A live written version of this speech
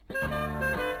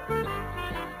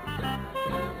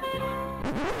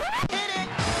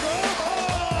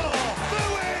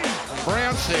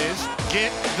says,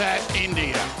 get that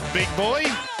India. Big boy.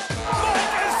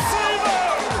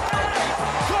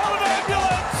 Call an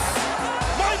ambulance!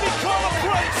 Maybe call a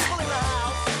police!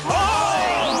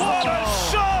 Oh, what a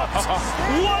shot!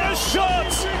 What a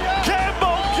shot!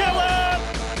 Campbell Gillard!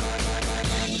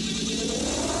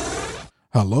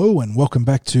 Hello and welcome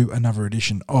back to another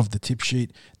edition of the Tip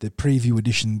Sheet, the preview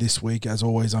edition this week. As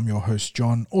always, I'm your host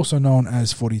John, also known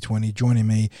as 4020. Joining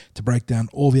me to break down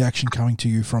all the action coming to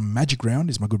you from Magic Round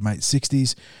is my good mate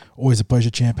 60s. Always a pleasure,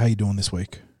 champ. How you doing this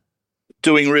week?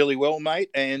 Doing really well, mate,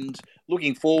 and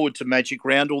looking forward to Magic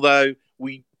Round, although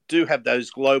we do have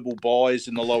those global buys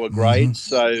in the lower grades,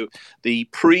 so the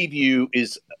preview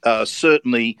is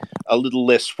certainly a little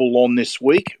less full on this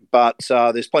week, but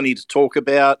there's plenty to talk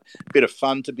about, a bit of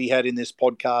fun to be had in this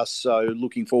podcast, so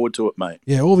looking forward to it, mate.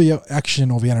 Yeah, all the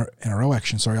action, all the NRL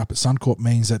action, up at Suncorp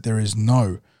means that there is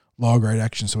no lower grade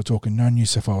action, so we're talking no New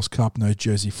South Wales Cup, no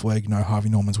Jersey Flag, no Harvey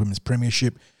Norman's Women's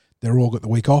Premiership. They're all got the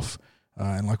week off.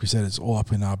 And like we said, it's all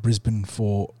up in Brisbane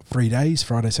for 3 days,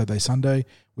 Friday, Saturday, Sunday,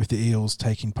 with the Eels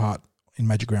taking part in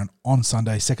Magic Round on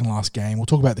Sunday, second last game. We'll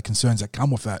talk about the concerns that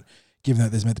come with that, given that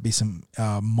there's meant to be some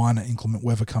minor inclement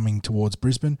weather coming towards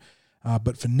Brisbane.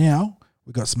 But for now,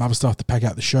 we've got some other stuff to pack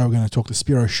out the show. We're going to talk to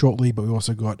Spiro shortly, but we've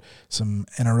also got some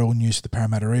NRL news for the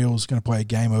Parramatta Eels. Going to play a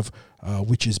game of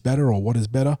which is better or what is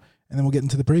better, and then we'll get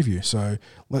into the preview. So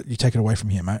let you take it away from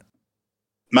here, mate.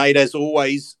 Mate, as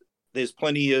always, there's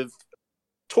plenty of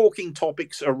talking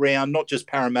topics around not just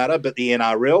Parramatta, but the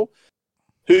NRL.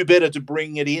 Who better to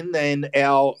bring it in than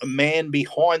our man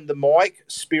behind the mic,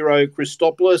 Spiro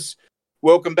Christopoulos.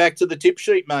 Welcome back to the Tip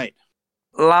Sheet, mate.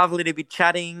 Lovely to be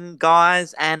chatting,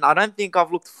 guys. And I don't think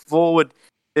I've looked forward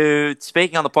to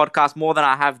speaking on the podcast more than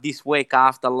I have this week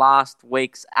after last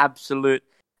week's absolute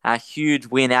huge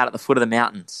win out at the foot of the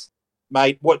mountains.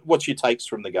 Mate, what's your takes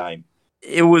from the game?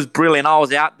 It was brilliant. I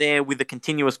was out there with the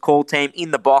continuous call team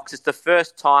in the box. It's the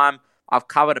first time I've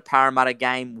covered a Parramatta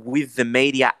game with the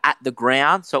media at the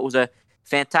ground, so it was a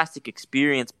fantastic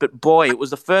experience. But boy, it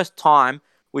was the first time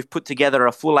we've put together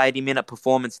a full 80-minute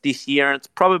performance this year, and it's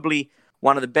probably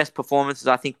one of the best performances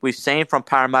I think we've seen from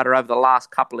Parramatta over the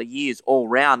last couple of years all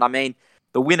round. I mean,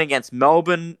 the win against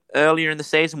Melbourne earlier in the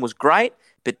season was great,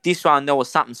 but this one, there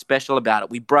was something special about it.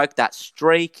 We broke that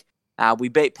streak. We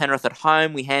beat Penrith at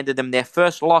home. We handed them their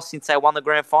first loss since they won the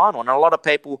grand final. And a lot of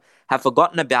people have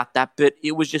forgotten about that, but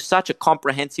it was just such a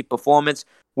comprehensive performance.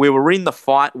 We were in the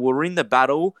fight. We were in the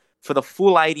battle for the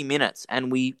full 80 minutes,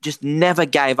 and we just never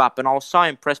gave up. And I was so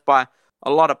impressed by a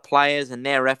lot of players and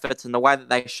their efforts and the way that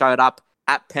they showed up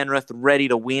at Penrith, ready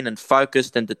to win and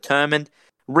focused and determined.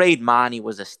 Reid Marnie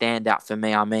was a standout for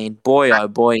me. I mean, boy, oh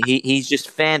boy, he's just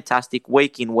fantastic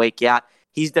week in, week out.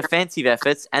 His defensive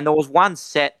efforts, and there was one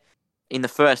set in the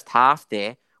first half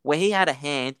there where he had a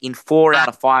hand in 4 out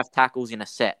of 5 tackles in a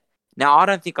set. Now, I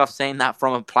don't think I've seen that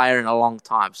from a player in a long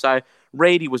time. So,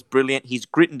 Reedy was brilliant. His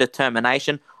grit and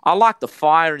determination. I like the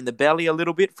fire in the belly a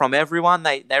little bit from everyone.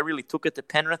 They really took it to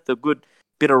Penrith, a good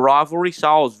bit of rivalry. So,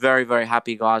 I was very, very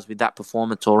happy, guys, with that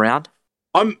performance all round.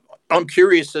 I'm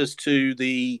curious as to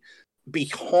the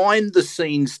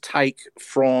behind-the-scenes take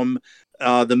from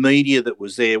the media that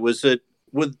was there.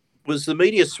 Was the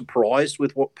media surprised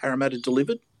with what Parramatta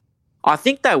delivered? I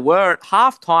think they were. At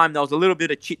halftime, there was a little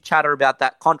bit of chit-chatter about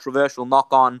that controversial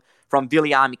knock-on from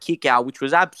Billy Army Kickout, which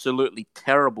was absolutely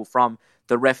terrible from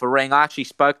the refereeing. I actually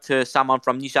spoke to someone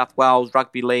from New South Wales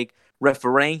Rugby League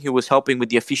refereeing who was helping with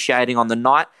the officiating on the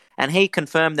night, and he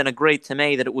confirmed and agreed to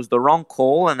me that it was the wrong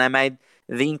call and they made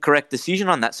the incorrect decision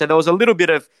on that. So there was a little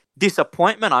bit of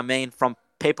disappointment, from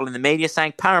people in the media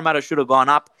saying Parramatta should have gone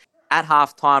up at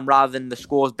halftime rather than the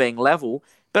scores being level.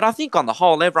 But I think on the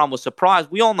whole, everyone was surprised.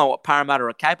 We all know what Parramatta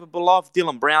are capable of.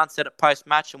 Dylan Brown said it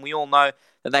post-match, and we all know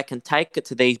that they can take it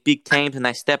to these big teams and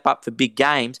they step up for big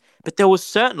games. But there was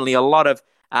certainly a lot of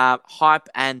hype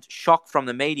and shock from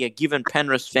the media given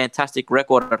Penrith's fantastic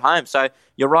record at home. So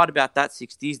you're right about that,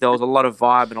 60s. There was a lot of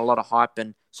vibe and a lot of hype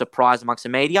and surprise amongst the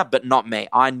media, but not me.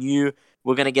 I knew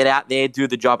we're going to get out there, do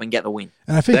the job, and get the win.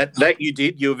 And I think that you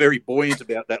did. You were very buoyant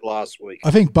about that last week.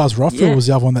 I think Buzz Rothfield was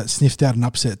the other one that sniffed out an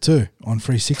upset too. On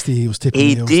 360, he was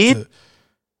tipping the Eels.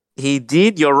 He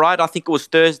did. You're right. I think it was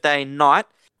Thursday night,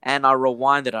 and I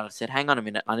rewinded it. I said, hang on a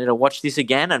minute. I need to watch this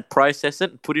again and process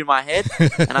it and put it in my head.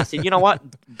 And I said, you know what?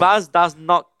 Buzz does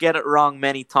not get it wrong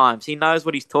many times. He knows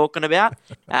what he's talking about,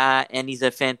 and he's a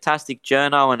fantastic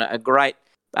journo and a great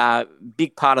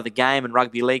big part of the game and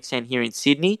rugby league scene here in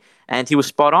Sydney, and he was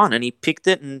spot on, and he picked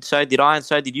it, and so did I, and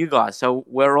so did you guys. So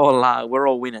we're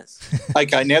all winners.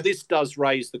 Okay, now this does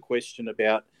raise the question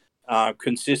about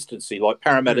consistency. Like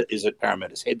Parramatta, is it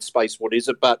Parramatta's headspace? What is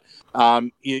it? But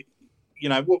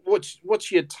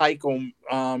what's your take on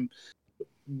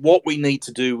what we need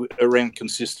to do around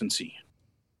consistency?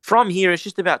 From here, it's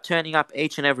just about turning up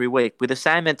each and every week with the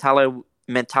same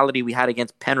mentality we had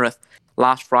against Penrith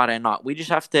last Friday night. We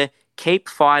just have to keep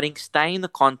fighting, stay in the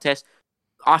contest.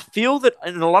 I feel that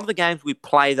in a lot of the games we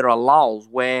play, there are lulls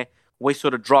where we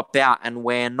sort of drop out and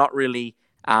we're not really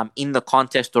in the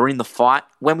contest or in the fight.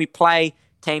 When we play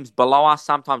teams below us,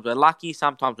 sometimes we're lucky,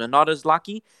 sometimes we're not as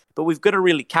lucky, but we've got to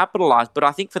really capitalise. But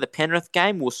I think for the Penrith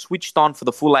game, we were switched on for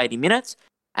the full 80 minutes,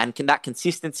 and that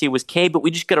consistency was key, but we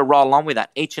just got to roll on with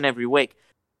that each and every week.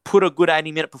 Put a good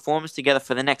 80-minute performance together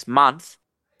for the next month,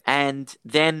 and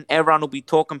then everyone will be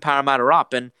talking Parramatta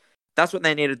up, and that's what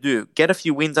they need to do. Get a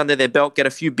few wins under their belt, get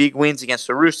a few big wins against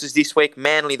the Roosters this week,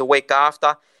 Manly the week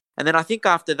after, and then I think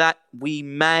after that, we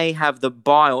may have the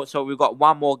bye, so we've got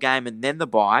one more game and then the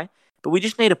bye, but we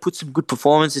just need to put some good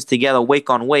performances together week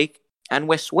on week, and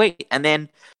we're sweet. And then,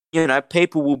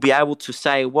 people will be able to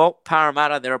say, well,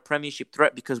 Parramatta, they're a premiership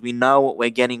threat because we know what we're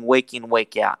getting week in,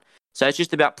 week out. So it's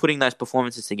just about putting those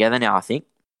performances together now, I think.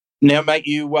 Now, mate,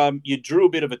 you drew a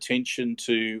bit of attention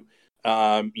to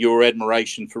your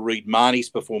admiration for Reed Marnie's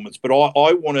performance, but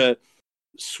I want to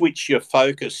switch your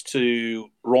focus to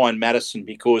Ryan Matterson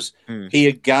because he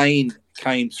again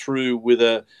came through with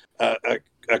a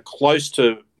close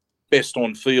to best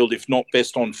on field, if not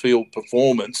best on field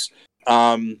performance.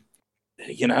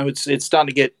 It's starting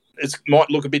to get. It might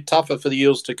look a bit tougher for the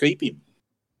Eels to keep him.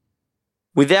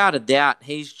 Without a doubt,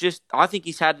 I think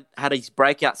he's had his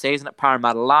breakout season at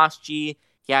Parramatta last year.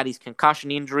 He had his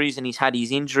concussion injuries and he's had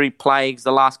his injury plagues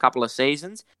the last couple of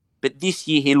seasons. But this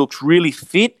year he looks really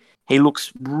fit. He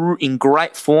looks in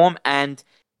great form, and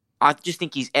I just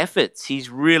think his efforts. He's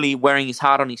really wearing his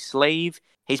heart on his sleeve.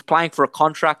 He's playing for a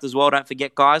contract as well. Don't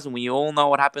forget, guys, and we all know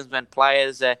what happens when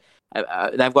players they've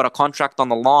got a contract on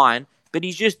the line. But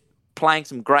he's just playing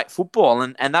some great football,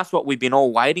 and that's what we've been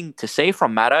all waiting to see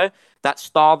from Matto. That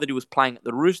style that he was playing at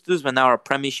the Roosters when they were a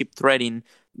premiership threat in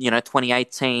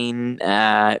 2018,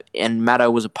 and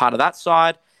Matto was a part of that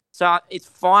side. So it's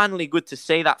finally good to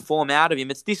see that form out of him.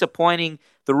 It's disappointing,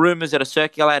 the rumours that are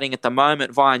circulating at the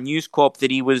moment via News Corp that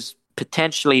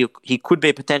he could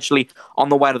be potentially on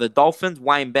the way to the Dolphins.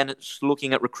 Wayne Bennett's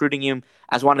looking at recruiting him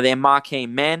as one of their marquee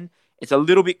men. It's a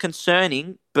little bit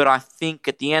concerning, but I think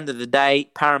at the end of the day,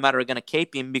 Parramatta are going to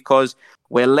keep him because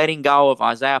we're letting go of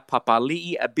Isaiah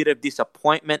Papali'i. A bit of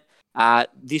disappointment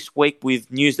this week with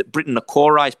news that Britton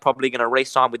Nakora is probably going to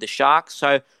re-sign with the Sharks.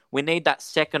 So we need that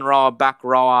second rower, back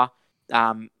rower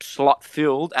slot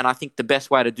filled, and I think the best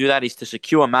way to do that is to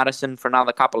secure Matterson for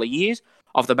another couple of years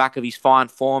off the back of his fine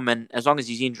form, and as long as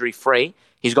he's injury-free,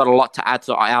 he's got a lot to add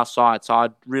to our side, so I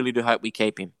really do hope we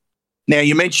keep him. Now,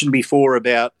 you mentioned before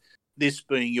about this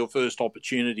being your first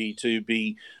opportunity to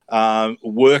be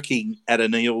working at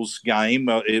an Eels game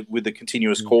with the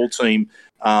continuous call team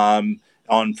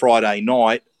on Friday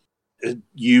night.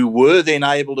 You were then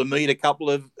able to meet a couple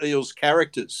of Eels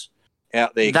characters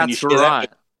out there. Can you share right.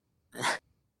 that?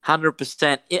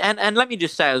 100%. And let me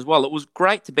just say as well, it was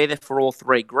great to be there for all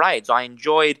three grades. I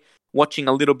enjoyed watching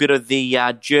a little bit of the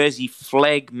Jersey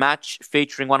Flegg match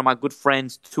featuring one of my good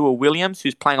friends, Tua Williams,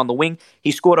 who's playing on the wing.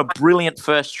 He scored a brilliant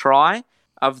first try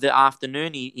of the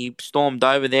afternoon. He stormed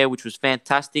over there, which was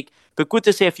fantastic. But good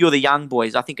to see a few of the young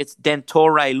boys. I think it's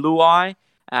Dentore Luai,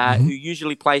 who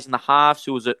usually plays in the halves,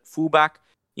 who was at fullback.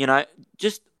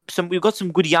 We've got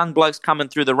some good young blokes coming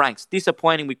through the ranks.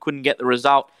 Disappointing we couldn't get the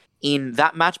result in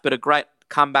that match, but a great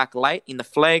comeback late in the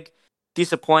Flegg.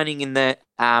 Disappointing in the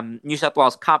New South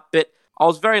Wales Cup, but I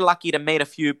was very lucky to meet a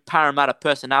few Parramatta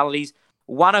personalities.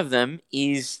 One of them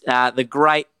is the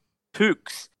great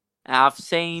Pooks. I've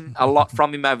seen a lot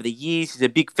from him over the years. He's a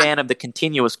big fan of the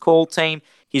continuous call team.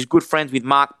 He's good friends with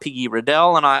Mark Piggy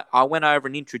Riddell, and I went over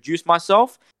and introduced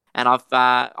myself, and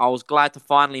I was glad to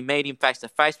finally meet him face to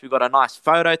face. We got a nice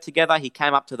photo together. He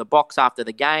came up to the box after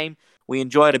the game. We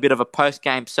enjoyed a bit of a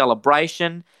post-game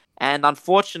celebration. And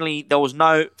unfortunately, there was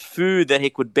no food that he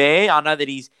could bear. I know that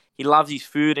he loves his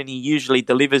food and he usually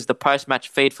delivers the post-match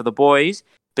feed for the boys.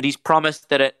 But he's promised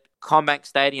that at CommBank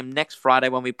Stadium next Friday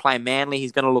when we play Manly,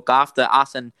 he's going to look after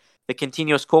us and the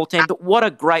continuous call team. But what a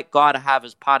great guy to have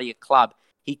as part of your club.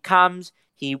 He comes,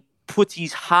 he puts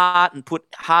his heart and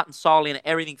soul in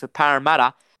everything for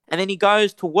Parramatta, and then he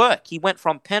goes to work. He went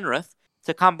from Penrith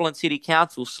to Cumberland City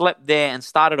Council, slept there and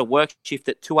started a work shift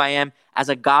at 2 a.m. as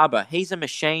a garber. He's a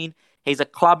machine. He's a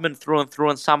clubman through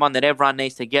and someone that everyone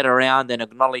needs to get around and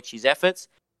acknowledge his efforts.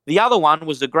 The other one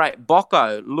was the great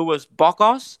Bocco, Lewis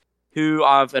Bocos, who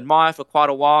I've admired for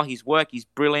quite a while. His work is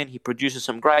brilliant. He produces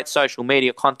some great social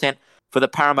media content for the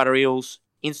Parramatta Eels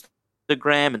Instagram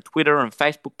Instagram and Twitter and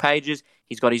Facebook pages.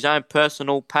 He's got his own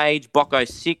personal page,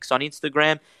 Bocco6 on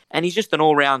Instagram, and he's just an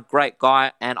all-round great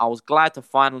guy, and I was glad to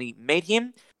finally meet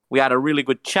him. We had a really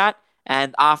good chat,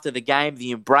 and after the game,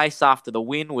 the embrace after the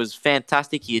win was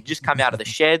fantastic. He had just come out of the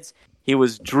sheds. He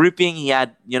was drooping. He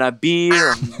had,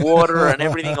 beer and water and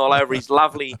everything all over his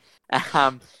lovely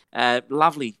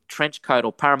trench coat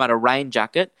or Parramatta rain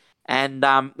jacket. And,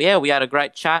 we had a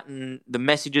great chat, and the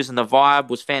messages and the vibe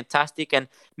was fantastic, and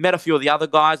met a few of the other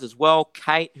guys as well.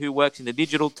 Kate, who works in the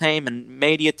digital team and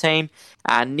media team.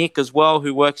 Nick as well,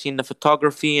 who works in the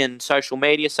photography and social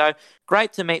media. So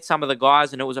great to meet some of the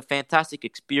guys, and it was a fantastic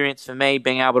experience for me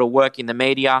being able to work in the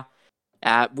media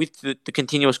with the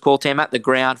continuous call team at the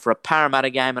ground for a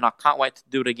Parramatta game, and I can't wait to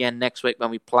do it again next week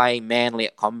when we play Manly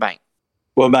at CommBank.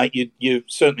 Well, mate, you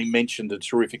certainly mentioned a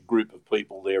terrific group of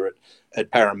people there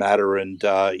at Parramatta, and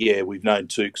we've known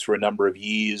Tukes for a number of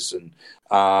years, and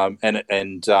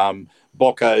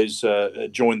Bocco's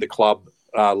joined the club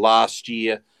last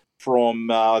year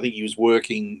from I think he was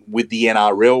working with the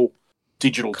NRL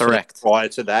digital team prior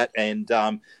to that, and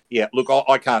I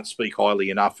can't speak highly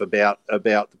enough about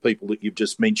the people that you've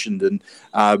just mentioned, and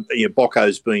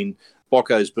Bocco's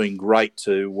been great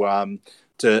to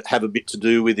have a bit to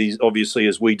do with his, obviously,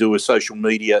 as we do a social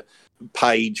media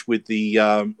page with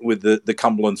the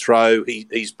Cumberland Throw.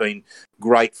 He's been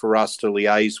great for us to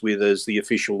liaise with as the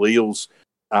official Eels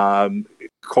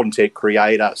content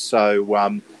creator. So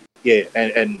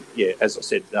as I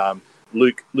said,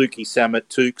 Lukey Samet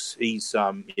Tukes,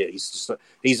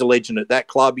 he's a legend at that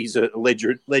club. He's a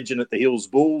legend at the Hills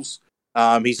Bulls.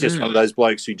 He's just one of those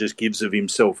blokes who just gives of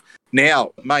himself.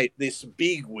 Now, mate, this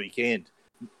big weekend.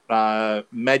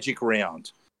 Magic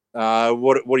Round.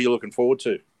 What are you looking forward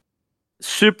to?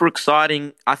 Super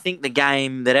exciting. I think the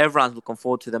game that everyone's looking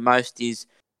forward to the most is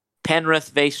Penrith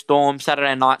v Storm,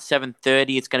 Saturday night,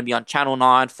 7:30. It's going to be on Channel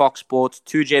 9, Fox Sports,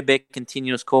 2GB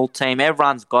continuous call team.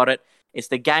 Everyone's got it. It's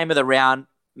the game of the round,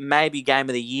 maybe game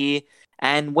of the year.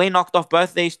 And we knocked off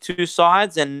both these two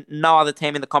sides, and no other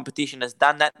team in the competition has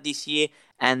done that this year.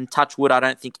 And touch wood, I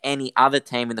don't think any other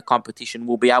team in the competition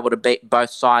will be able to beat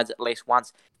both sides at least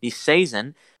once this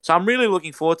season. So I'm really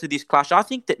looking forward to this clash. I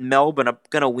think that Melbourne are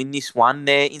going to win this one.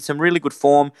 They're in some really good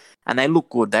form, and they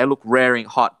look good. They look raring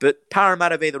hot. But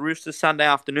Parramatta v the Roosters Sunday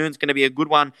afternoon is going to be a good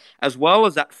one, as well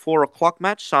as that 4:00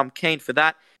 match. So I'm keen for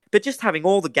that. But just having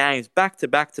all the games back to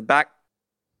back to back,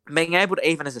 being able to,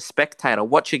 even as a spectator,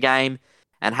 watch a game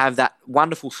and have that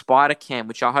wonderful spider cam,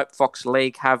 which I hope Fox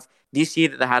League have this year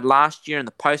that they had last year, and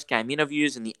the post-game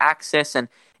interviews and the access, and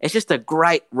it's just a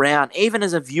great round, even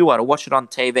as a viewer, to watch it on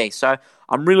TV. So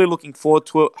I'm really looking forward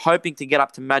to it, hoping to get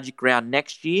up to Magic Round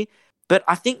next year. But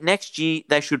I think next year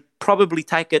they should probably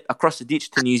take it across the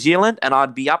ditch to New Zealand, and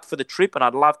I'd be up for the trip, and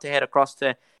I'd love to head across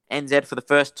to NZ for the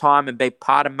first time and be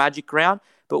part of Magic Round.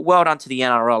 But well done to the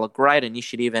NRL, a great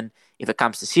initiative. And if it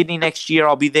comes to Sydney next year,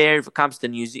 I'll be there. If it comes to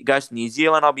goes to New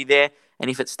Zealand, I'll be there. And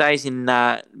if it stays in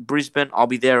Brisbane, I'll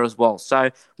be there as well. So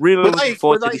really looking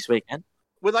forward to this weekend.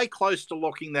 Were they close to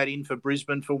locking that in for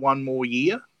Brisbane for one more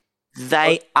year?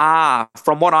 They are.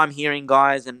 From what I'm hearing,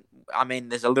 guys, and I mean,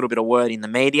 there's a little bit of word in the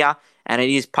media, and it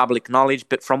is public knowledge,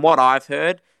 but from what I've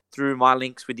heard through my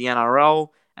links with the NRL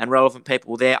and relevant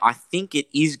people there, I think it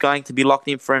is going to be locked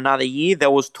in for another year. There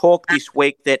was talk this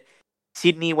week that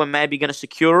Sydney were maybe going to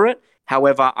secure it.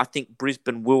 However, I think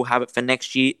Brisbane will have it for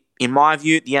next year. In my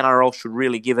view, the NRL should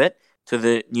really give it to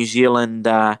the New Zealand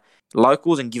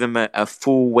locals and give them a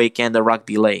full weekend of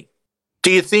rugby league.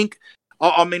 Do you think,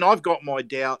 I mean, I've got my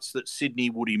doubts that Sydney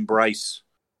would embrace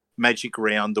Magic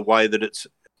Round the way that it's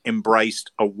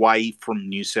embraced away from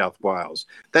New South Wales.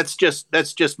 That's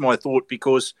just my thought,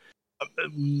 because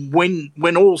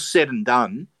when all's said and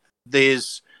done,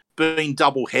 there's been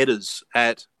double headers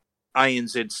at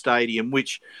ANZ Stadium,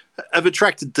 which have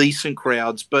attracted decent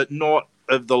crowds, but not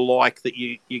of the like that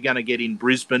you're going to get in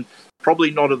Brisbane,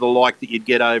 probably not of the like that you'd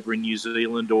get over in New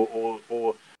Zealand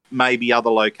or maybe other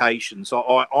locations.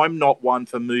 I'm not one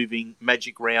for moving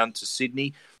Magic Round to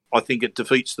Sydney. I think it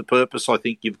defeats the purpose. I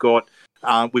think we've got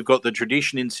the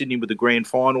tradition in Sydney with the grand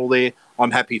final there.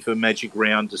 I'm happy for Magic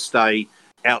Round to stay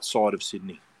outside of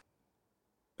Sydney.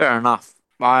 Fair enough.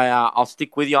 I'll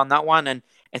stick with you on that one, and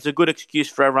it's a good excuse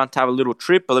for everyone to have a little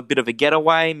trip, a bit of a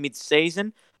getaway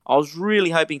mid-season. I was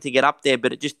really hoping to get up there,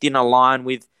 but it just didn't align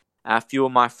with a few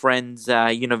of my friends'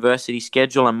 university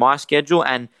schedule and my schedule,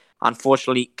 and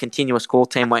unfortunately, continuous call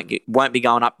team won't be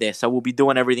going up there. So we'll be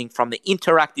doing everything from the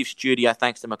interactive studio,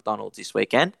 thanks to McDonald's this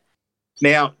weekend.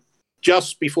 Now,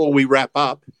 just before we wrap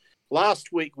up,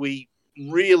 last week we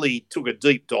really took a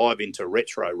deep dive into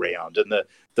retro round and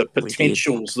the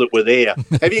potentials that were there.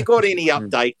 Have you got any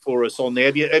update for us on there?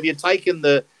 Have you taken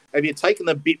the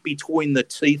bit between the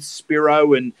teeth,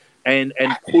 Spiro, and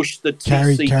pushed the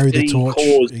TCT carry the torch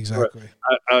cause exactly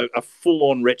a full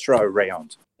on retro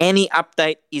round? Any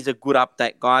update is a good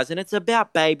update, guys, and it's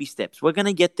about baby steps. We're going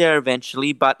to get there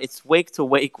eventually, but it's week to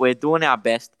week. We're doing our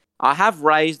best. I have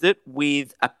raised it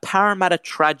with a Parramatta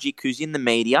Tragic who's in the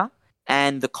media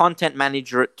and the content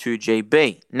manager at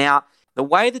 2GB. Now, the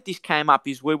way that this came up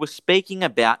is we were speaking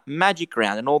about Magic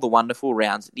Round and all the wonderful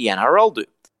rounds that the NRL do.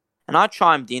 And I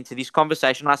chimed into this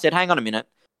conversation and I said, hang on a minute.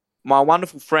 My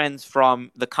wonderful friends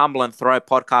from the Cumberland Throw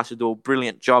podcast who do a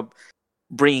brilliant job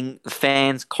bringing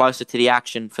fans closer to the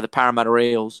action for the Parramatta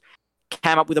Eels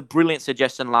came up with a brilliant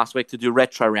suggestion last week to do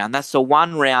retro round. That's the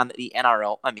one round that the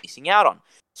NRL are missing out on.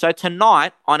 So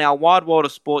tonight on our Wide World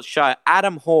of Sports show,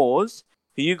 Adam Hawes,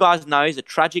 who you guys know is a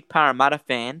tragic Parramatta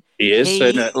fan, yes,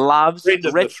 he loves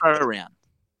retro round.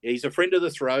 He's a friend of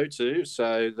the Throw too,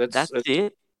 so that's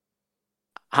it.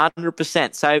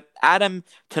 100%. So Adam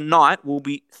tonight will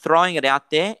be throwing it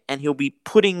out there and he'll be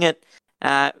putting it,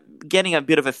 getting a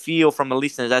bit of a feel from the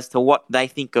listeners as to what they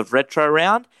think of retro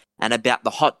round and about the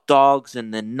hot dogs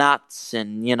and the nuts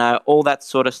and, you know, all that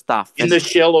sort of stuff. In the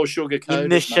shell or sugar-coated? In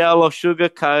the shell or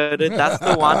sugar-coated, that's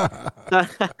the one.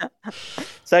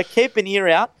 So keep an ear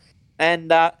out.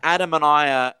 And Adam and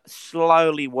I are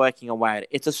slowly working away at it.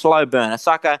 It's a slow burn. It's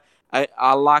like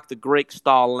I like the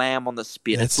Greek-style lamb on the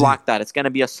spit. It's like that. It's going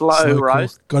to be a slow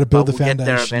roast. Got to build the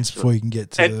foundations before you can get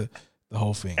to the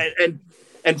whole thing.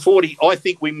 And 40, I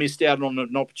think we missed out on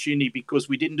an opportunity because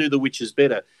we didn't do the which is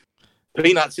better.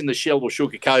 Peanuts in the shell or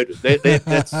sugar-coated.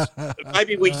 That's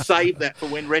maybe we save that for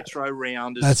when retro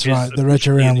round is. That's right, the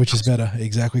retro round, which is better,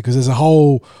 exactly, because there's a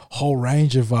whole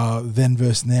range of then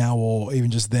versus now, or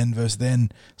even just then versus then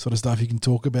sort of stuff you can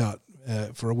talk about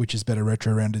for a which is better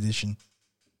retro round edition.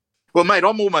 Well, mate,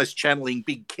 I'm almost channeling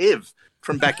Big Kev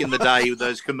from back in the day with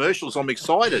those commercials. I'm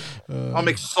excited. I'm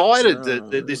excited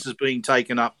that this is being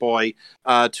taken up by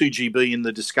 2GB in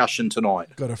the discussion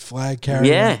tonight. Got a flag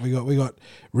carrier. Yeah. We got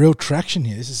real traction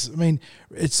here. This is, I mean,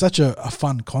 it's such a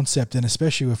fun concept, and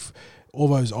especially with all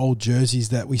those old jerseys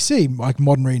that we see, like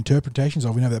modern reinterpretations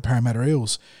of. We know that Parramatta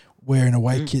Eels wear an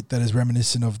away kit that is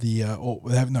reminiscent of the,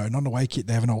 not an away kit,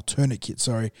 they have an alternate kit,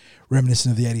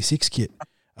 reminiscent of the 86 kit.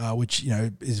 Which, you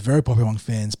know, is very popular among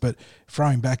fans, but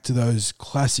throwing back to those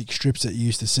classic strips that you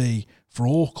used to see for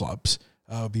all clubs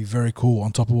would be very cool,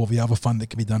 on top of all the other fun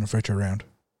that can be done with retro round.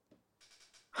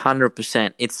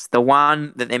 100%. It's the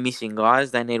one that they're missing, guys.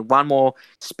 They need one more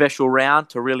special round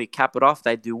to really cap it off.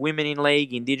 They do Women in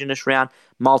League, Indigenous round,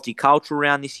 Multicultural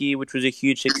round this year, which was a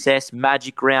huge success,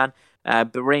 Magic round,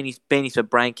 Beanies for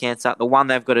brain cancer. The one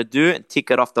they've got to do and tick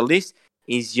it off the list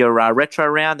is your retro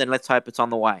round, and let's hope it's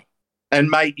on the way. And,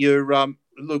 mate,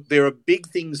 look, there are big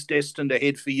things destined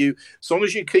ahead for you. As long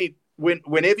as you keep,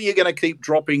 whenever you're going to keep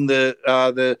dropping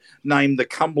the name, the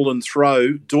Cumberland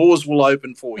Throw, doors will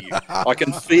open for you. I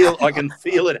can feel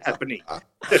it happening.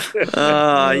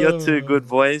 You're too good,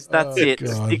 boys. That's it.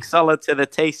 God. Stick solid to the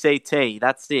TCT.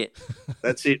 That's it.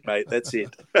 That's it, mate. That's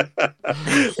it.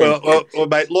 well,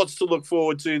 mate, lots to look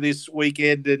forward to this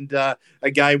weekend. And,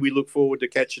 again, we look forward to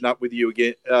catching up with you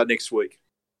again next week.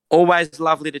 Always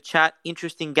lovely to chat.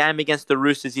 Interesting game against the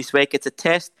Roosters this week. It's a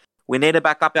test. We need to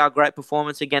back up our great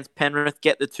performance against Penrith,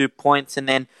 get the 2 points, and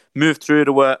then move through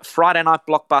to a Friday night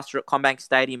blockbuster at CommBank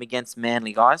Stadium against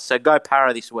Manly, guys. So go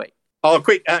Para this week. Oh,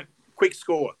 quick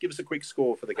score. Give us a quick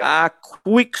score for the game.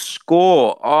 Quick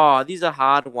score. Oh, this is a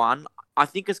hard one. I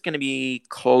think it's going to be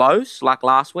close, like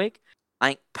last week.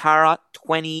 I think Para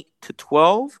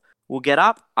 20-12 will get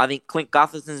up. I think Clint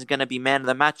Gutherson is going to be man of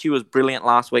the match. He was brilliant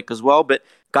last week as well, but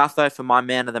Gutho for my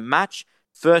man of the match.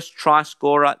 First try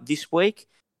scorer this week,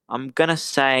 I'm going to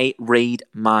say Reed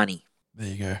Marnie. There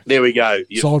you go. There we go.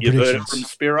 You've heard it from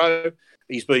Spiro.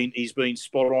 He's been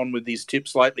spot on with his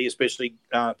tips lately, especially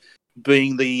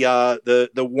being the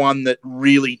one that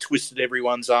really twisted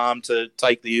everyone's arm to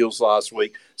take the Eels last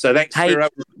week. So thanks, Spiro.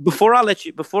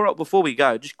 Before we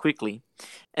go, just quickly,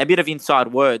 a bit of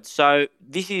inside word. So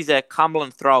this is a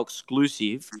Cumberland Throw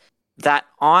exclusive that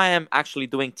I am actually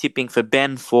doing tipping for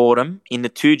Ben Fordham in the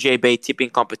 2GB tipping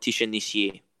competition this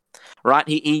year. Right?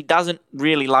 He doesn't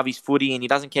really love his footy and he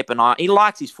doesn't keep an eye. He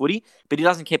likes his footy, but he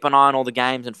doesn't keep an eye on all the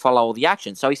games and follow all the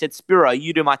action. So he said, Spiro,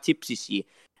 you do my tips this year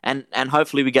and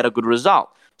hopefully we get a good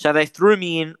result. So they threw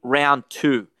me in round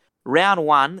 2. Round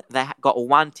 1, they got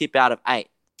 1 tip out of 8.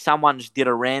 Someone just did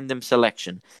a random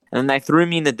selection. And then they threw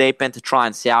me in the deep end to try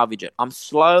and salvage it. I'm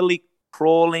slowly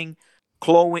crawling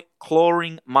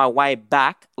clawing my way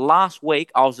back. Last week,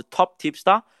 I was a top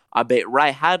tipster. I beat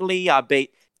Ray Hadley. I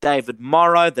beat David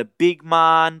Morrow, the big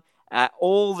man,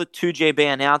 all the 2GB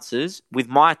announcers with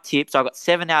my tips. I got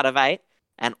 7 out of 8,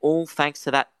 and all thanks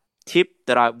to that tip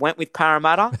that I went with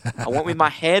Parramatta. I went with my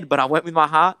head, but I went with my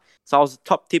heart. So I was a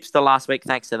top tipster last week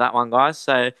thanks to that one, guys.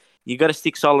 So you got to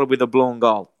stick solid with the blue and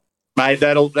gold. Mate,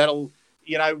 that'll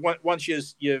once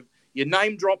you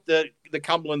name drop the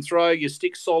Cumberland Throw, you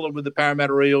stick solid with the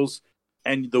Parramatta Eels,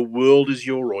 and the world is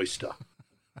your oyster.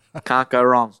 Can't go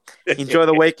wrong. Enjoy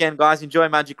the weekend, guys. Enjoy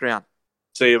Magic Round.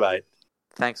 See you, mate.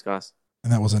 Thanks, guys.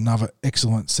 And that was another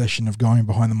excellent session of Going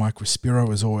Behind the Mic with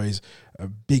Spiro. As always, a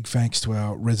big thanks to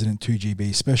our resident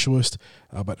 2GB specialist.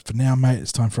 But for now, mate,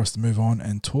 it's time for us to move on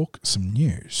and talk some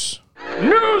news.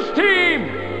 News team,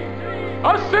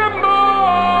 assemble!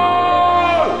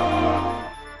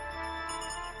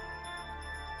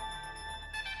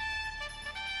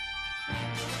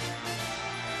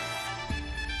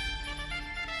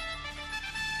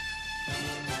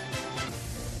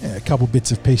 Yeah, a couple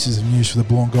bits of pieces of news for the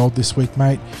Blue and Gold this week,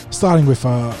 mate. Starting with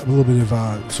a little bit of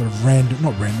sort of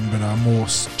not random, but more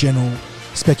general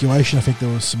speculation. I think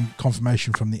there was some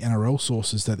confirmation from the NRL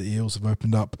sources that the Eels have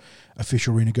opened up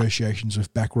official renegotiations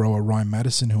with back rower Ryan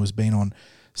Madison, who has been on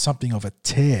something of a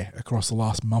tear across the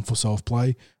last month or so of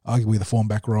play, arguably the form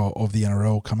back rower of the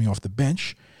NRL coming off the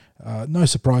bench. No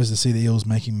surprise to see the Eels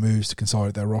making moves to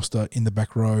consolidate their roster in the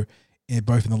back row,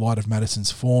 both in the light of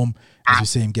Madison's form, as we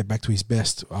see him get back to his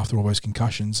best after all those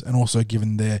concussions, and also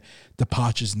given their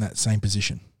departures in that same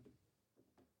position.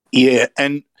 Yeah,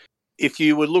 and if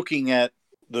you were looking at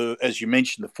as you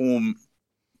mentioned, the form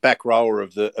back rower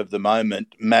of the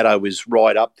moment, Maddo is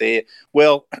right up there.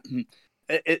 Well,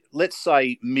 let's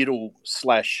say middle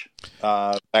 /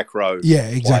 back row. Yeah,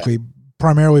 exactly. Player.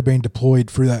 Primarily being deployed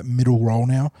through that middle role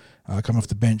now. Coming off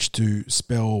the bench to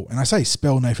spell, and I say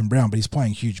spell Nathan Brown, but he's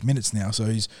playing huge minutes now, so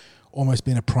he's almost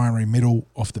been a primary middle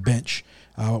off the bench.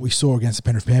 What we saw against the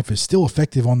Penrith Panthers, still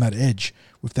effective on that edge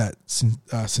with that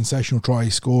sensational try he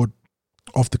scored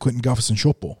off the Clinton Gutherson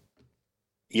short ball.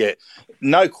 Yeah,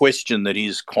 no question that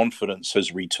his confidence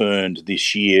has returned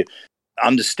this year.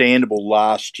 Understandable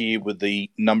last year with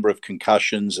the number of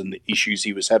concussions and the issues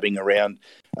he was having around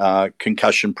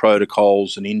concussion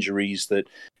protocols and injuries, that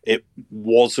it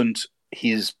wasn't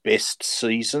his best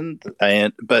season.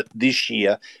 But this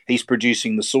year he's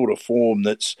producing the sort of form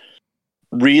that's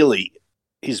really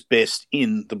his best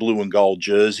in the blue and gold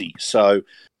jersey. So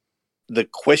the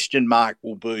question mark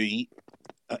will be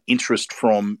interest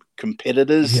from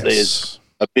competitors. Yes. There's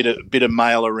a bit of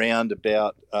mail around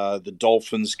about the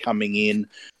Dolphins coming in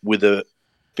with a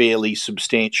fairly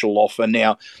substantial offer.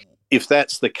 Now, if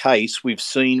that's the case, we've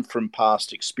seen from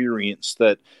past experience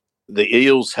that the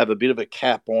Eels have a bit of a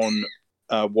cap on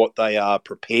what they are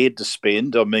prepared to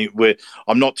spend. I mean,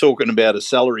 I'm not talking about a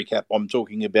salary cap. I'm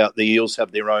talking about the Eels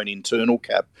have their own internal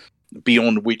cap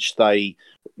beyond which they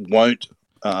won't.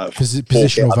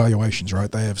 Positional valuations,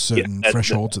 right? They have certain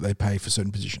thresholds that they pay for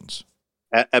certain positions.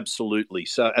 Absolutely.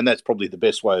 So, and that's probably the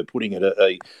best way of putting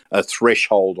it, a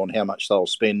threshold on how much they'll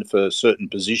spend for certain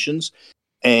positions.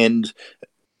 And,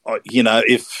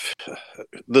 if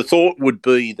the thought would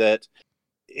be that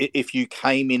if you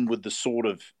came in with the sort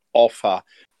of offer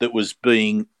that was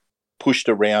being pushed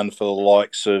around for the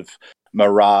likes of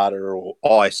Marata or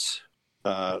Ice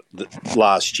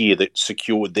last year that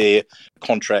secured their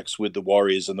contracts with the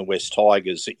Warriors and the West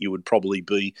Tigers, that you would probably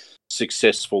be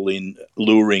successful in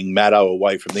luring Maddo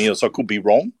away from the Eels. I could be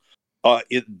wrong.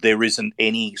 There isn't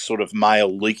any sort of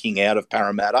mail leaking out of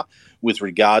Parramatta with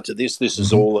regard to this. This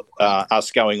is all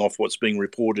us going off what's being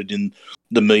reported in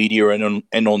the media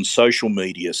and on social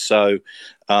media. So,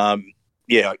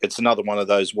 it's another one of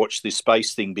those watch this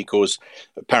space thing, because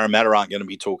Parramatta aren't going to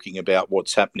be talking about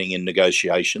what's happening in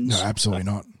negotiations. No, absolutely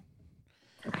not.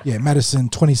 Yeah, Madison,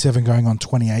 27 going on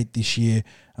 28 this year.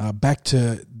 Back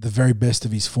to the very best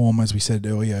of his form, as we said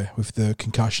earlier, with the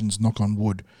concussions, knock on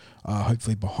wood,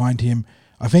 hopefully behind him.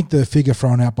 I think the figure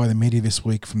thrown out by the media this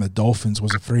week from the Dolphins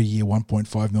was a 3-year,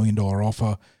 $1.5 million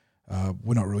offer.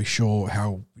 We're not really sure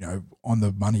how, on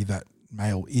the money that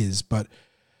mail is, but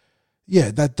yeah,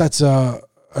 that's a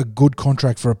good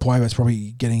contract for a player that's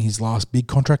probably getting his last big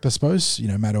contract, I suppose.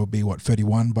 Matt will be,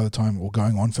 31 by the time, or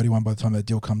going on 31 by the time that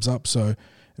deal comes up. So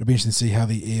it'll be interesting to see how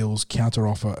the Eels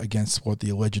counter-offer against what the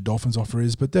alleged Dolphins offer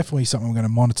is, but definitely something we're going to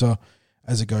monitor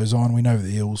as it goes on. We know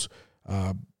the Eels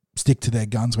stick to their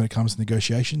guns when it comes to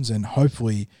negotiations, and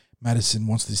hopefully Madison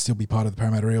wants to still be part of the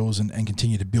Parramatta Eels and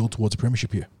continue to build towards a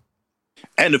premiership here.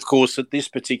 And, of course, at this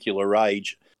particular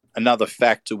age, another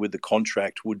factor with the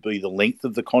contract would be the length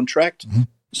of the contract.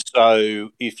 So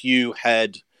if you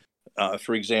had,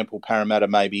 for example, Parramatta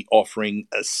maybe offering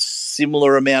a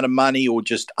similar amount of money or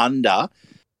just under,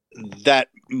 that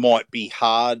might be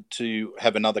hard to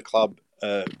have another club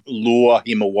lure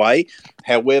him away.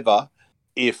 However,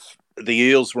 if the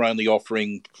Eels were only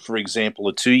offering, for example,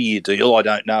 a 2-year deal, I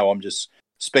don't know, I'm just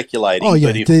speculating. Oh,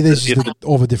 yeah, but there's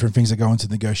all the different things that go into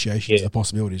negotiations, the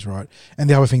possibilities, right? And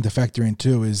the other thing to factor in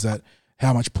too is that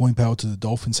how much pulling power do the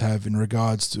Dolphins have in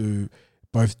regards to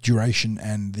both duration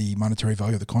and the monetary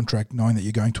value of the contract, knowing that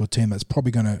you're going to a team that's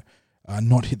probably going to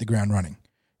not hit the ground running.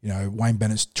 You know, Wayne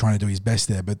Bennett's trying to do his best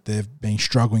there, but they've been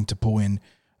struggling to pull in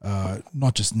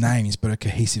not just names, but a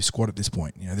cohesive squad at this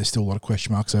point. You know, there's still a lot of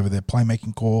question marks over their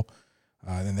playmaking core.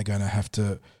 Then they're going to have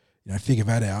to, figure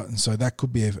that out. And so that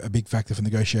could be a big factor for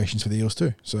negotiations for the Eels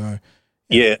too. So,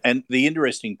 yeah, and the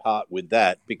interesting part with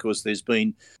that, because there's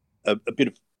been a bit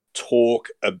of talk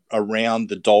around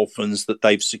the Dolphins that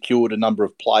they've secured a number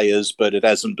of players, but it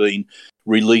hasn't been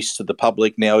released to the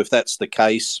public. Now, if that's the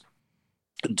case,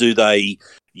 do they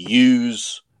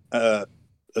use an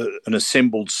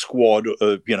assembled squad,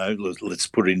 let's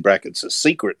put it in brackets, a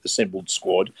secret assembled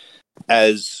squad,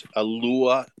 as a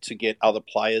lure to get other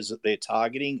players that they're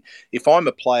targeting? If I'm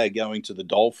a player going to the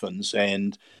Dolphins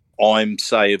and I'm,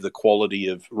 say, of the quality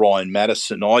of Ryan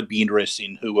Madison, I'd be interested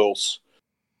in who else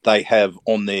they have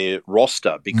on their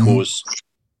roster, because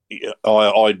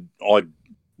I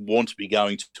want to be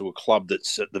going to a club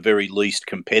that's at the very least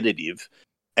competitive,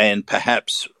 and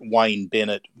perhaps Wayne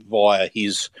Bennett, via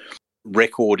his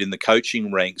record in the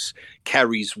coaching ranks,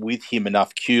 carries with him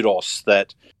enough kudos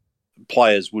that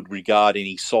players would regard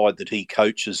any side that he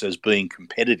coaches as being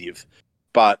competitive.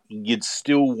 But you'd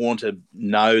still want to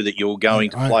know that you're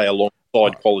going to play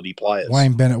alongside quality players.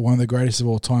 Wayne Bennett, one of the greatest of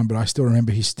all time, but I still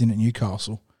remember his stint at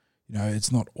Newcastle. You know,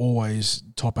 it's not always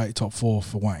top 8, top 4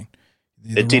 for Wayne.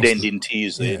 It did end in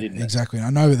tears there, didn't it? Exactly. And I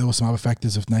know there were some other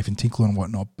factors of Nathan Tinkler and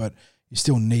whatnot, but you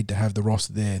still need to have the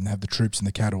roster there and have the troops and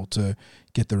the cattle to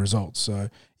get the results. So,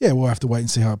 yeah, we'll have to wait and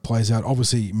see how it plays out.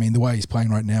 Obviously, I mean, the way he's playing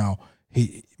right now,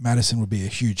 Madison would be a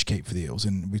huge keep for the Eels.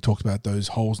 And we talked about those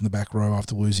holes in the back row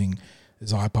after losing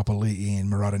Zai Papali'i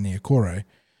and Marata Niokore.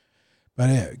 But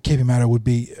yeah, keeping Maddo would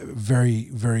be very,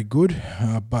 very good.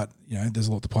 But, there's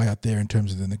a lot to play out there in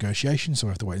terms of the negotiation, so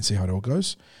we'll have to wait and see how it all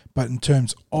goes. But in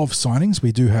terms of signings,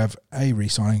 we do have a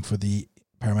re-signing for the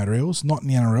Parramatta Eels, not in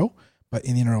the NRL, but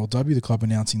in the NRLW. The club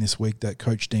announcing this week that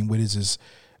Coach Dean Witters is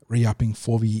re-upping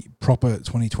for the proper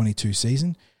 2022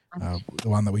 season. The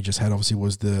one that we just had, obviously,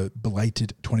 was the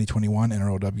belated 2021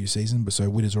 NRLW season. But so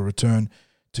Witters will return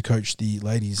to coach the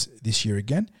ladies this year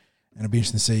again. And it'll be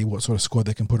interesting to see what sort of squad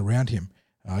they can put around him,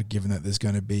 given that there's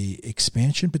going to be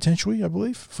expansion potentially, I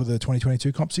believe, for the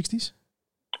 2022 Comp 60s.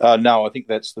 No, I think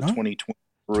that's the 2023.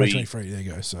 2023, there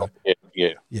you go. So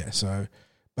Yeah, so,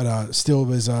 but still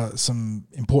there's some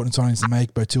important signings to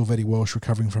make. Botil Veti-Welsh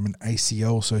recovering from an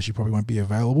ACL, so she probably won't be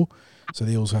available. So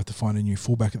they also have to find a new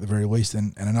fullback at the very least,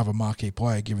 and another marquee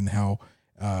player, given how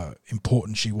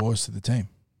important she was to the team.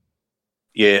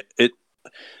 Yeah, it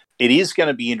is going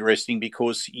to be interesting,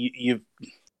 because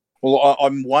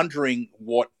I'm wondering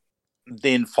what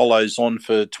then follows on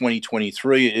for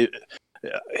 2023.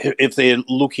 If they're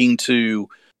looking to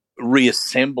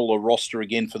reassemble a roster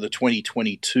again for the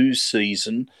 2022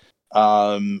 season,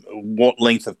 what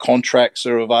length of contracts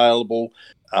are available?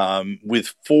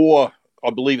 With I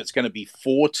believe it's going to be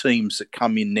 4 teams that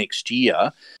come in next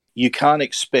year, you can't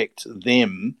expect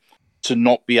them to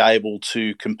not be able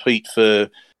to compete for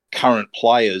current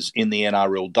players in the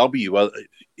NRLW.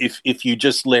 If you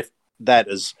just left that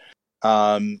as,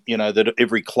 that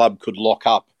every club could lock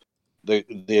up,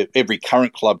 every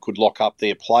current club could lock up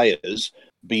their players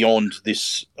beyond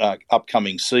this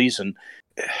upcoming season,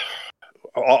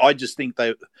 I just think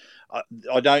I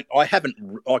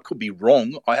could be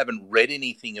wrong. I haven't read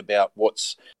anything about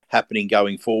what's happening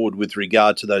going forward with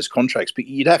regard to those contracts, but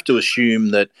you'd have to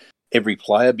assume that every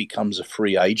player becomes a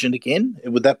free agent again.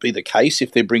 Would that be the case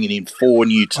if they're bringing in 4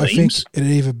 new teams? I think it'd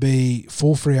either be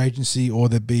full free agency, or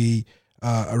there'd be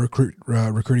a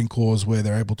recruiting clause where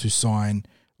they're able to sign.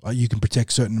 You can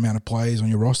protect a certain amount of players on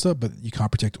your roster, but you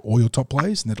can't protect all your top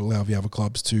players, and that'll allow the other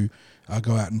clubs to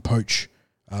go out and poach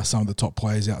some of the top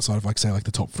players outside of, like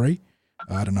the top 3.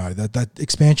 I don't know. That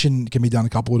expansion can be done a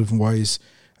couple of different ways,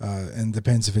 and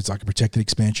depends if it's like a protected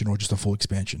expansion or just a full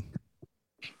expansion.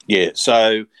 Yeah,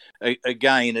 so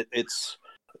again,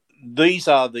 these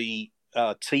are the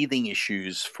teething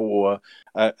issues for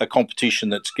a competition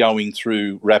that's going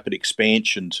through rapid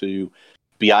expansion to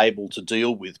be able to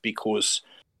deal with, because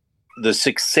the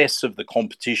success of the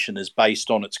competition is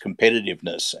based on its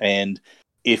competitiveness, and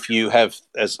if you have,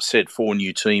 as I said, 4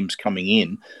 new teams coming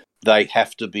in, they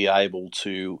have to be able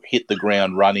to hit the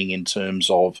ground running in terms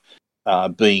of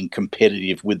being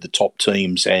competitive with the top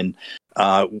teams. And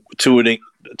to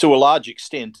a large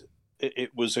extent,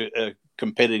 it was a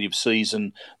competitive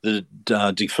season, the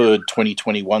deferred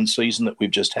 2021 season that we've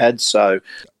just had. So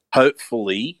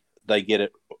hopefully they get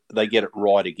it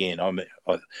right again.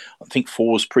 I think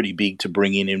 4 is pretty big to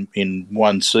bring in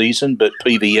one season, but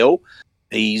PVL,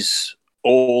 he's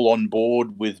all on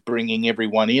board with bringing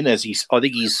everyone in. I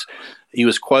think he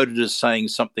was quoted as saying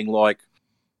something like,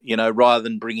 rather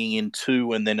than bringing in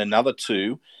 2 and then another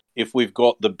 2, if we've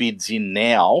got the bids in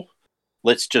now,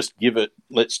 let's just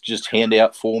hand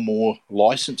out 4 more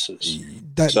licenses.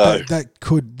 That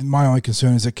could. My only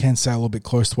concern is it can stay a little bit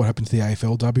close to what happened to the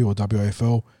AFLW or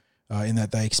WAFL, in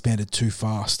that they expanded too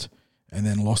fast and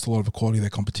then lost a lot of the quality of their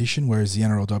competition, whereas the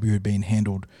NRLW had been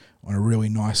handled on a really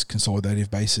nice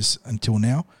consolidative basis until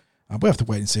now. We'll have to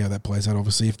wait and see how that plays out.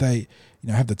 Obviously, if they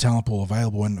have the talent pool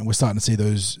available, and we're starting to see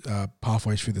those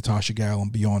pathways through the Tasha Gale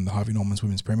and beyond the Harvey Norman's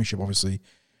Women's Premiership, obviously,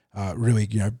 really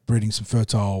breeding some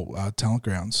fertile talent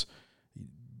grounds.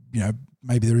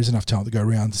 Maybe there is enough talent to go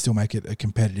around to still make it a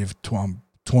competitive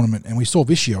tournament. And we saw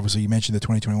this year, obviously, you mentioned the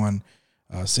 2021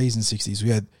 season 60s. We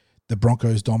had the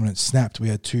Broncos' dominance snapped. We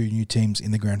had 2 new teams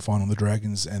in the grand final, the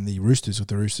Dragons and the Roosters, with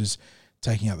the Roosters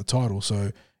taking out the title.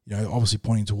 So, obviously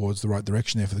pointing towards the right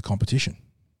direction there for the competition.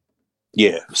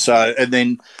 Yeah. So, and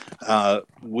then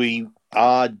we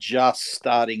are just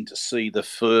starting to see the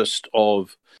first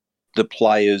of the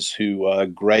players who are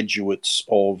graduates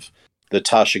of the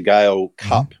Tasha Gale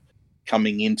Cup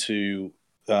coming into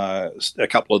a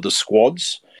couple of the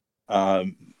squads.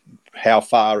 How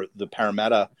far the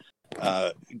Parramatta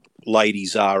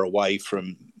ladies are away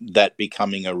from that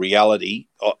becoming a reality,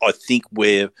 I think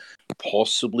we're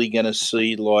possibly going to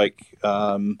see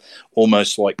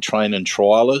almost like train and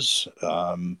trialers,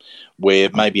 where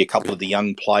maybe a couple of the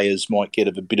young players might get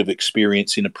a bit of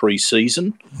experience in a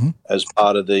pre-season as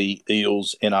part of the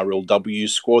Eels NRLW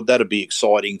squad. That'd be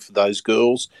exciting for those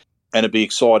girls, and it'd be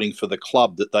exciting for the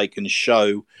club that they can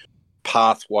show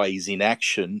pathways in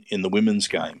action in the women's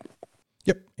game.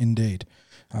 Yep, indeed.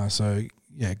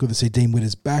 Good to see Dean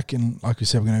Witters back, and like we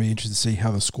said, we're going to be interested to see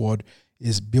how the squad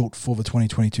is built for the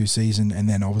 2022 season, and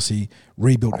then obviously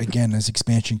rebuilt again as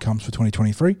expansion comes for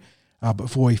 2023.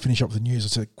 Before we finish up with the news,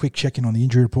 it's a quick check-in on the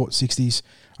injury report, 60s.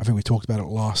 I think we talked about it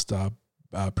last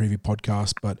preview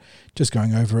podcast, but just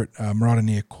going over it, Murata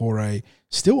Niokore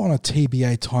still on a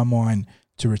TBA timeline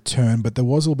to return, but there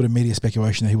was a little bit of media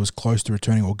speculation that he was close to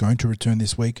returning or going to return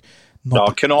this week.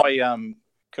 Can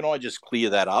I just clear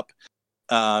that up?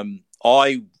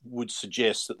 I would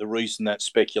suggest that the reason that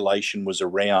speculation was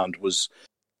around was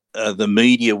the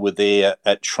media were there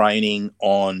at training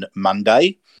on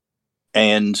Monday,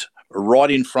 and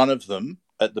right in front of them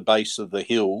at the base of the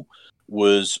hill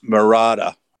was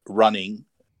Murata running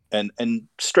and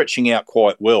stretching out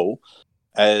quite well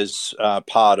as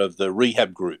part of the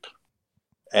rehab group.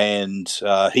 And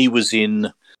he was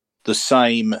in the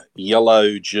same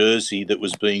yellow jersey that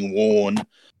was being worn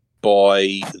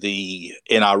by the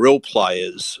NRL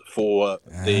players for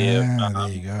their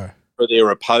for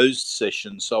their opposed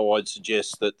session. So I'd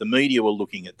suggest that the media were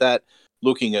looking at that,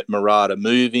 looking at Murata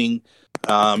moving,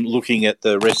 looking at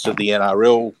the rest of the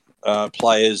NRL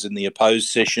players in the opposed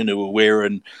session who were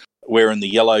wearing the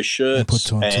yellow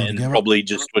shirts and probably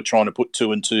just were trying to put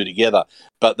 2 and 2 together.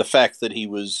 But the fact that he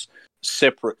was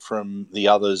separate from the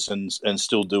others and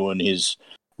still doing his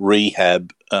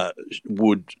rehab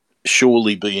would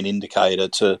surely be an indicator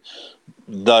to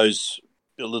those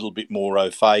a little bit more au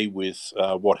fait with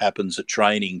what happens at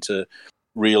training to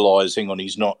realising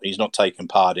he's not taking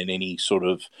part in any sort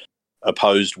of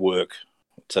opposed work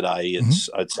today. It's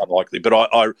unlikely, but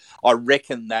I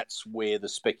reckon that's where the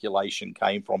speculation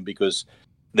came from, because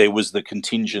there was the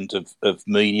contingent of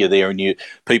media there, and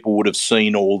people would have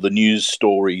seen all the news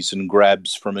stories and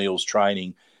grabs from Eels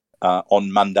training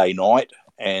on Monday night,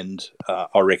 and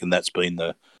I reckon that's been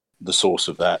the source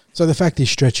of that. So the fact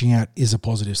he's stretching out is a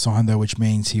positive sign, though, which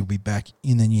means he'll be back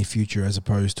in the near future as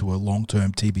opposed to a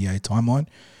long-term TBA timeline.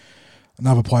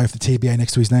 Another player for the TBA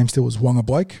next to his name still was Wonga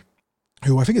Blake,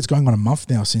 who I think it's going on a month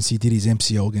now since he did his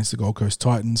MCL against the Gold Coast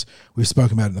Titans. We've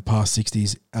spoken about it in the past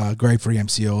 60s. Grade 3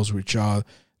 MCLs, which are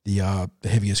the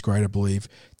heaviest grade, I believe,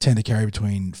 tend to carry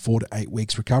between 4 to 8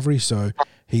 weeks recovery. So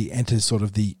he enters sort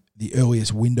of the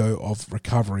earliest window of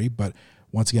recovery, but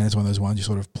once again, it's one of those ones you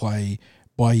sort of play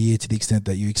by year to the extent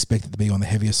that you expect it to be on the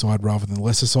heavier side rather than the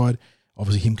lesser side.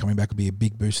 Obviously, him coming back will be a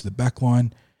big boost to the back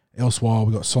line. Elsewhere,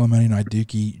 we've got Solomoni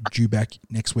Naiduki due back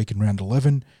next week in round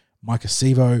 11. Micah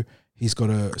Sivo, He's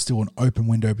got still an open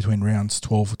window between rounds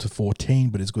 12 to 14,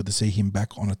 but it's good to see him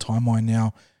back on a timeline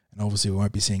now. And obviously we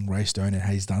won't be seeing Ray Stone and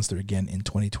Hayes Dunster again in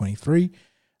 2023.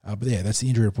 But yeah, that's the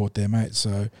injury report there, mate.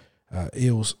 So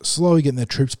Eels slowly getting their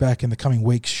troops back. In the coming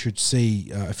weeks should see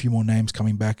a few more names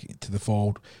coming back to the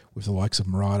fold with the likes of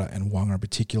Murata and Wanga in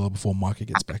particular before Micah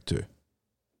gets back too.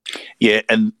 Yeah,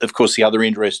 and of course the other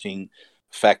interesting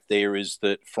fact there is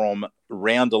that from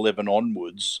round 11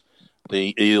 onwards,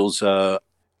 the Eels are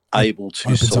able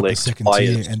to select the second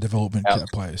players tier and development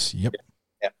players. Yep.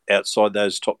 Outside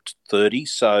those top 30.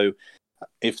 So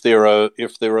if there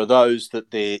are those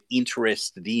that they're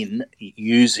interested in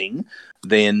using,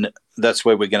 then that's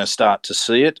where we're going to start to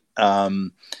see it.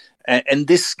 And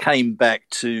this came back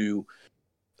to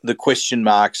the question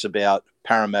marks about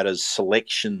Parramatta's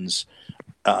selections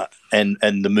and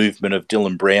the movement of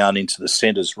Dylan Brown into the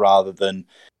centres rather than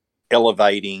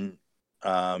elevating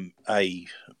a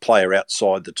player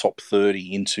outside the top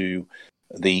 30 into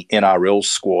the NRL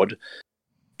squad.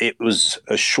 It was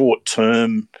a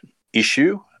short-term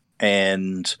issue,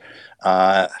 and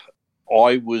I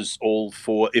was all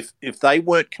for if they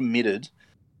weren't committed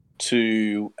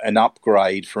to an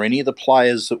upgrade for any of the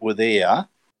players that were there,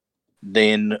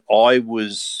 then I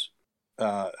was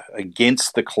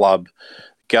against the club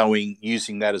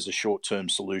using that as a short-term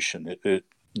solution.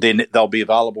 Then they'll be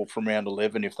available from round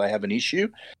 11 if they have an issue.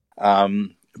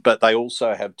 But they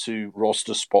also have 2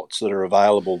 roster spots that are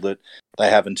available that they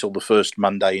have until the first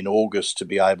Monday in August to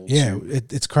be able to. Yeah,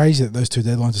 it's crazy that those 2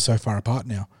 deadlines are so far apart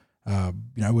now.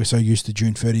 We're so used to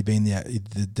June 30 being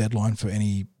the deadline for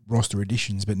any roster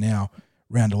additions, but now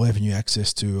round 11 you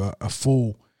access to a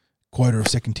full quota of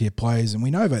second-tier players. And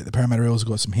we know that the Parramatta Eels have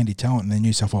got some handy talent in their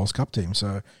New South Wales Cup team.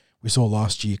 So we saw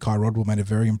last year Kai Rodwell made a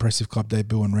very impressive club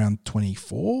debut in round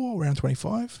 24, round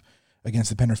 25 against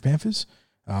the Penrith Panthers.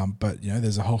 But,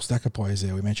 there's a whole stack of players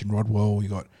there. We mentioned Rodwell. You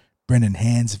got Brendan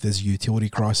Hands if there's a utility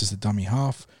crisis at dummy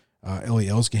half. Ellie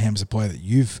Elsgaham's a player that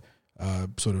you've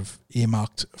sort of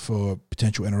earmarked for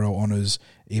potential NRL honours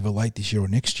either late this year or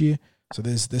next year. So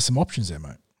there's some options there,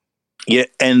 mate. Yeah,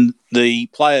 and the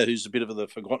player who's a bit of the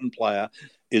forgotten player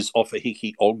is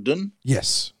Ofahiki Ogden.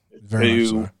 Yes, very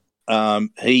much so.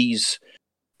 He's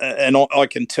and I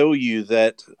can tell you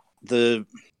that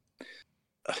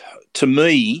to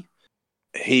me,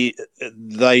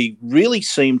 they really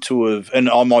seem to have, and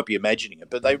I might be imagining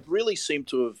it, but they really seem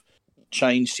to have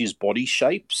changed his body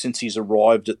shape since he's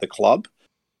arrived at the club.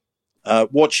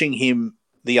 Watching him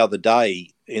the other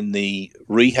day in the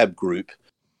rehab group,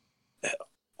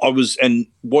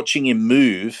 watching him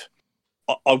move,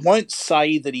 I won't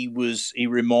say that he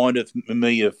reminded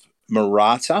me of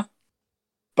Murata,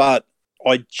 but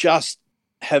I just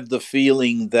have the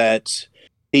feeling that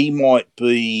he might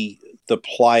be the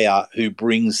player who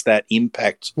brings that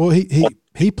impact. Well, he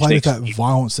played with that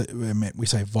violence we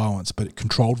say violence, but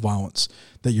controlled violence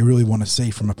that you really want to see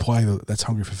from a player that's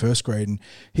hungry for first grade. And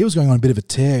he was going on a bit of a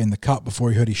tear in the cup before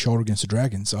he hurt his shoulder against the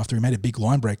Dragons. After he made a big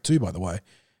line break too, by the way,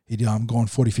 he'd gone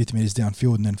 40, 50 metres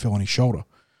downfield and then fell on his shoulder.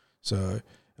 So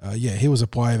he was a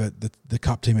player that the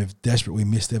cup team have desperately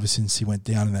missed ever since he went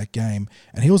down in that game.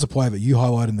 And he was a player that you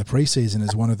highlighted in the preseason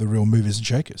as one of the real movers and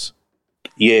shakers.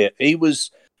 Yeah, he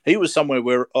was somewhere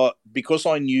where, because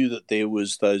I knew that there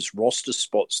was those roster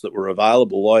spots that were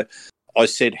available, I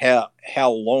said,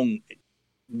 how long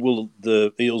will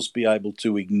the Eels be able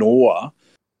to ignore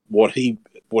what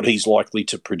he's likely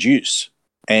to produce?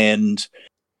 And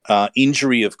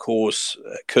injury, of course,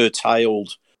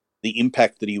 curtailed the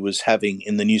impact that he was having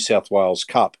in the New South Wales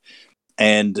Cup.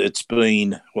 And it's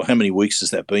been, how many weeks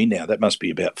has that been now? That must be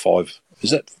about 5.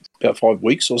 Is that about 5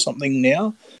 weeks or something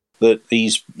now that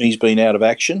he's been out of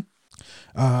action?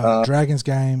 Dragons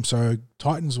game, so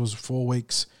Titans was 4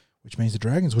 weeks, which means the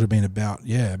Dragons would have been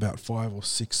about 5 or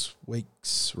 6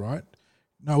 weeks, right?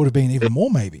 No, it would have been even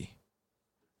more maybe.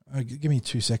 Give me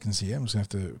 2 seconds here. I'm just going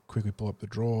to have to quickly pull up the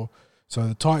draw. So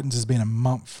the Titans has been a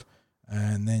month,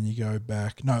 and then you go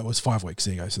back. No, it was 5 weeks.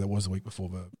 There you go. So that was the week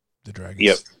before the Dragons.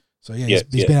 Yep. So, he's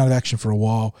been out of action for a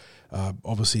while.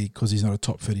 Obviously, because he's not a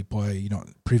top 30 player, you're not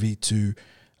privy to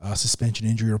suspension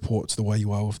injury reports the way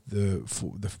you are with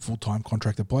the full-time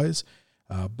contracted players.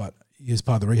 But he's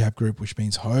part of the rehab group, which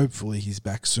means hopefully he's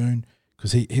back soon,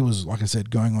 because he was, like I said,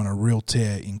 going on a real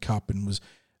tear in Cup and was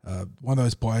one of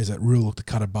those players that really looked to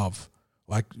cut above.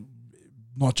 Like,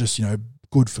 not just,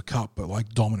 good for Cup, but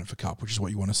like dominant for Cup, which is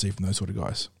what you want to see from those sort of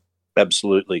guys.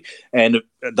 Absolutely. And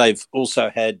they've also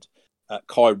had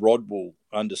Kai Rodwell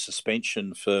under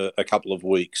suspension for a couple of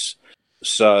weeks.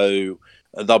 So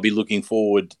they'll be looking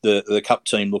forward, the Cup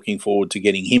team looking forward to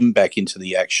getting him back into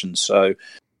the action. So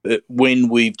when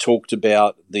we've talked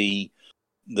about the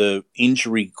the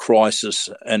injury crisis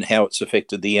and how it's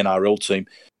affected the NRL team,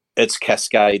 it's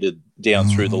cascaded down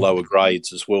through the lower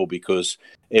grades as well, because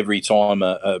every time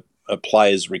a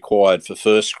player's required for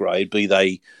first grade, be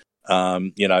they,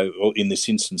 in this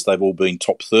instance, they've all been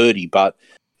top 30, but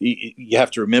you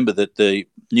have to remember that the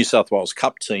New South Wales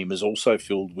Cup team is also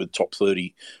filled with top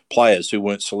 30 players who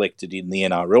weren't selected in the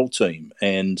NRL team.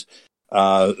 And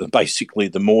basically,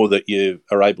 the more that you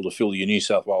are able to fill your New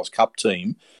South Wales Cup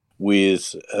team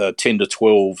with 10 to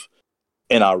 12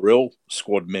 NRL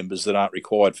squad members that aren't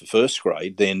required for first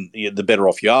grade, then the better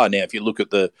off you are. Now, if you look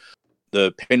at the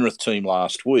Penrith team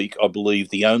last week, I believe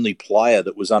the only player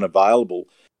that was unavailable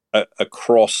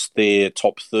across their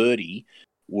top 30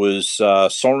 was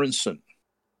Sorensen.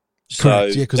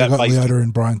 Correct, because I got Leota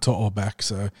and Brian To'o back,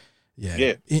 so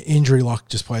yeah. Injury luck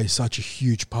just plays such a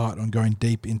huge part on going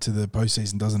deep into the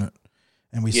postseason, doesn't it?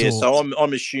 And we saw. So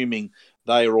I'm assuming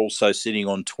they are also sitting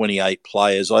on 28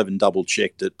 players. I haven't double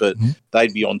checked it, but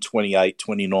they'd be on 28,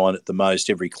 29 at the most.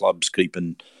 Every club's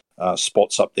keeping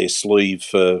spots up their sleeve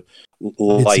for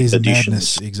late additions.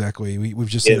 Madness, exactly. We've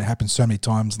just seen it happen so many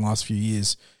times in the last few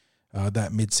years.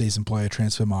 That mid-season player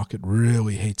transfer market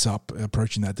really heats up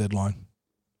approaching that deadline.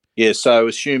 Yeah, so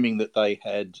assuming that they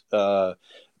had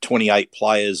 28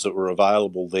 players that were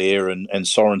available there and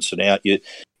Sorensen out,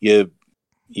 you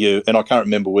and I can't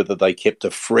remember whether they kept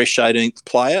a fresh 18th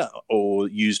player or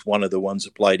used one of the ones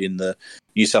that played in the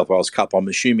New South Wales Cup. I'm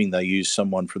assuming they used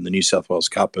someone from the New South Wales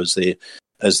Cup as their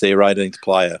 18th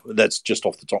player. That's just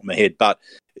off the top of my head. But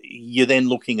you're then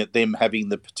looking at them having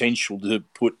the potential to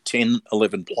put 10,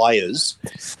 11 players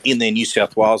in their New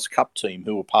South Wales Cup team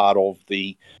who are part of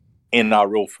the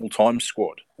NRL full-time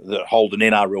squad that hold an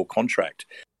NRL contract.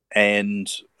 And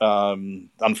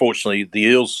unfortunately, the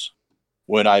Eels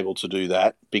weren't able to do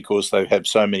that because they have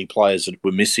so many players that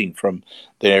were missing from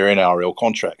their NRL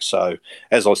contracts. So,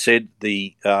 as I said,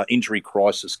 the injury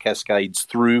crisis cascades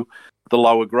through the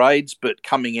lower grades, but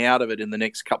coming out of it in the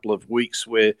next couple of weeks,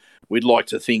 where we'd like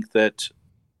to think that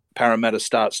Parramatta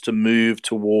starts to move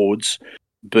towards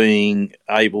being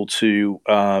able to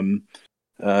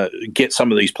get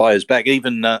some of these players back,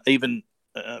 even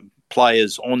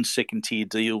players on second-tier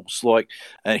deals, like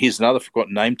here's another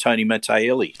forgotten name, Tony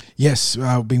Mata'ele. Yes,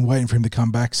 I've been waiting for him to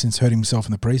come back since hurting himself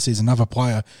in the preseason. Another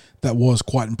player that was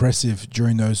quite impressive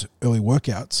during those early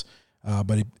workouts,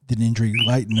 but he did an injury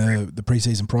late in the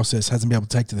preseason process, hasn't been able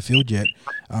to take to the field yet.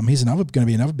 He's going to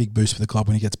be another big boost for the club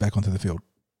when he gets back onto the field.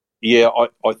 Yeah,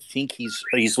 I think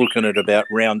he's looking at about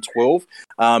round 12.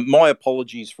 My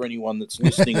apologies for anyone that's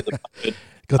listening at the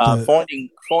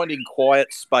moment. Finding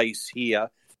quiet space here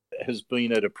has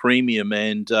been at a premium,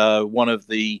 and one of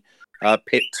the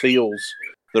pet teals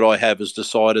that I have has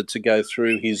decided to go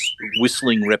through his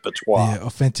whistling repertoire. Yeah,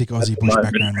 authentic Aussie bush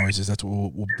background noises. That's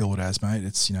what we'll bill it as, mate.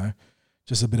 It's,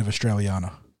 just a bit of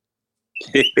Australiana.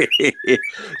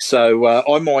 So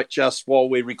I might just, while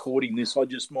we're recording this, I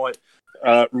just might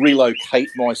relocate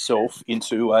myself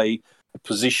into a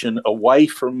position away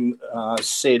from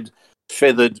said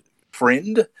feathered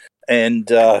friend and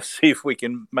see if we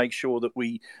can make sure that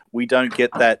we don't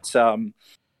get that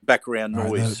background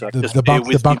noise.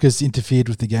 The bunkers interfered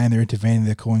with the game. They're intervening.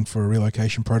 They're calling for a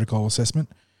relocation protocol assessment.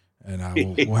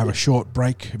 And we'll have a short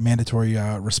break, mandatory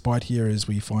respite here as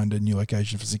we find a new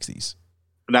location for 60s.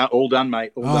 No, all done,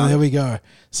 mate. All done. There we go.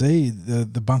 See,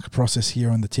 the bunker process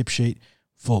here on the tip sheet,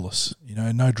 flawless.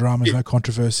 No dramas, no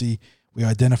controversy. We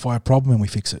identify a problem and we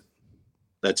fix it.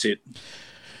 That's it.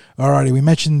 Alrighty, we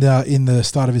mentioned in the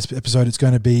start of this episode it's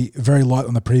going to be very light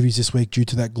on the previews this week due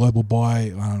to that global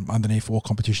bye underneath all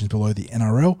competitions below the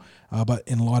NRL. But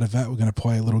in light of that, we're going to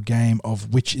play a little game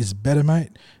of which is better, mate.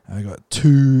 We've got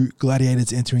two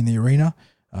gladiators entering the arena,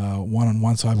 one on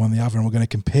one side, one on the other, and we're going to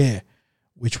compare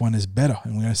which one is better.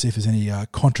 And we're going to see if there's any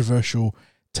controversial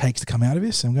takes to come out of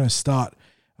this. And we're going to start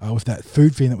with that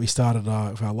food theme that we started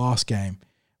with our last game,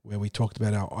 where we talked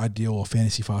about our ideal or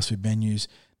fantasy fast food menus.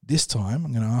 This time,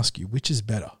 I'm going to ask you, which is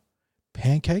better,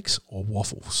 pancakes or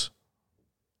waffles?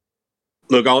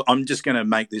 Look, I'm just going to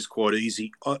make this quite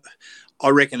easy. I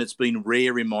reckon it's been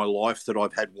rare in my life that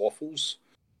I've had waffles,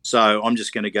 so I'm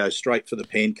just going to go straight for the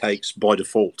pancakes by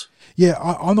default. Yeah,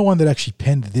 I'm the one that actually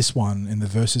penned this one in the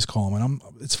versus column, and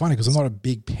it's funny because I'm not a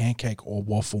big pancake or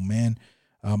waffle man.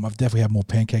 I've definitely had more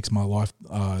pancakes in my life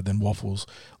than waffles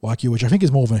like you, which I think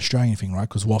is more of an Australian thing, right?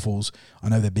 Because waffles, I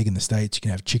know they're big in the States. You can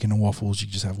have chicken and waffles. You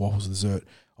can just have waffles as dessert.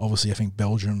 Obviously, I think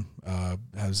Belgium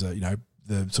has,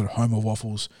 the sort of home of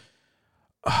waffles.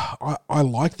 I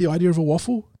like the idea of a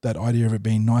waffle, that idea of it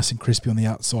being nice and crispy on the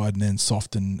outside and then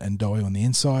soft and doughy on the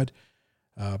inside.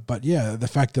 But yeah, the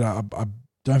fact that I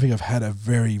don't think I've had a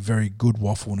very, very good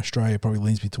waffle in Australia. It probably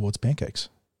leans me towards pancakes.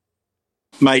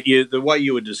 Mate, the way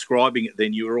you were describing it,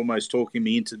 then you were almost talking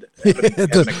me into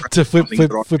to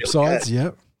flip sides.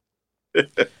 Yeah.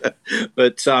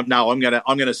 But no, I'm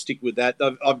gonna stick with that.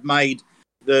 I've made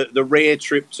the rare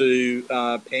trip to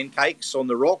Pancakes on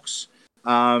the Rocks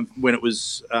when it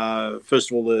was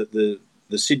first of all the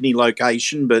Sydney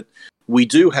location, but we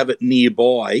do have it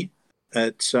nearby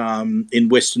at in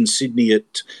Western Sydney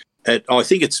at I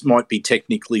think it might be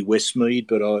technically Westmead,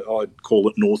 but I'd call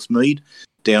it Northmead,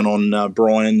 down on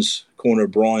Bryan's corner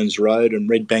of Bryan's Road and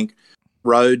Redbank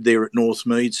Road there at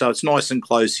Northmead. So it's nice and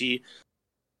close here.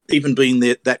 Even being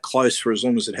there that close for as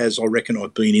long as it has, I reckon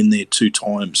I've been in there 2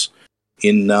 times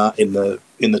in the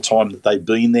time that they've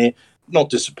been there. Not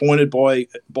disappointed by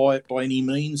any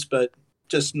means, but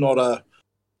just not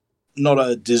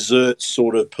a dessert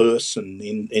sort of person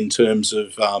in terms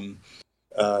of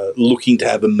looking to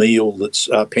have a meal that's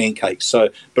pancakes. So,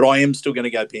 but I am still going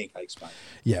to go pancakes, mate.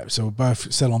 Yeah, so we're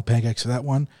both settled on pancakes for that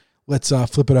one. Let's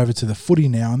flip it over to the footy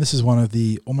now, and this is one of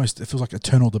the almost, it feels like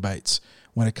eternal debates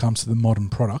when it comes to the modern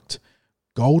product.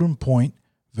 Golden point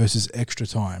versus extra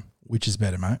time. Which is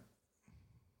better, mate?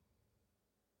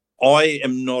 I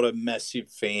am not a massive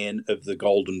fan of the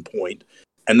golden point,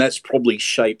 and that's probably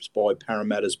shaped by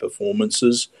Parramatta's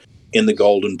performances in the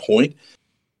golden point.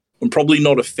 I'm probably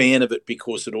not a fan of it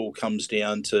because it all comes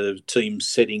down to teams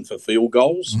setting for field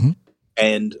goals. Mm-hmm.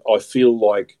 And I feel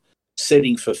like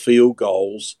setting for field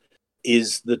goals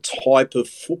is the type of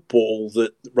football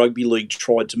that rugby league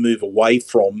tried to move away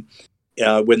from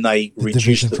when they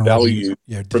reduced the value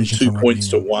from 2 points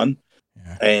to 1.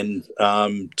 Yeah.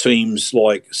 And teams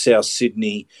like South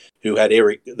Sydney, who had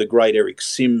the great Eric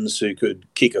Sims, who could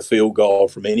kick a field goal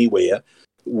from anywhere,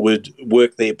 would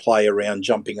work their play around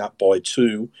jumping up by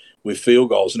 2 with field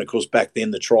goals. And, of course, back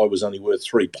then the try was only worth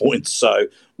 3 points. So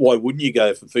why wouldn't you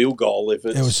go for field goal if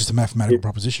it's... It was just a mathematical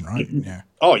proposition, right? Yeah.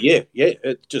 Oh, yeah.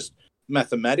 It's just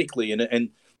mathematically.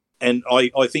 And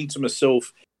I think to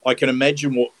myself, I can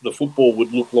imagine what the football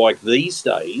would look like these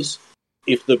days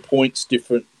if the points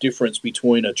difference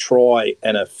between a try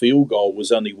and a field goal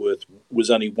was only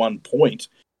 1 point.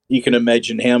 You can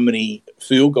imagine how many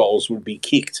field goals would be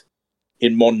kicked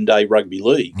in modern day rugby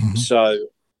league. Mm-hmm. So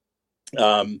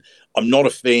I'm not a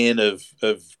fan of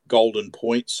golden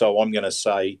points, so I'm going to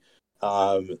say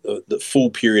the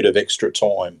full period of extra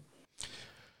time.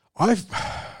 I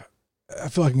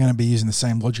feel like I'm going to be using the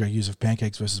same logic I use of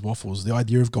pancakes versus waffles. The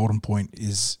idea of golden point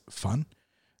is fun.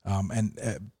 And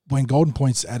when golden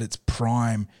point's at its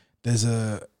prime, there's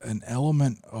an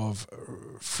element of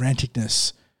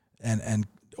franticness and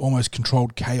almost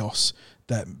controlled chaos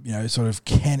that, sort of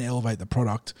can elevate the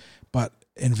product, but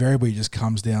invariably just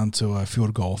comes down to a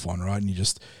field goal-a-thon, right? And you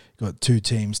just got 2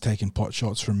 teams taking pot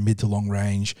shots from mid to long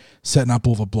range, setting up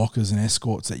all the blockers and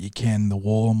escorts that you can, the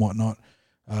wall and whatnot.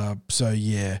 So,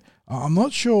 yeah, I'm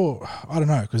not sure. I don't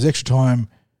know, because extra time,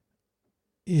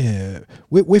 yeah.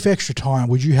 With extra time,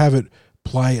 would you have it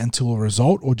play until a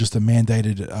result or just a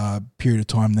mandated period of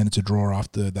time, then it's a draw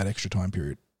after that extra time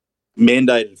period?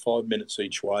 Mandated 5 minutes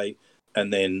each way,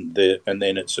 and then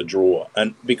it's a draw.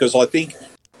 And because I think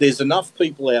there's enough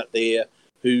people out there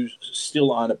who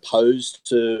still aren't opposed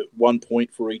to 1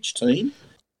 point for each team,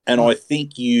 and I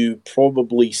think you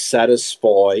probably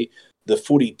satisfy the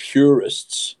footy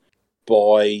purists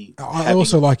by... I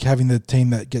also like having the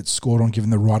team that gets scored on given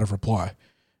the right of reply.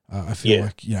 I feel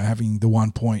like having the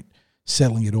 1 point,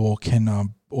 settling it all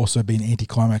can also be an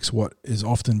anticlimax, what has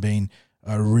often been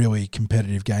a really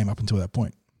competitive game up until that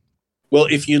point. Well,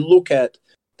 if you look at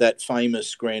that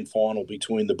famous grand final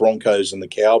between the Broncos and the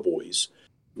Cowboys,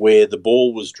 where the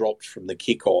ball was dropped from the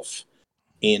kickoff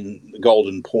in the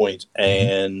golden point,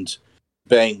 and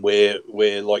bang,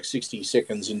 we're like 60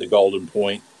 seconds into golden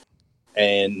point,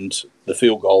 and the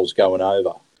field goal's going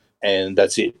over, and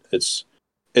that's it. It's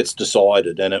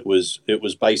decided, and it was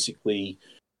basically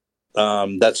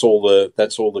that's all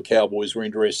the Cowboys were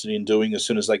interested in doing as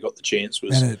soon as they got the chance.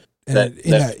 Was in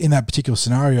that particular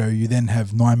scenario, you then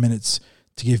have 9 minutes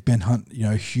to give Ben Hunt,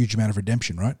 a huge amount of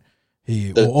redemption, right?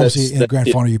 Obviously in the grand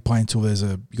final, you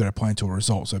got to play until a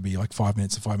result, so it'd be like 5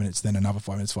 minutes and 5 minutes, then another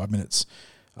 5 minutes,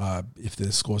 if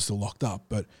the score's still locked up.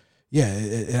 But yeah,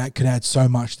 it could add so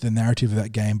much to the narrative of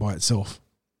that game by itself.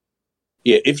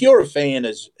 Yeah, if you're a fan,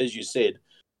 as you said,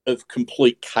 of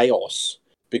complete chaos,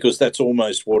 because that's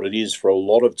almost what it is for a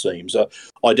lot of teams.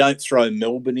 I don't throw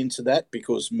Melbourne into that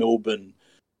because Melbourne,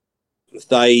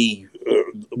 they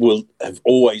will have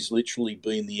always literally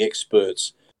been the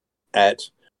experts at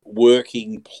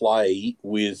working play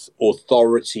with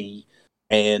authority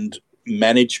and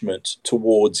management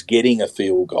towards getting a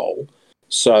field goal.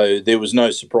 So there was no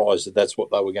surprise that that's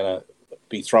what they were going to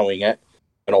be throwing at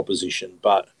an opposition.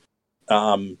 But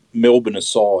Melbourne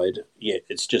aside, yeah,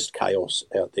 it's just chaos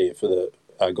out there for the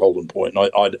Golden Point.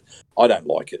 And I don't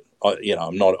like it.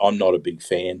 I'm not a big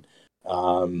fan.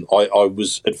 I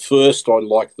was at first, I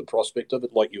liked the prospect of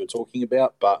it, like you were talking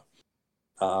about, but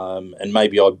and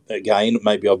maybe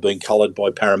I've been coloured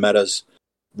by Parramatta's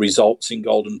results in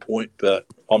Golden Point, but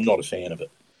I'm not a fan of it.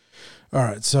 All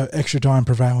right, so extra time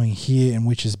prevailing here, and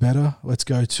which is better? Let's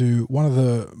go to one of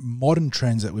the modern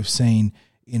trends that we've seen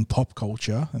in pop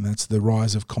culture, and that's the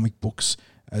rise of comic books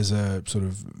as a sort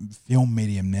of film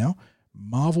medium now.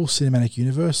 Marvel Cinematic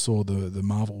Universe, or the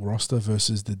Marvel roster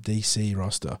versus the DC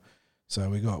roster. So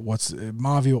we got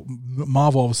Marvel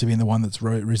obviously being the one that's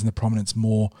risen to prominence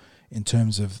more in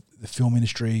terms of the film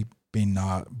industry, been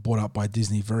bought up by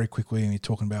Disney very quickly, and you're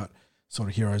talking about sort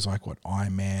of heroes like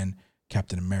Iron Man,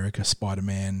 Captain America,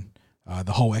 Spider-Man,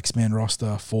 the whole X-Men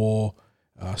roster, Thor,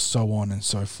 so on and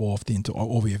so forth,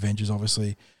 all the Avengers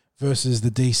obviously, versus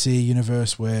the DC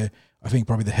universe, where I think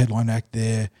probably the headline act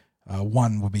there,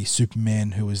 one would be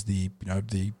Superman, who is the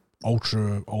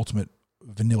ultimate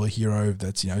vanilla hero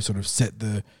that's sort of set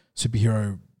the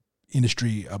superhero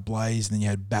industry ablaze. And then you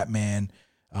had Batman,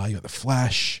 you got the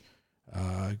Flash,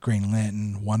 Green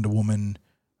Lantern, Wonder Woman,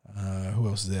 who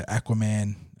else is there?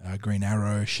 Aquaman, Green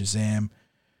Arrow, Shazam.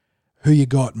 Who you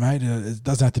got, mate? It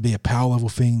doesn't have to be a power level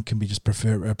thing. It can be just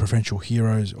preferential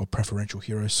heroes.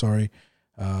 Sorry.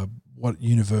 What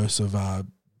universe of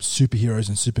superheroes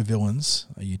and supervillains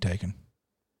are you taking?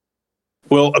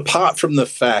 Well, apart from the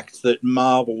fact that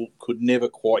Marvel could never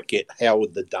quite get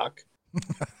Howard the Duck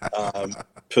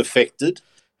perfected,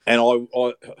 and I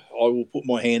will put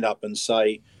my hand up and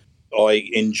say I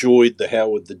enjoyed the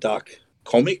Howard the Duck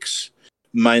comics,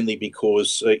 mainly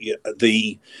because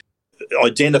the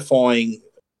identifying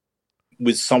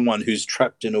with someone who's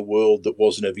trapped in a world that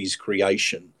wasn't of his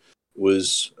creation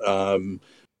was,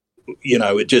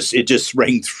 it just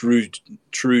rang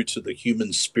true to the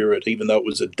human spirit, even though it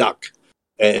was a duck.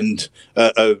 And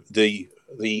the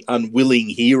unwilling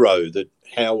hero that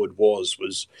Howard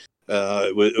was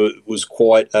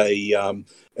quite an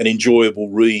enjoyable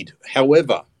read.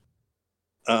 However,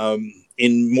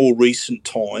 in more recent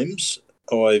times,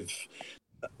 I've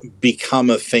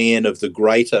become a fan of the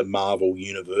greater Marvel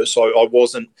universe. I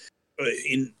wasn't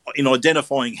in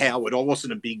identifying Howard. I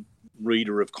wasn't a big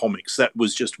reader of comics. That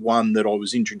was just one that I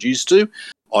was introduced to.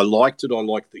 I liked it. I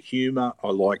liked the humour. I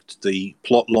liked the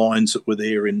plot lines that were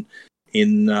there in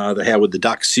the Howard the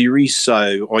Duck series.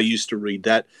 So I used to read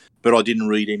that, but I didn't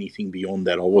read anything beyond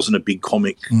that. I wasn't a big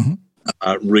comic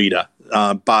reader.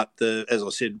 But as I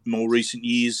said, more recent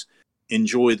years,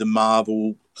 enjoy the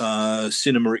Marvel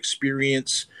cinema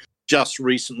experience. Just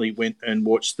recently went and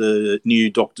watched the new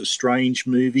Doctor Strange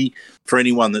movie. For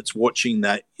anyone that's watching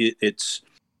that, it's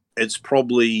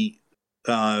probably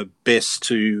best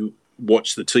to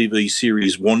watch the TV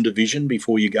series WandaVision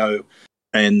before you go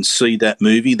and see that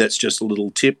movie. That's just a little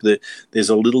tip. That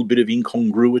there's a little bit of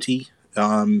incongruity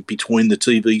between the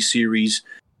TV series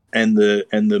and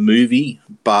the movie,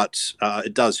 but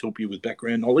it does help you with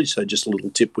background knowledge. So just a little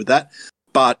tip with that.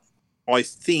 But I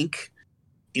think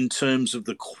in terms of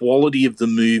the quality of the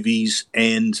movies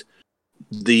and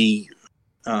the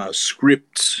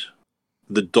script,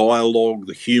 the dialogue,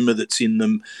 the humour that's in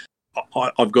them,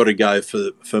 I've got to go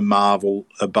for Marvel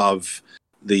above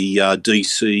the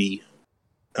DC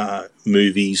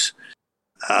movies.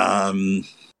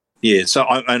 So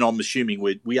I'm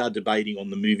assuming we are debating on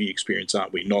the movie experience,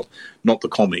 aren't we? Not the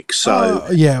comics. So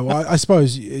well, I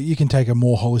suppose you can take a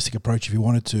more holistic approach if you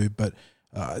wanted to, but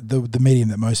the medium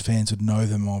that most fans would know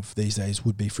them of these days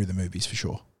would be through the movies for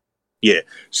sure. Yeah.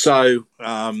 So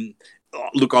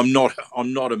look, I'm not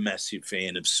a massive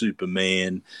fan of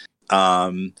Superman.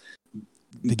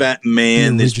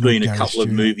 Batman, there's been a couple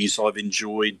of movies I've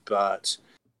enjoyed, but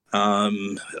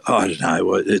I don't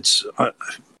know.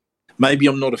 Maybe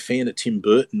I'm not a fan of Tim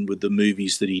Burton with the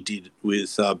movies that he did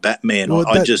with Batman. Well,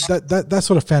 that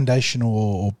sort of foundational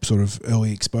or sort of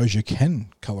early exposure can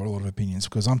colour a lot of opinions,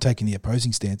 because I'm taking the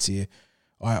opposing stance here.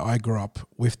 I grew up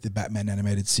with the Batman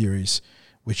animated series,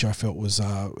 which I felt was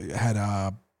had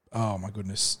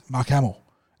Mark Hamill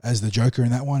as the Joker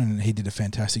in that one, and he did a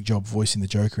fantastic job voicing the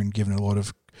Joker and giving a lot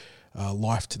of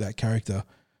life to that character.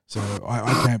 So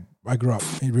I grew up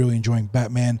really enjoying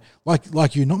Batman.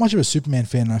 Like you, not much of a Superman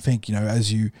fan. And I think,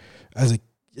 as a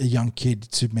young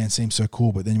kid, Superman seems so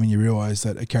cool. But then when you realise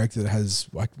that a character that has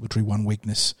like literally one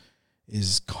weakness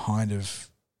is kind of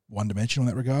one dimensional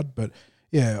in that regard. But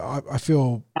yeah, I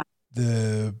feel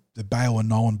the Bale and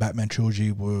Nolan Batman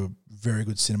trilogy were very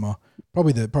good cinema.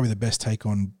 Probably the best take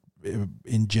on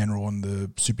in general on the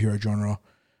superhero genre.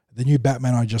 The new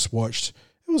Batman I just watched,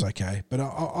 it was okay, but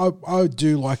I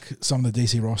do like some of the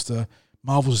DC roster.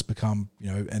 Marvel's just become,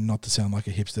 and not to sound like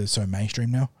a hipster, so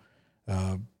mainstream now.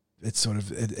 It's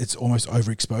it's almost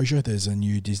overexposure. There's a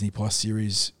new Disney Plus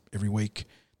series every week.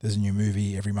 There's a new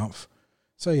movie every month.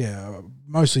 So yeah,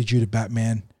 mostly due to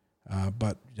Batman,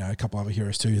 but a couple other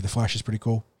heroes too. The Flash is pretty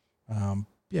cool.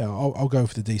 I'll go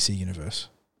for the DC universe.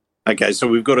 Okay, so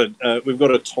we've got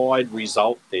a tied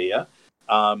result there.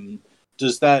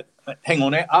 Does that hang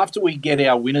on? After we get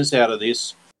our winners out of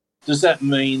this, does that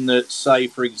mean that, say,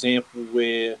 for example,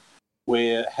 we're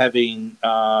having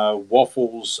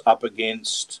Waffles up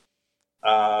against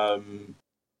the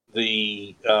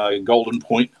Golden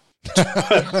Point?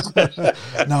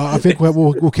 No, I think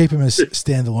we'll keep them as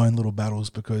standalone little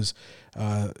battles because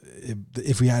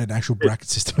if we had an actual bracket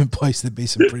system in place, there'd be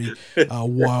some pretty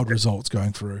wild results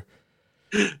going through.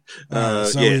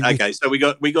 So we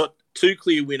got two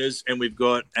clear winners, and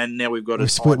now we've got we're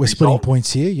splitting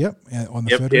points here. Yep, on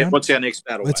the third round. What's our next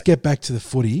battle? Let's get back to the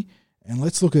footy, and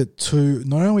let's look at two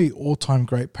not only all-time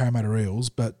great Parramatta Eels,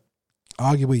 but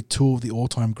arguably two of the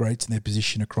all-time greats in their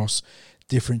position across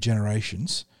different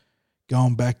generations.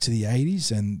 Going back to the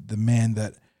 80s and the man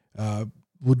that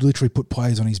would literally put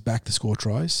players on his back to score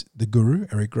tries, the guru,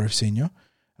 Eric Grove Sr.,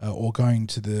 or going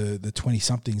to the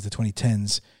 20-somethings, the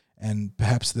 2010s, and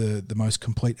perhaps the most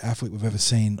complete athlete we've ever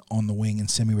seen on the wing in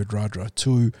Semi Radradra.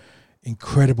 Two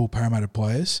incredible Parramatta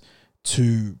players,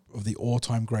 two of the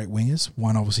all-time great wingers,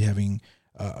 one obviously having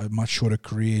a much shorter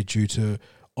career due to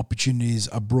opportunities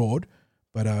abroad.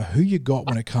 But who you got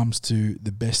when it comes to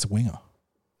the best winger?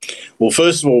 Well,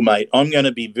 first of all, mate, I'm going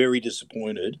to be very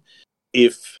disappointed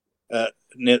if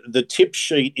the tip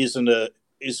sheet isn't a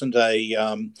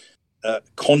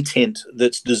content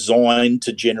that's designed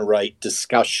to generate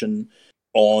discussion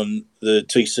on the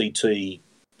TCT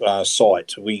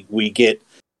site. We get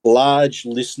large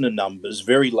listener numbers,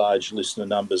 very large listener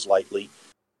numbers lately,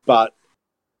 but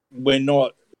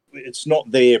it's not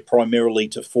there primarily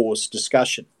to force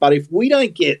discussion. But if we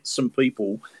don't get some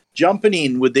people jumping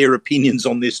in with their opinions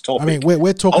on this topic, I mean,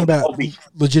 we're talking about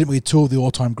legitimately two of the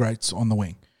all-time greats on the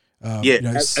wing.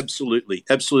 Absolutely,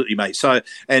 mate. So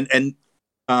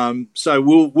so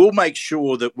we'll make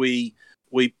sure that we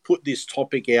put this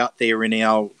topic out there in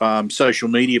our social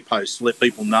media posts to let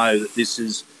people know that this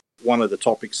is one of the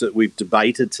topics that we've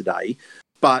debated today.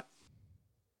 But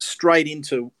straight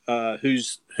into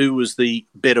who was the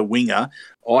better winger,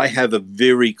 I have a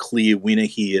very clear winner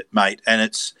here, mate, and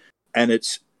it's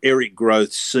Eric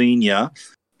Grove Sr.,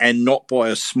 and not by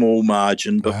a small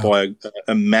margin, but by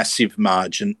a massive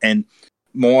margin. And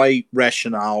my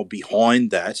rationale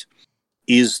behind that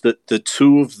is that the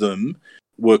two of them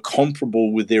were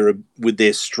comparable with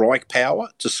their strike power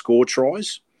to score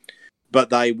tries,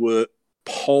 but they were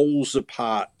poles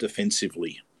apart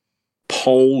defensively.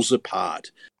 Poles apart.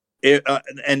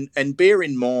 And bear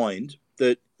in mind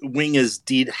that wingers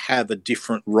did have a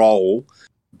different role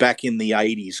back in the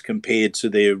 80s compared to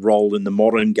their role in the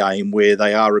modern game, where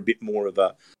they are a bit more of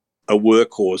a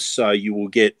workhorse. So you will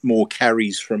get more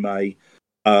carries from a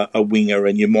winger,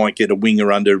 and you might get a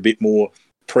winger under a bit more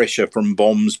pressure from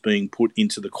bombs being put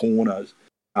into the corners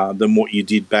than what you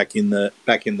did back in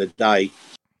the day.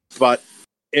 But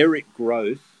Eric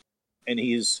Grove and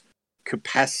his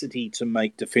capacity to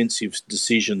make defensive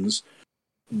decisions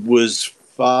was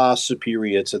far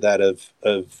superior to that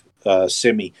of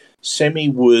Semi. Semi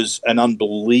was an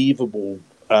unbelievable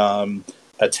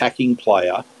attacking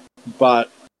player,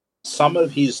 but some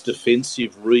of his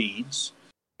defensive reads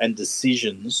and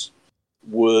decisions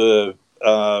were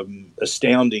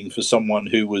astounding for someone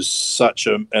who was such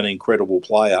an incredible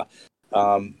player.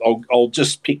 I'll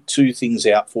just pick two things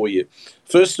out for you.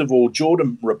 First of all,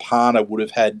 Jordan Rapana would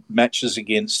have had matches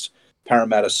against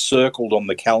Parramatta circled on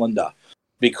the calendar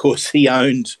because he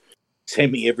owned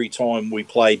Semi every time we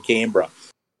played Canberra.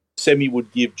 Semi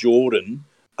would give Jordan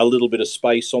a little bit of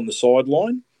space on the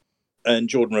sideline, and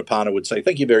Jordan Rapana would say,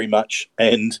 "Thank you very much,"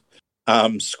 and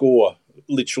score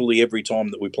literally every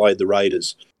time that we played the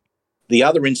Raiders. The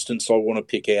other instance I want to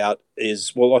pick out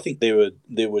is, well, I think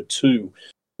there were two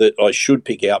that I should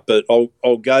pick out, but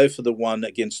I'll go for the one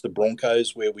against the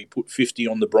Broncos where we put 50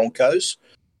 on the Broncos.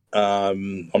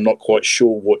 I'm not quite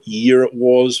sure what year it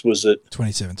was. Was it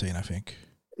 2017, I think?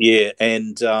 Yeah,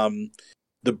 and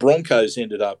the Broncos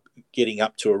ended up getting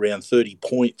up to around 30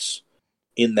 points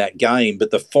in that game, but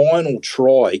the final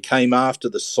try came after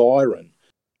the siren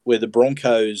where the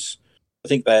Broncos, I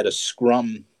think they had a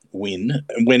scrum win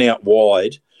and went out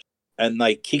wide, and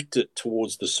they kicked it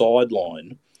towards the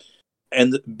sideline.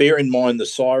 And bear in mind, the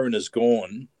siren is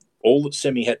gone, all that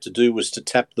Semi had to do was to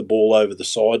tap the ball over the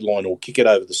sideline or kick it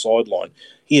over the sideline.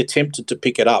 He attempted to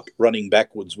pick it up, running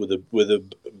backwards with a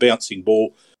bouncing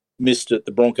ball, missed it.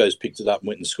 The Broncos picked it up and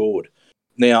went and scored.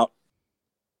 Now,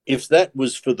 if that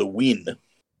was for the win,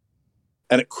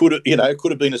 and it could have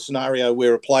been a scenario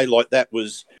where a play like that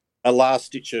was a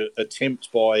last-ditch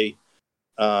attempt by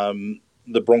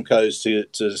the Broncos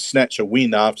to snatch a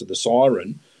win after the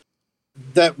siren,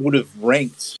 that would have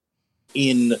ranked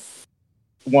in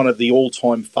one of the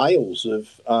all-time fails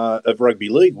of rugby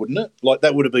league, wouldn't it? Like,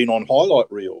 that would have been on highlight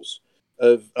reels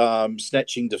of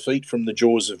snatching defeat from the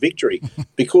jaws of victory.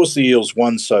 Because the Eels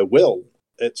won so well,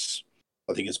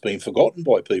 I think it's been forgotten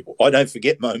by people. I don't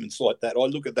forget moments like that. I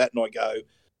look at that and I go,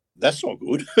 that's not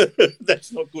good.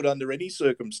 That's not good under any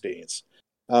circumstance.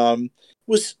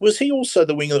 Was he also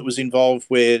the winger that was involved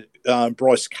where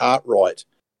Bryce Cartwright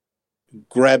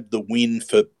grabbed the win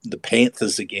for the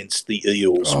Panthers against the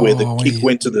Eels, where the kick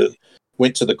went to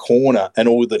the corner, and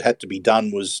all that had to be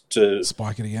done was to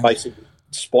spike it again, basically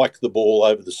spike the ball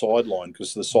over the sideline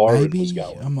because the siren was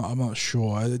going. I'm not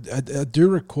sure. I do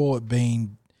recall it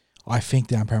being, I think,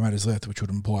 down Parramatta's left, which would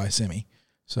imply a semi.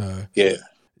 So yeah.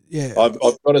 I've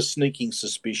got a sneaking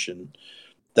suspicion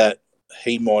that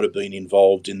he might have been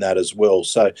involved in that as well.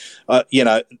 So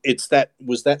it's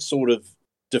that sort of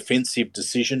defensive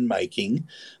decision making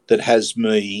that has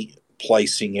me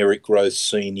placing Eric Grothe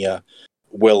Senior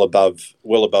well above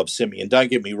Semi. And don't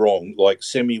get me wrong, like,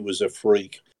 Semi was a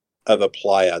freak of a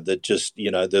player that just,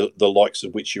 the likes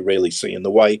of which you rarely see, and the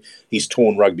way he's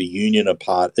torn rugby union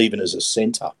apart, even as a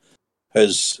centre,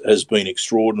 has been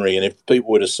extraordinary. And if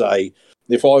people were to say,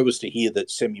 if I was to hear that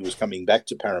Semi was coming back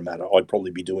to Parramatta, I'd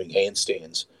probably be doing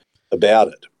handstands about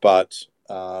it. But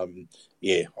can't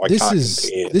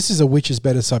compare. This is a which is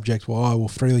better subject. Well, I will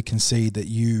freely concede that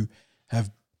you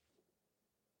have.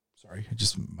 Sorry,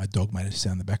 just my dog made a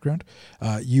sound in the background.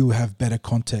 You have better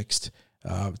context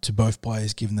to both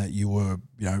players, given that you were,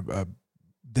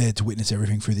 there to witness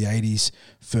everything through the 80s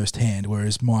firsthand,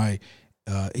 whereas my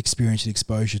experience and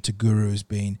exposure to Guru has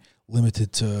been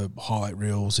limited to highlight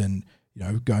reels and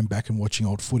going back and watching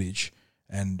old footage.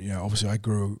 And obviously, I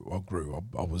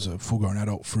was a full-grown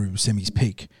adult through Semi's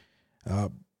peak.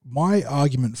 My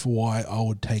argument for why I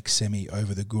would take Semi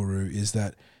over the Guru is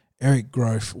that Eric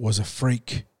Grothe was a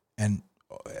freak, and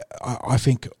I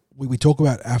think we talk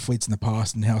about athletes in the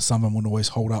past and how some of them wouldn't always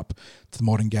hold up to the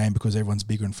modern game because everyone's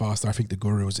bigger and faster. I think the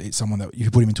Guru is someone that if you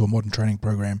put him into a modern training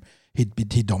program, he'd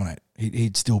dominate.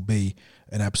 He'd still be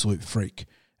an absolute freak.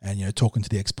 And talking to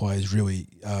the ex-players really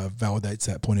validates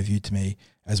that point of view to me,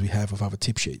 as we have with other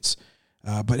tip sheets.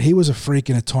 But he was a freak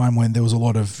in a time when there was a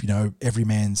lot of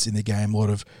everymans in the game, a lot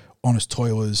of honest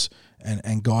toilers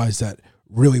and guys that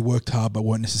really worked hard but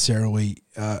weren't necessarily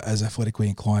as athletically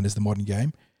inclined as the modern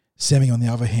game. Semi, on the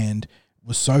other hand,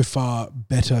 was so far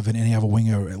better than any other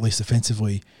winger, at least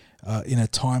offensively, in a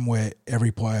time where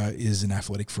every player is an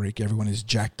athletic freak. Everyone is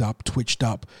jacked up, twitched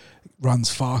up,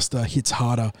 runs faster, hits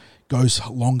harder, goes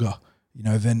longer,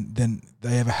 than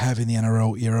they ever have in the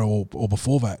NRL era or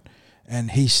before that.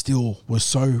 And he still was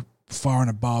so far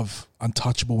and above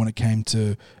untouchable when it came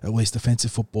to at least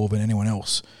defensive football than anyone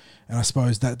else. And I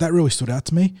suppose that really stood out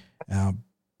to me.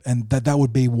 And that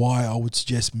would be why I would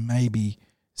suggest maybe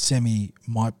Semi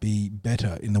might be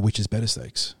better in the which is better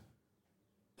stakes.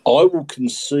 I will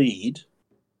concede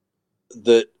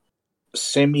that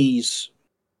Semi's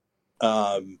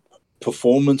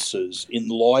performances, in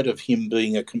light of him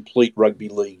being a complete rugby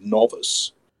league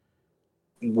novice,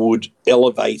 would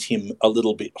elevate him a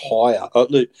little bit higher.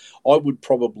 I would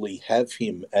probably have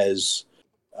him as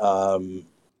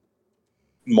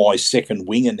my second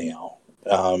winger now,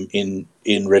 in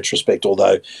retrospect,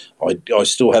 although I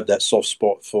still have that soft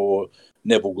spot for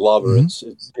Neville Glover.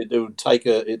 Mm-hmm.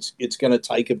 It's going to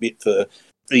take a bit for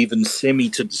even Semi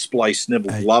to displace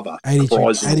Neville Glover.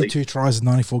 82 tries in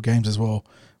 94 games as well.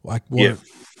 Like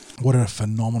what a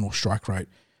phenomenal strike rate.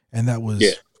 And that was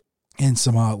in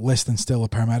some less than stellar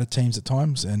Parramatta teams at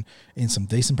times, and in some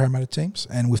decent Parramatta teams,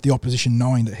 and with the opposition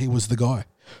knowing that he was the guy.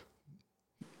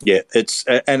 Yeah,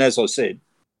 and as I said,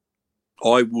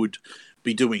 I would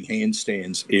be doing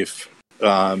handstands if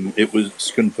it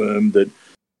was confirmed that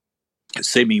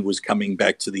Semi was coming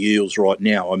back to the Eels right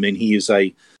now. I mean, he is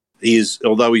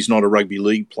although he's not a rugby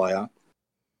league player,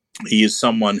 he is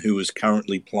someone who is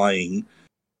currently playing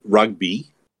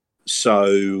rugby.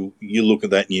 So you look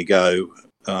at that and you go,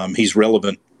 he's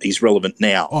relevant. He's relevant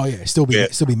now. Oh yeah, still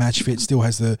be match fit. Still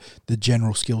has the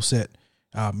general skill set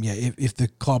if the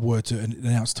club were to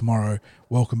announce tomorrow,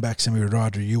 welcome back Semi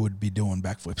Radradra, you would be doing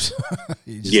backflips.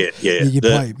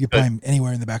 You play him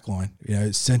anywhere in the back line,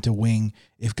 centre, wing.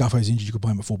 If Guffo's injured, you could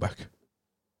play him at fullback.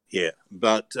 Yeah,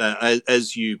 but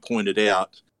as you pointed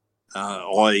out,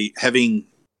 I, having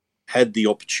had the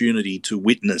opportunity to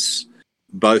witness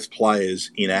both players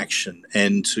in action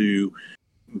and to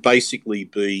basically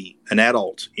be an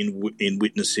adult in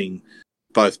witnessing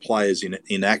both players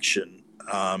in action,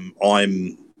 I'm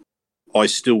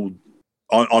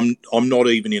not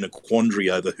even in a quandary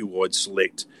over who I'd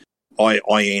select. I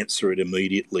answer it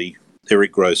immediately.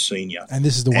 Eric Gross Senior. And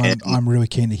this is the one I'm really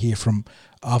keen to hear from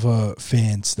other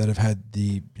fans that have had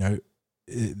the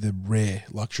rare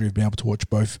luxury of being able to watch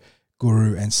both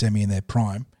Guru and Semi in their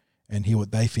prime and hear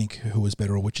what they think who is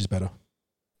better or which is better.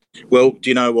 Well, do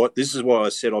you know what? This is why I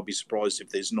said I'd be surprised if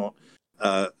there's not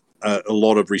a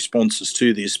lot of responses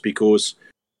to this, because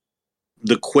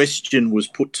the question was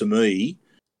put to me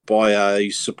by a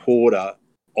supporter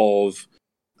of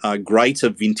a greater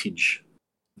vintage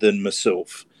than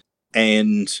myself,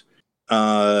 and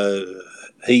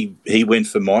he went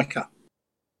for Micah.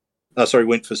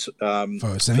 Went for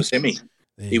Semi.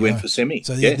 He went for Semi.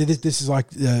 So this is like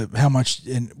how much,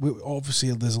 and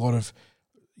obviously there's a lot of,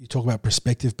 you talk about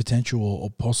perspective, potential, or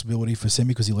possibility for Semi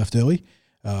because he left early.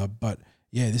 But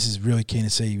yeah, this is really keen to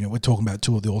see. We're talking about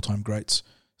two of the all-time greats,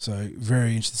 so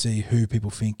very interested to see who people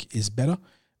think is better.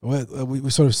 We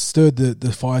sort of stirred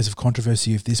the fires of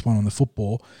controversy of this one on the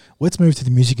football. Let's move to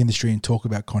the music industry and talk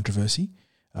about controversy,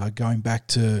 going back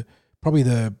to probably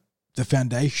the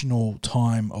foundational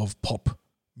time of pop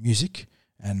music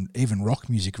and even rock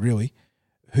music, really.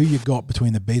 Who you got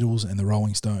between the Beatles and the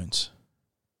Rolling Stones?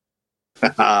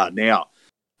 Now,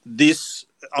 this,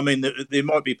 I mean, there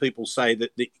might be people say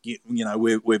that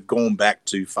we've gone back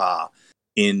too far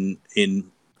in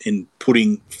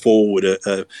putting forward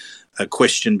a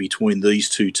question between these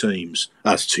two teams.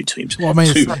 Two teams. Well, I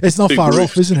mean, it's not far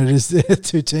off, isn't it? It's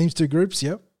two teams, two groups.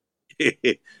 Yep.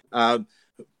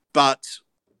 But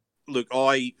look,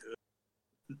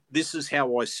 this is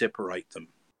how I separate them.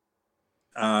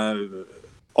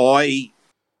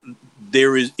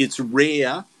 It's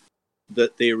rare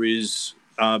that there is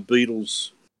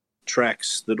Beatles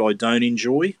tracks that I don't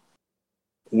enjoy,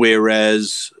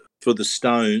 whereas for the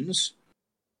Stones,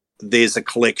 there's a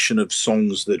collection of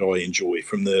songs that I enjoy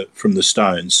from the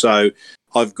Stones. So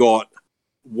I've got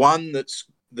one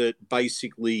that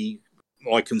basically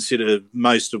I consider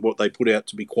most of what they put out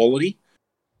to be quality,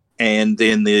 and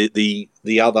then the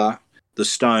other, the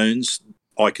Stones,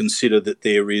 I consider that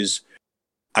there is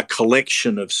a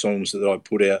collection of songs that they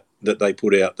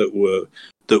put out that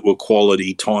were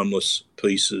quality, timeless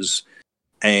pieces,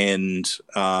 and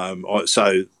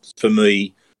so for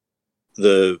me,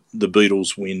 the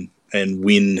Beatles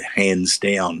win hands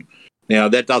down. Now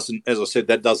that doesn't, as I said,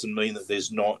 that doesn't mean that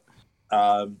there's not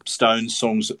Stones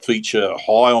songs that feature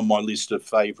high on my list of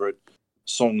favourite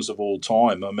songs of all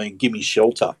time. I mean, "Gimme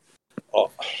Shelter."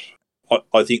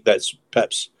 I think that's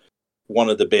perhaps one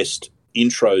of the best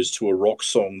intros to a rock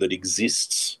song that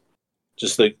exists.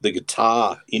 Just the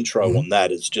guitar intro on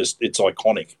that is it's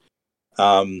iconic.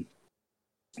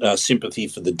 "Sympathy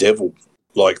for the Devil,"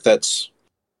 like that's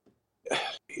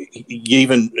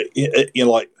even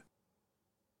like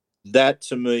that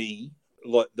to me.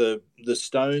 Like the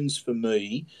Stones for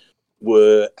me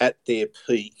were at their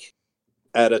peak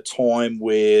at a time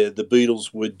where the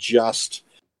Beatles were just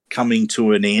coming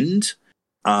to an end.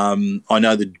 I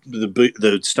know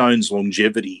the Stones'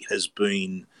 longevity has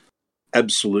been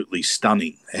absolutely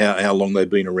stunning, how long they've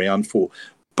been around for,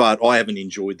 but I haven't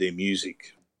enjoyed their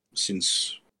music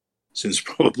since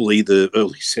probably the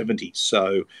early 70s.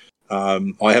 So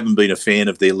I haven't been a fan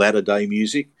of their latter day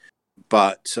music,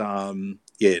 but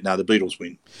the Beatles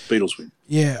win. Beatles win.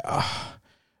 Yeah,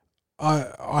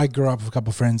 I grew up with a couple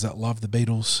of friends that love the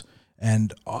Beatles,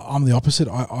 and I'm the opposite.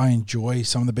 I enjoy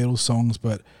some of the Beatles songs,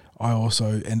 but I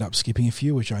also end up skipping a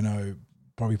few, which I know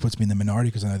probably puts me in the minority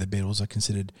because I know the Beatles are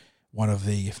considered one of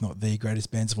the, if not the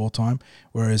greatest bands of all time.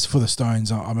 Whereas for the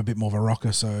Stones, I'm a bit more of a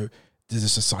rocker, so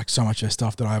there's just like so much of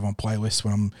stuff that I have on playlists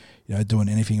when I'm doing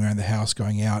anything around the house,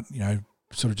 going out,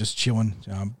 sort of just chilling.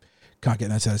 Can't get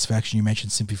no satisfaction. You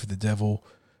mentioned "Sympathy for the Devil."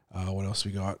 What else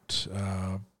we got?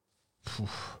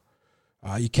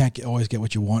 You can't always get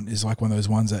what you want is like one of those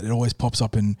ones that it always pops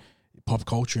up in pop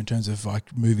culture in terms of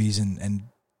like movies and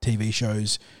TV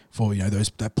shows for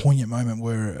that poignant moment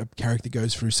where a character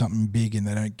goes through something big and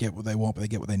they don't get what they want but they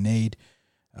get what they need.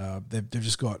 They've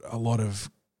just got a lot of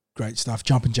great stuff.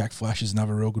 "Jumpin' Jack Flash" is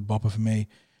another real good bopper for me,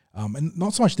 and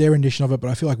not so much their rendition of it, but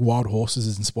I feel like "Wild Horses"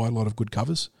 has inspired a lot of good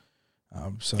covers.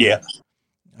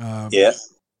 Yeah.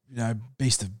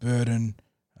 Beast of Burden.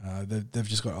 They've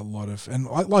just got a lot of, and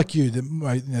like you,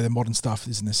 the modern stuff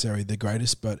isn't necessarily the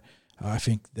greatest, but I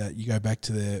think that you go back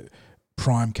to their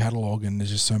prime catalogue and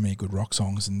there's just so many good rock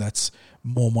songs, and that's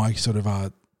more my sort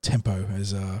of tempo,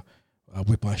 as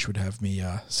Whiplash would have me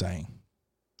saying.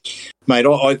 Mate,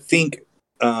 I think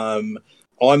I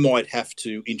might have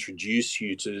to introduce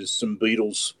you to some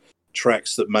Beatles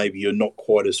tracks that maybe you're not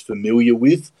quite as familiar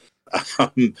with.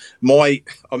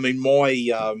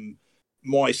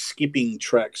 My skipping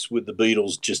tracks with the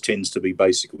Beatles just tends to be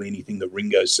basically anything that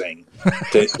Ringo sang.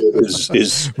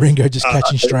 is Ringo just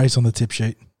catching strays on the tip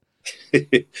sheet.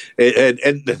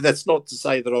 and that's not to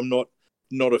say that I'm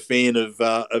not a fan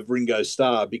of Ringo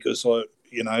Starr, because I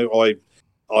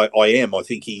am. I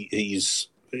think he's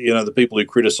the people who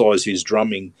criticise his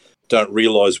drumming don't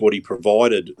realise what he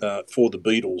provided for the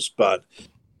Beatles, but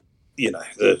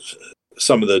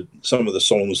some of the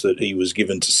songs that he was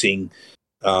given to sing.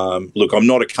 Look, I'm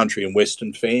not a country and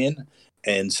western fan,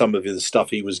 and some of the stuff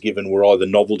he was given were either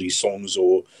novelty songs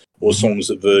or songs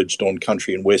that verged on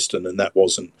country and western, and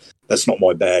that's not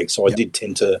my bag. So I did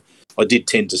tend to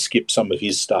skip some of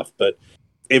his stuff, but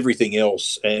everything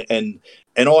else, and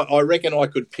I reckon I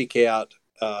could pick out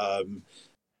Beatles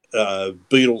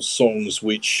songs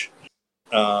which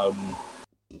are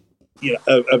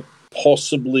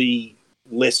possibly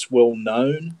less well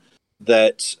known,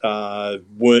 that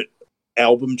weren't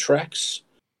album tracks,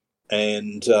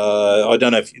 and I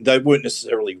don't know if they weren't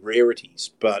necessarily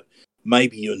rarities, but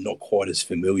maybe you're not quite as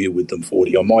familiar with them,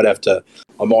 40. I might have to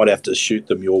shoot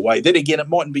them your way. Then again, it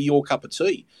mightn't be your cup of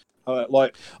tea.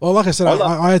 Like I said,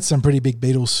 I had some pretty big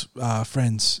Beatles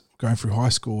friends going through high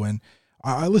school, and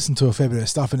I listened to a fair bit of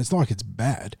stuff, and it's not like it's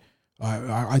bad.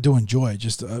 I do enjoy it.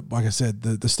 Just like I said,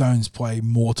 the Stones play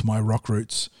more to my rock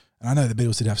roots, and I know the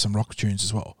Beatles did have some rock tunes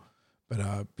as well. But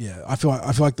I feel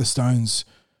like the Stones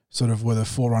sort of were the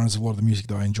forerunners of a lot of the music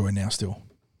that I enjoy now still.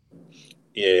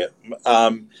 Yeah,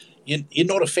 you're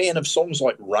not a fan of songs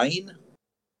like Rain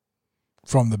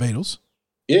from the Beatles?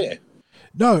 Yeah.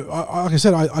 No, like I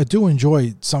said, I do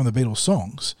enjoy some of the Beatles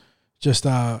songs. Just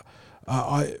I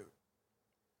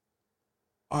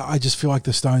just feel like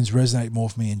the Stones resonate more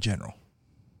for me in general.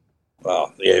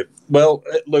 Oh, yeah. Well,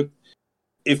 look,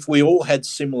 if we all had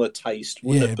similar taste,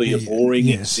 wouldn't it be a boring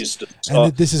existence?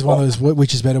 And this is one of those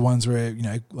which is better ones where,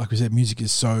 like we said, music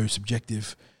is so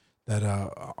subjective that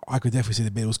I could definitely see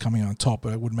the Beatles coming on top,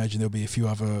 but I would imagine there'll be a few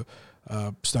other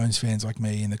Stones fans like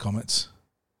me in the comments.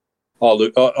 Oh,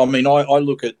 look, I mean, I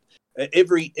look at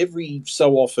every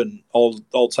so often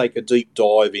I'll take a deep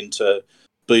dive into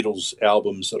Beatles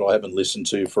albums that I haven't listened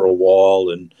to for a while,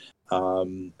 and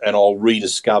I'll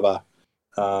rediscover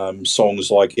songs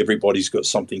like Everybody's Got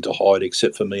Something to Hide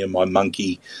Except for Me and My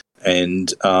Monkey,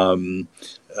 and perhaps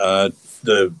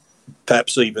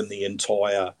even the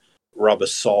entire Rubber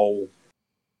Soul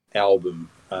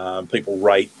album. People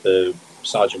rate the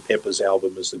Sgt. Pepper's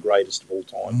album as the greatest of all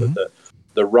time, but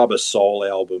the Rubber Soul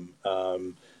album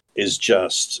is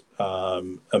just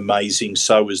amazing.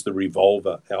 So is the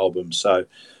Revolver album. So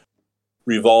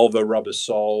Revolver, Rubber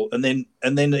Soul, and then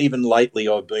even lately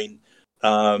I've been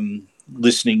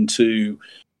listening to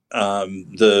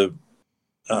the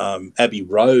Abbey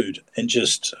Road, and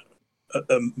just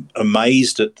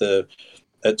amazed at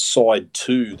side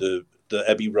 2, the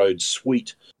Abbey Road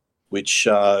suite, which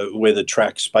where the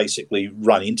tracks basically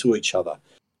run into each other,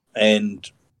 and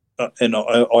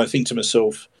I think to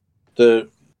myself, the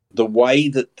way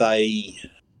that they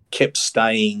kept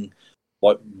staying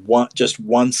like just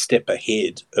one step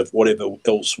ahead of whatever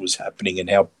else was happening, and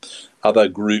how other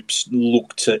groups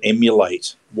looked to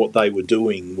emulate what they were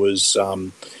doing was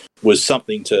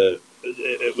something to.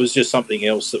 It was just something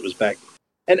else that was back.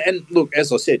 And look,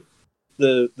 as I said,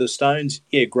 the Stones,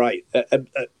 yeah, great.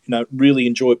 Really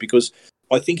enjoy it, because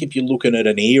I think if you're looking at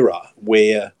an era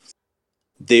where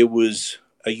there was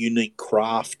a unique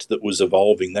craft that was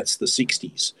evolving, that's the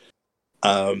 60s.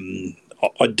 I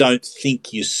don't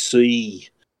think you see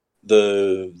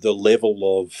the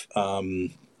level of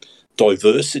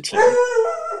diversity.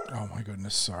 Oh my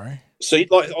goodness, sorry. See,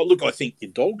 look, I think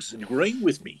your dog's agreeing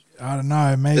with me. I don't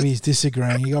know, maybe he's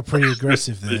disagreeing. He got pretty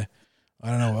aggressive there. I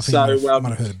don't know. I think I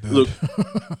might have heard a bird. Look,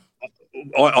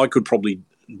 I could probably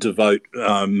devote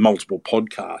multiple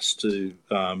podcasts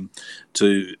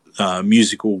to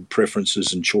musical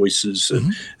preferences and choices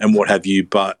and what have you,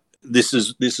 but this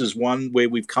is one where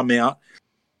we've come out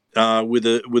with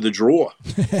a draw,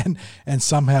 and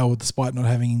somehow, despite not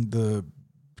having the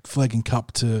Flegg and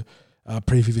Cup to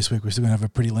preview this week, we're still going to have a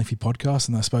pretty lengthy podcast,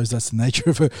 and I suppose that's the nature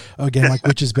of a game like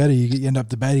Which Is Better. You end up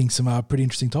debating some pretty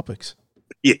interesting topics.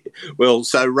 Yeah, well,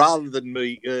 so rather than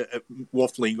me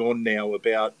waffling on now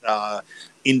about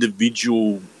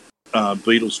individual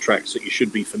Beatles tracks that you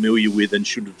should be familiar with and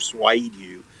should have swayed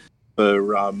you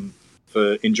for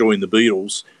enjoying the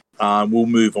Beatles, we'll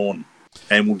move on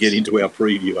and we'll get into our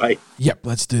preview, eh? Yep,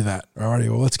 let's do that. Alrighty,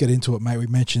 well, let's get into it, mate. We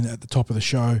mentioned at the top of the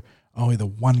show only the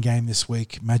one game this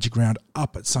week, Magic Round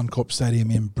up at Suncorp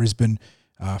Stadium in Brisbane.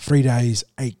 3 days,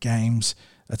 8 games.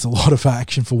 That's a lot of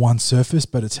action for one surface,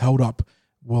 but it's held up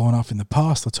well enough in the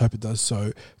past. Let's hope it does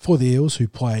so for the Eels, who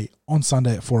play on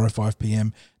Sunday at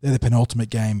 4:05pm. They're the penultimate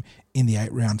game in the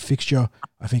 8-round fixture.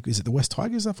 I think, is it the West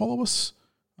Tigers that follow us?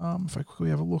 If I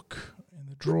quickly have a look in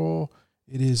the draw,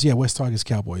 it is, West Tigers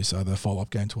Cowboys, the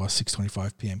follow-up game to our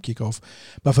 6:25pm kickoff.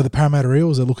 But for the Parramatta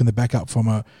Eels, they're looking to back up from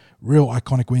a real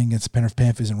iconic win against the Penrith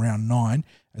Panthers in round 9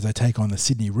 as they take on the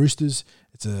Sydney Roosters.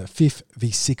 It's a 5th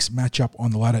v 6 matchup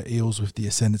on the ladder, Eels with the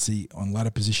ascendancy on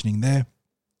ladder positioning there.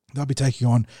 They'll be taking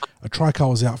on a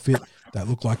Tricolours outfit that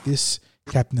look like this.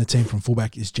 Captain of the team from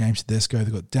fullback is James Tedesco.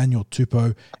 They've got Daniel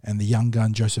Tupou and the young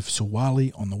gun Joseph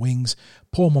Suwali on the wings.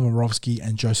 Paul Momirovski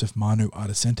and Joseph Manu are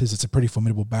the centres. It's a pretty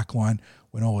formidable backline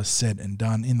when all is said and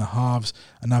done. In the halves,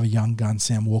 another young gun,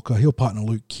 Sam Walker. He'll partner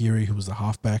Luke Keary, who was the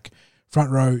halfback. Front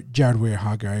row, Jared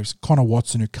Weir-Hargraves. Connor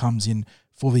Watson, who comes in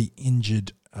for the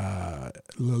injured Sam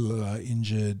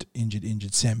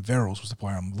Verrills was the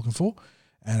player I'm looking for.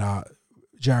 And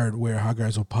Jared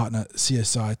Weir-Hargraves will partner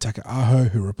CSI Takaaho,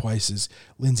 who replaces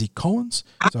Lindsay Collins.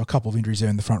 So a couple of injuries there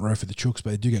in the front row for the Chooks, but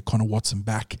they do get Connor Watson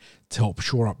back to help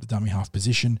shore up the dummy half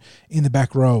position. In the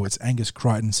back row, it's Angus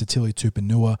Crichton, Satili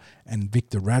Tupanua, and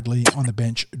Victor Radley. On the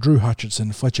bench, Drew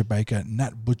Hutchinson, Fletcher Baker,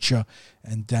 Nat Butcher,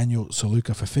 and Daniel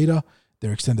Saluka Fafita.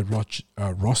 Their extended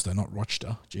roster, not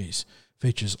Rochester,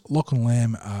 features Lachlan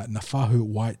Lamb, Nafahu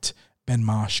White, Ben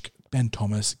Marsh, Ben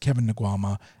Thomas, Kevin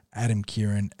Nguama, Adam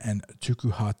Kieran, and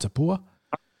Tukuha Tapua.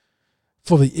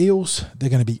 For the Eels, they're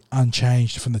going to be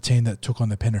unchanged from the team that took on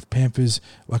the Penrith Panthers.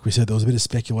 Like we said, there was a bit of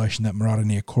speculation that Marata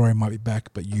Niokore might be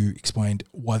back, but you explained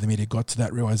why the media got to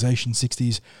that realisation,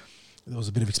 60s. There was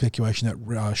a bit of speculation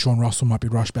that Sean Russell might be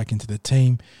rushed back into the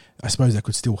team. I suppose that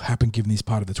could still happen given he's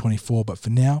part of the 24, but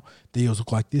for now, the Eels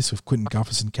look like this with Quinton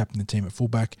Gufferson captain the team at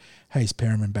fullback, Hayes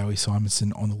Perriman, Bailey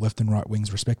Simonson on the left and right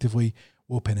wings respectively,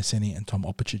 Will Penaseni and Tom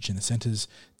Opicic in the centres,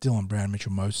 Dylan Brown,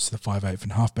 Mitchell Moses, the 5'8"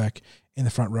 and halfback. In the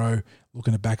front row,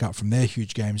 looking to back up from their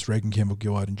huge games, Reagan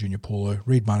Campbell-Gillard and Junior Paulo,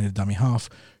 Reid Marnie the dummy half,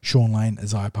 Sean Lane,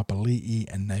 Isaiah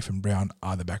Papali'i and Nathan Brown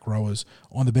are the back rowers.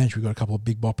 On the bench, we've got a couple of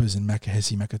big boppers in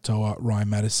Makahesi Makatoa, Ryan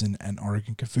Madison and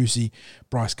Oregon Kafusi,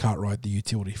 Bryce Cartwright, the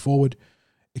utility forward.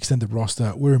 Extended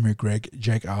roster, Wiramu Greg,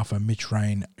 Jake Arthur, Mitch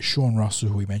Rain, Sean Russell,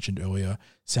 who we mentioned earlier,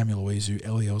 Samuel Oizu,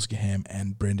 Eli Elsgaham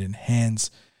and Brendan Hands.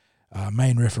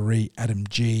 Main referee, Adam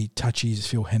G, Touchies,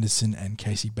 Phil Henderson, and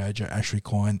Casey Badger, Ashley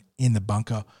Klein in the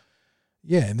bunker.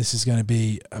 Yeah, and this is going to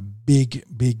be a big,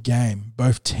 big game.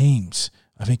 Both teams,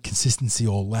 I think consistency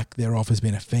or lack thereof has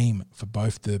been a theme for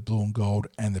both the blue and gold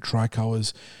and the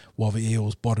tricolours, while the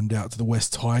Eels bottomed out to the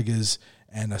West Tigers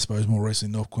and I suppose more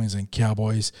recently North Queensland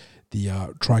Cowboys.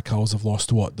 The tricolours have lost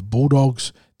to the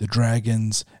Bulldogs, the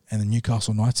Dragons, and the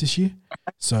Newcastle Knights this year.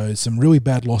 So some really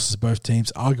bad losses both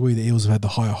teams. Arguably the Eels have had the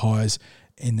higher highs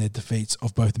in their defeats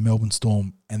of both the Melbourne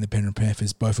Storm and the Penrith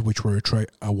Panthers, both of which were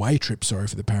away trips for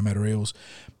the Parramatta Eels.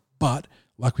 But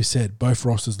like we said, both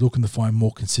rosters looking to find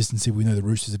more consistency. We know the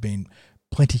Roosters have been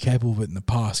plenty capable of it in the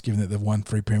past, given that they've won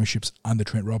 3 premierships under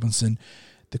Trent Robinson.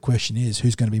 The question is,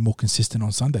 who's going to be more consistent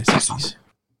on Sunday, Sissies?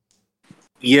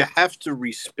 You have to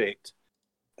respect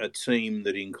a team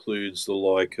that includes the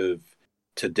like of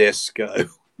Tedesco,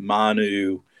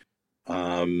 Manu,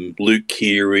 Luke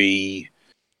Keary,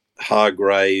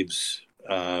 Hargraves.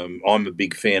 I'm a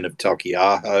big fan of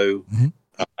Takiaho.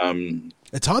 Mm-hmm.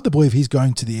 It's hard to believe he's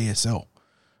going to the ESL.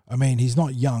 I mean, he's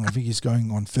not young. I think he's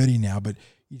going on 30 now, but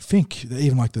you'd think that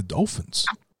even like the Dolphins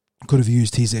could have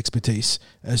used his expertise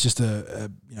as just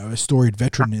a storied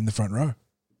veteran in the front row.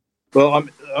 Well,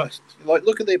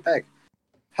 look at their pack: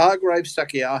 Hargraves,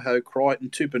 Takiaho, Crichton,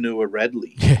 Tupanua,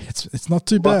 Radley. Yeah, it's not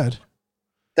too bad.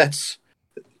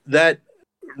 That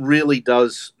really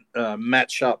does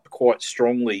match up quite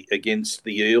strongly against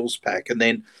the Eels pack, and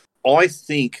then I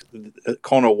think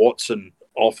Connor Watson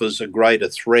offers a greater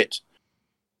threat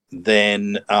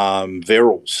than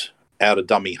Verrills out of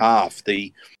dummy half.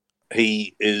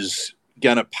 He is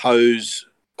going to pose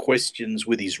questions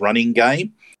with his running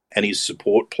game and his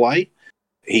support play.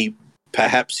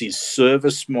 Perhaps his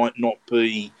service might not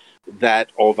be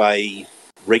that of a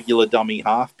regular dummy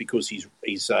half because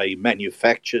he's a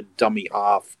manufactured dummy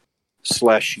half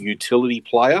 / utility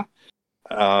player.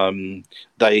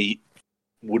 They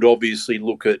would obviously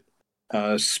look at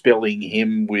spelling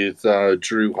him with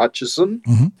Drew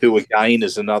Hutchison, who again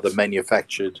is another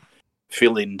manufactured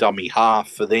fill-in dummy half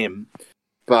for them.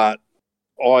 But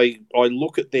I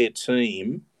look at their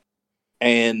team,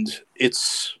 and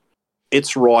it's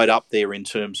right up there in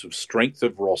terms of strength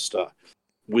of roster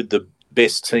with the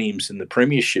best teams in the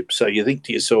premiership. So you think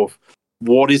to yourself,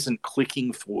 what isn't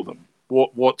clicking for them?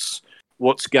 What's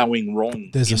going wrong?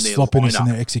 There's a sloppiness in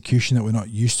their execution that we're not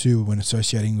used to when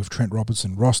associating with Trent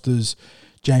Robertson rosters.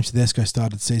 James Tedesco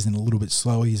started the season a little bit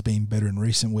slower. He's been better in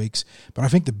recent weeks. But I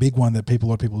think the big one that a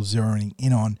lot of people are zeroing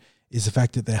in on is the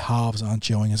fact that their halves aren't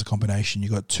gelling as a combination.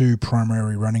 You've got two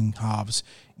primary running halves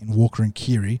in Walker and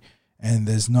Keary, and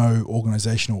there's no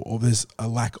organisational, or there's a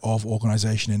lack of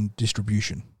organisation and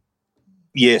distribution.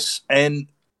 Yes, and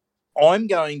I'm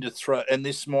going to throw, and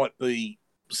this might be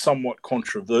somewhat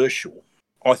controversial,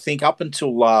 I think up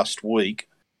until last week,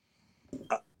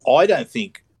 I don't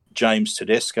think James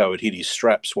Tedesco had hit his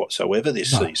straps whatsoever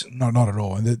this season. No, not at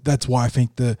all. And that's why I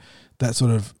think that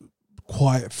sort of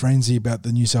quiet frenzy about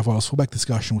the New South Wales fullback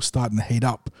discussion was starting to heat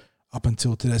up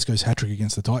until Tedesco's hat-trick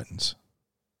against the Titans.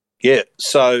 Yeah,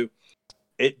 so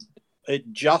it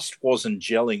just wasn't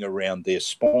gelling around their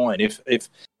spine. If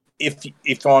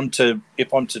I'm to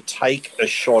take a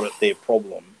shot at their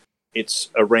problem, it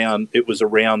was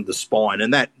around the spine,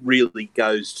 and that really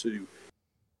goes to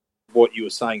what you were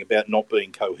saying about not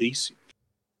being cohesive.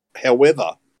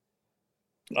 However,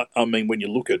 I mean, when you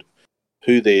look at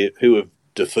who have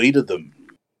defeated them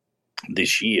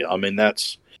this year, I mean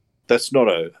that's not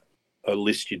a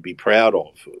list you'd be proud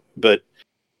of. But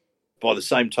by the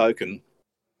same token,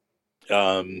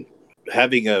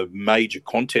 having a major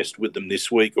contest with them this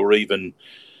week, or even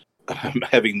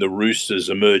having the Roosters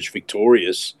emerge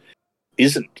victorious,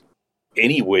 isn't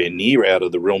anywhere near out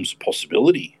of the realms of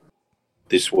possibility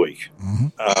this week.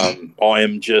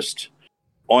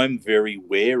 I'm very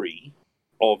wary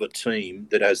of a team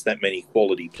that has that many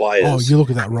quality players. Oh, you look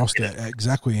at that roster,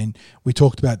 exactly. And we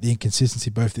talked about the inconsistency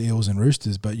of both the Eels and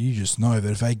Roosters, but you just know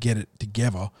that if they get it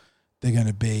together, they're going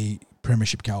to be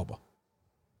premiership caliber.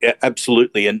 Yeah,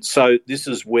 absolutely. And so this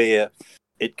is where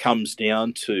it comes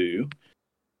down to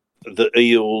the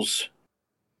Eels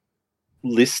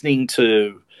listening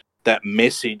to that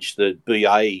message that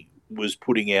BA was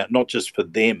putting out, not just for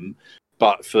them,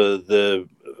 but for the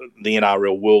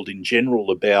NRL world in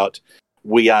general, about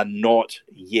we are not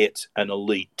yet an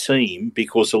elite team,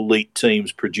 because elite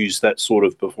teams produce that sort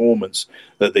of performance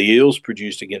that the Eels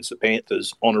produced against the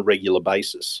Panthers on a regular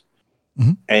basis.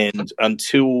 And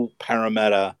until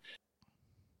Parramatta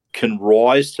can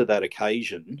rise to that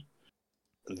occasion,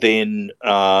 then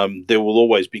there will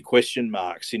always be question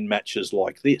marks in matches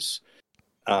like this.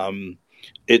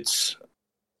 It's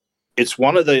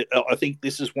one of the. I think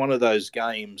this is one of those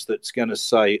games that's going to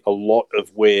say a lot of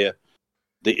where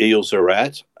the Eels are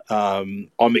at.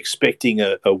 I'm expecting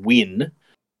a win,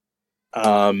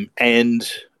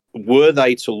 and were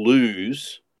they to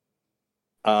lose,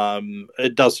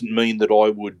 it doesn't mean that I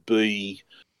would be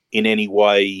in any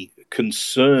way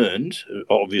concerned.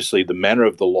 Obviously, the manner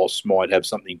of the loss might have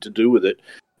something to do with it,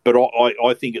 but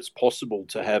I think it's possible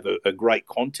to have a great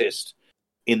contest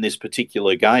in this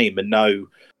particular game, and no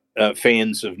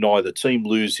fans of neither team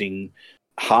losing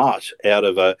heart out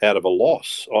of a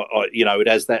loss. It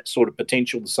has that sort of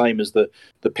potential, the same as the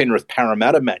Penrith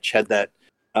Parramatta match had that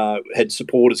had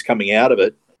supporters coming out of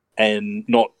it and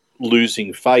not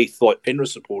losing faith like Penrith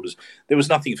supporters. There was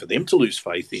nothing for them to lose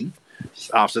faith in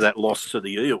after that loss to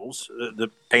the Eels. The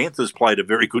Panthers played a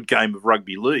very good game of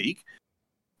rugby league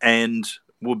and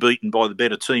were beaten by the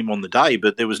better team on the day,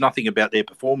 but there was nothing about their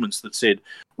performance that said,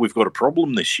 we've got a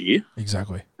problem this year.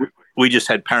 Exactly. We just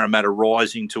had Parramatta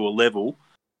rising to a level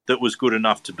that was good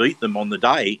enough to beat them on the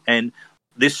day. And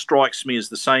this strikes me as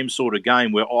the same sort of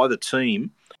game where either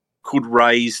team could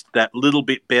raise that little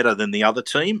bit better than the other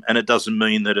team, and it doesn't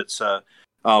mean that it's,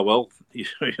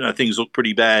 things look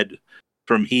pretty bad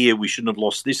from here, we shouldn't have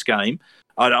lost this game.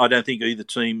 I don't think either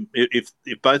team, if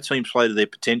both teams play to their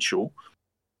potential,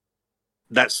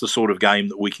 that's the sort of game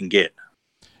that we can get,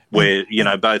 where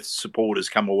both supporters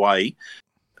come away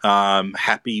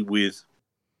happy with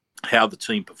how the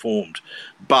team performed.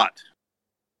 But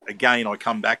again, I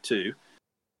come back to,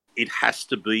 it has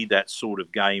to be that sort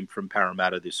of game from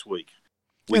Parramatta this week.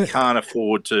 We can't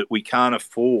afford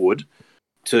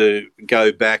to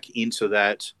go back into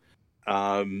that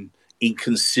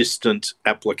inconsistent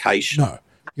application. No,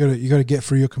 you got to get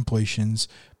through your completions,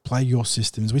 play your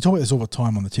systems. We talk about this all the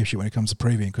time on the tip sheet when it comes to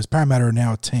previewing, because Parramatta are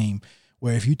now a team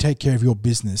where if you take care of your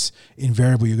business,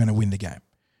 invariably you're going to win the game.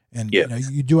 And Yeah. you know,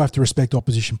 you do have to respect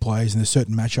opposition players, and there's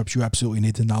certain matchups you absolutely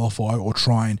need to nullify or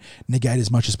try and negate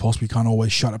as much as possible. You can't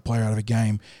always shut a player out of a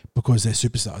game because they're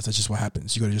superstars. That's just what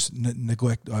happens. You got to just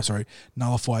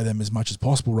nullify them as much as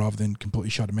possible rather than completely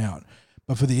shut them out.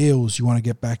 But for the Eels, you want to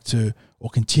get back to or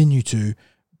continue to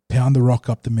pound the rock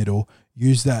up the middle,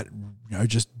 use that, you know,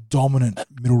 just dominant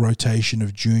middle rotation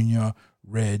of Junior,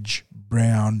 Reg,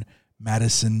 Brown,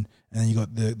 Madison, and then you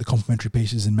got the complementary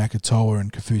pieces in Makatoa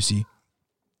and Kafusi.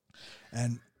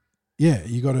 And yeah,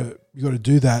 you got to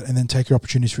do that, and then take your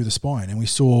opportunities through the spine. And we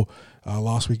saw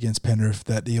last week against Penrith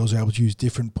that the Eels are able to use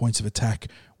different points of attack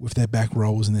with their back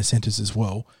rows and their centres as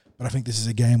well. But I think this is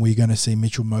a game where you're going to see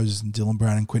Mitchell Moses and Dylan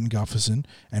Brown and Quinton Gutherson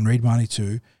and Reid Marnie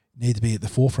too need to be at the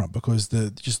forefront, because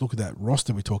just look at that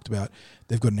roster we talked about.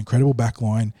 They've got an incredible back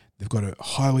line. They've got a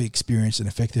highly experienced and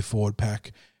effective forward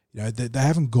pack. You know, they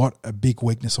haven't got a big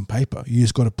weakness on paper. You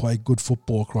just got to play good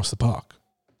football across the park.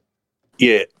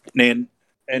 Yeah, and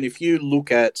if you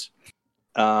look at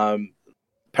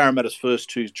Parramatta's first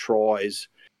two tries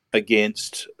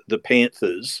against the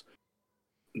Panthers,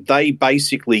 they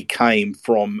basically came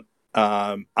from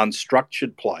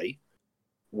unstructured play,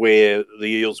 where the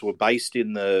Eels were based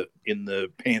in the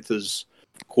Panthers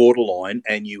quarter line,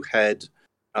 and you had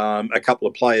a couple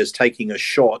of players taking a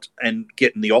shot and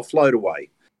getting the offload away.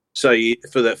 So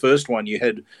for that first one, you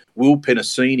had Will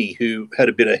Penasini, who had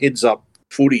a bit of heads-up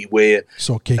footy where...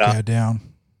 Saw kick out down.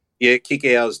 Yeah, kick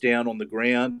ours down on the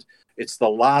ground. It's the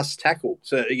last tackle.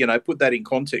 So, you know, put that in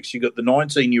context. You got the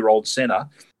 19-year-old centre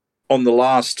on the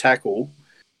last tackle,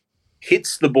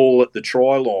 hits the ball at the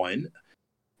try line,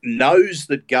 knows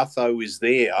that Gutho is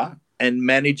there, and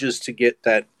manages to get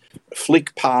that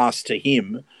flick pass to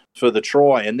him for the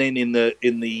try. And then in the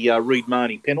Reid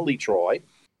Marnie penalty try,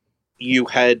 you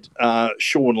had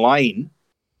Sean Lane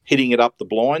hitting it up the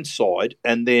blind side,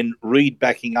 and then Reid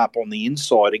backing up on the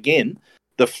inside again.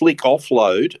 The flick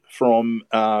offload from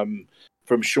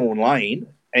Sean Lane,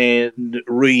 and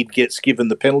Reid gets given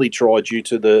the penalty try due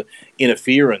to the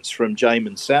interference from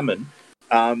Jamin Salmon.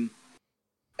 And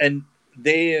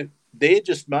they're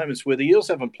just moments where the Eels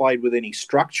haven't played with any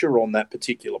structure on that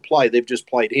particular play. They've just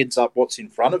played heads up what's in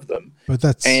front of them. But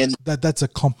that's a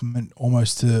compliment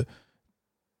almost to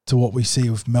what we see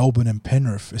with Melbourne and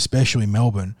Penrith, especially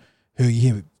Melbourne, who you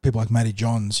hear people like Matty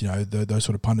Johns, you know, those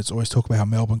sort of pundits always talk about how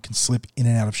Melbourne can slip in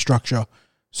and out of structure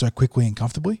so quickly and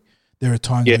comfortably. There are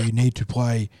times where you need to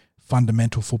play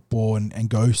fundamental football and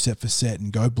go set for set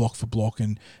and go block for block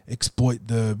and exploit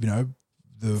the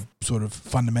sort of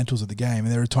fundamentals of the game.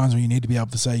 And there are times when you need to be able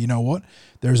to say, you know what,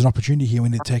 there is an opportunity here, we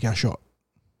need to take our shot.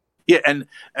 Yeah,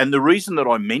 and the reason that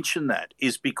I mention that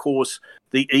is because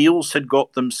the Eels had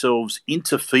got themselves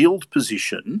into field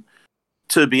position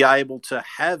to be able to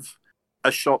have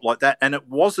a shot like that, and it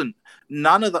wasn't.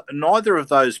 Neither of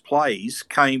those plays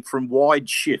came from wide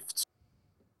shifts.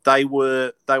 They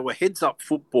were heads up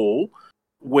football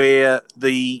where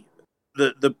they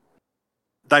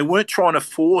weren't trying to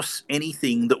force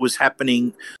anything that was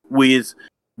happening with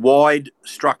wide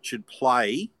structured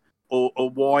play or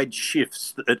wide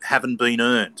shifts that haven't been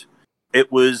earned. It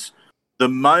was the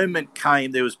moment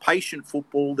came. There was patient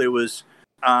football. There was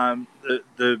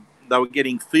they were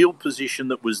getting field position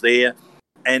that was there,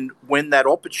 and when that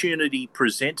opportunity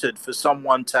presented for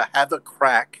someone to have a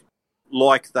crack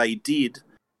like they did,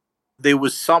 there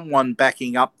was someone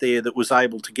backing up there that was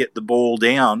able to get the ball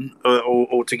down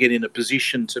or to get in a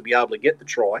position to be able to get the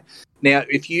try. Now,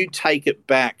 if you take it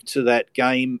back to that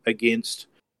game against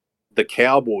the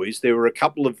Cowboys, there were a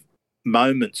couple of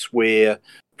moments where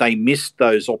they missed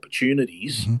those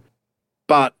opportunities. Mm-hmm.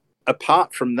 But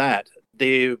apart from that,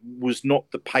 there was not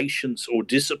the patience or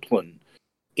discipline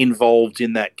involved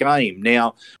in that game.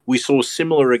 Now, we saw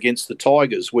similar against the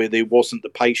Tigers where there wasn't the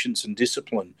patience and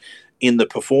discipline in the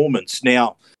performance.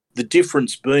 Now, the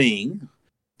difference being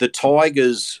the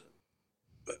Tigers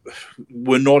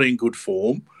were not in good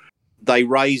form. They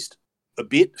raised a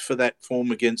bit for that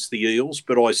form against the Eels,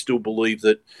 but I still believe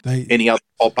that any other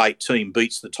top 8 team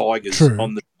beats the Tigers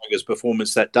on the Tigers'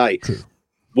 performance that day. True.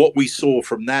 What we saw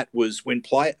from that was when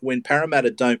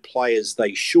Parramatta don't play as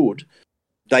they should,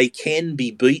 they can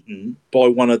be beaten by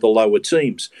one of the lower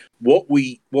teams. What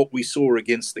we saw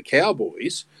against the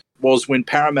Cowboys was when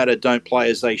Parramatta don't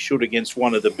play as they should against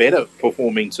one of the better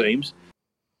performing teams,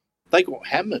 they got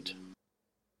hammered.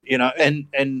 You know,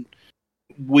 and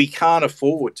we can't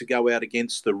afford to go out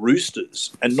against the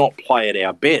Roosters and not play at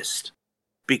our best,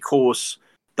 because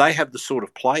they have the sort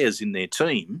of players in their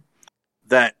team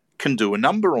that can do a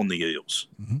number on the Eels.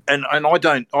 Mm-hmm. And I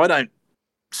don't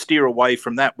steer away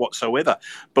from that whatsoever.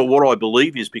 But what I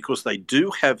believe is because they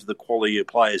do have the quality of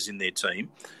players in their team,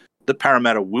 that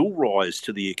Parramatta will rise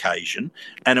to the occasion,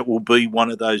 and it will be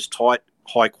one of those tight,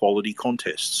 high-quality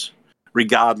contests,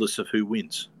 regardless of who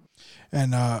wins.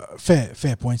 And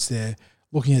fair points there.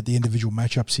 Looking at the individual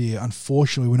matchups here,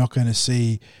 unfortunately, we're not going to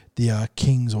see the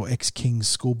Kings or ex-Kings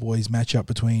schoolboys matchup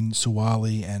between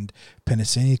Suwali and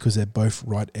Penasini because they're both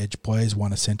right edge players,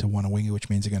 one a centre, one a winger, which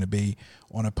means they're going to be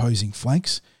on opposing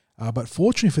flanks. But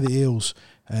fortunately for the Eels,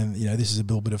 and this is a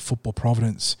little bit of football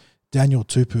providence, Daniel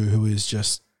Tupu, who is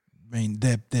just,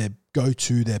 their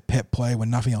go-to, their pet play when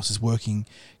nothing else is working,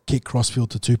 kick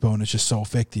crossfield to Tupou, and it's just so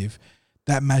effective.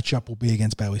 That matchup will be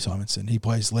against Bailey Simonson. He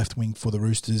plays left wing for the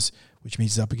Roosters, which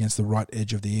means he's up against the right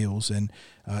edge of the Eels. And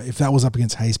if that was up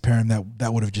against Hayes Perham,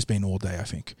 that would have just been all day, I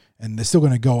think. And they're still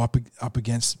going to go up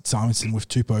against Simonson with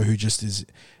Tupou, who just is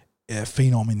a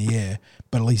phenom in the air.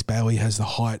 But at least Bailey has the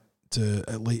height to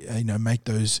at least make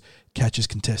those catches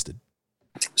contested.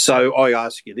 So I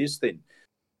ask you this then.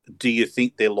 Do you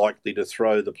think they're likely to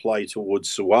throw the play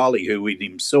towards Suwali, who in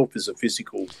himself is a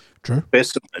physical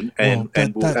specimen and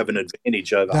will have an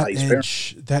advantage over Hayes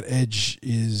Perham? That edge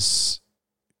is,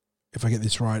 if I get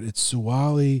this right, it's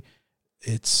Suwali,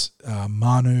 it's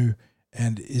Manu,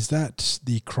 and is that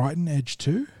the Crichton edge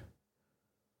too?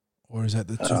 Or is that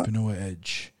the Tupanua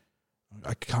edge?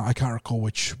 I can't recall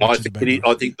which I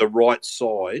think the right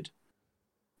side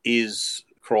is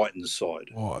Crichton's side.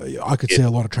 Well, I could see a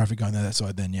lot of traffic going down that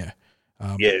side then, yeah.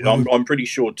 I'm pretty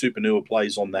sure Tupanua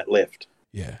plays on that left.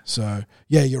 Yeah, so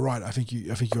you're right. I think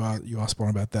you are spot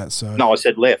on about that. So no, I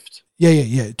said left. Yeah.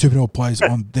 Tupanua plays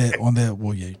on there.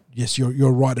 Well, yeah, yes,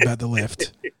 you're right about the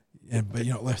left, but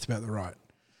you're not left about the right.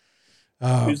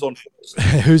 Who's on first?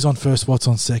 Who's on first? What's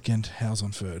on second? How's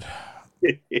on third?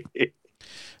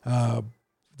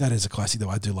 That is a classic, though.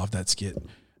 I do love that skit.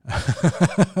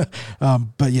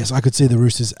 But yes, I could see the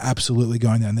Roosters absolutely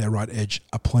going down their right edge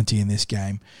aplenty in this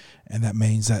game, and that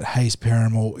means that Hayes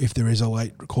Perham, or if there is a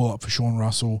late call up for Sean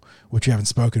Russell, which we haven't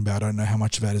spoken about, I don't know how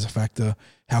much of that is a factor,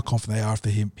 how confident they are after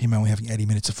him only having 80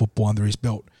 minutes of football under his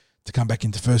belt to come back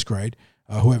into first grade.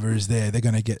 Whoever is there, they're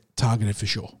going to get targeted for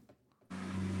sure.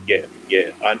 Yeah.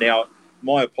 Now,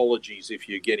 my apologies if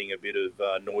you're getting a bit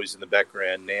of noise in the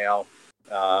background now.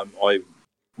 I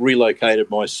relocated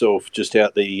myself just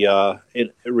out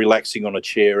relaxing on a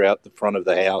chair out the front of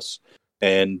the house,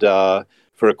 and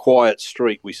for a quiet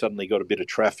street we suddenly got a bit of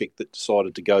traffic that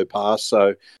decided to go past,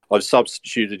 so I've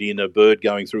substituted in a bird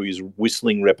going through his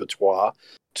whistling repertoire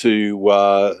to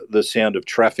the sound of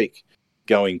traffic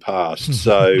going past.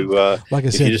 So like I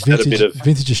said,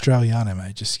 vintage Australiano,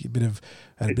 mate, just had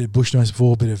a bit of bush noise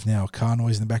before, a bit of now car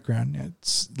noise in the background.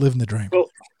 It's living the dream.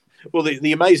 Well,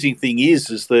 the amazing thing is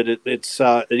that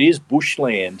it is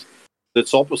bushland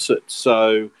that's opposite.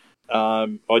 So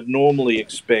I'd normally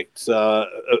expect a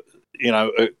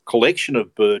collection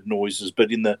of bird noises,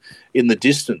 but in the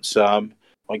distance,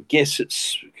 I guess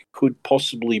could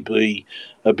possibly be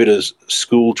a bit of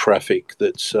school traffic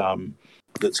that's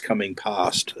coming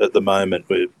past at the moment,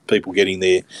 with people getting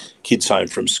their kids home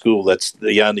from school. That's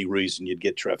the only reason you'd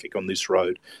get traffic on this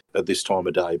road at this time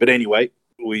of day. But anyway,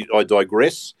 I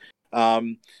digress.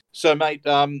 So, mate,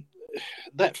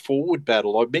 that forward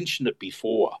battle, I mentioned it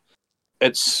before.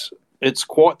 It's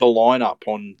quite the lineup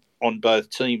on both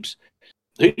teams.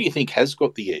 Who do you think has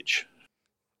got the edge?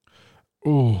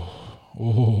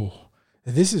 Oh,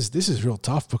 this is real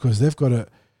tough because they've got a.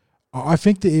 I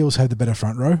think the Eels have the better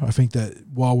front row. I think that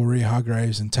while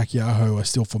Waerea-Hargreaves and Takiaho are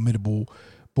still formidable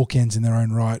bookends in their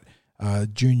own right,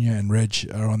 Junior and Reg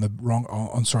are on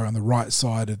the right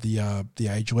side of the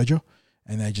age ledger,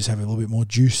 and they just have a little bit more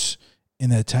juice in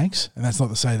their tanks. And that's not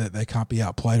to say that they can't be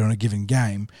outplayed on a given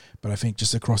game, but I think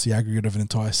just across the aggregate of an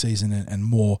entire season and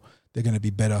more, they're going to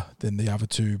be better than the other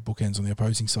two bookends on the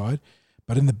opposing side.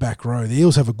 But in the back row, the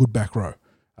Eels have a good back row.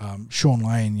 Sean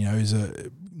Lane, is a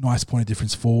nice point of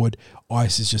difference forward.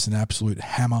 Ice is just an absolute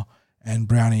hammer, and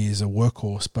Brownie is a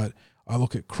workhorse. But I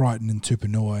look at Crichton and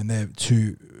Tupanua, and they're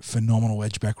two phenomenal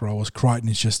edge back rowers. Crichton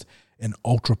is just an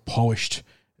ultra polished,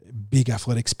 big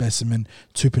athletic specimen.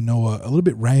 Tupanua, a little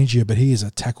bit rangier, but he is a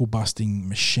tackle busting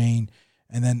machine.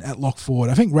 And then at lock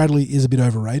forward, I think Radley is a bit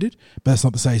overrated, but that's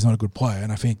not to say he's not a good player.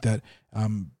 And I think that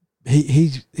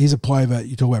he's a player that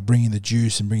you talk about bringing the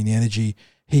juice and bringing the energy.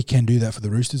 He can do that for the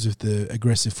Roosters with the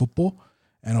aggressive football,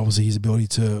 and obviously his ability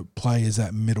to play as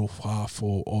that middle half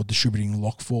or distributing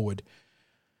lock forward.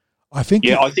 I think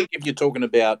if you're talking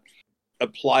about a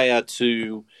player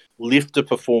to lift a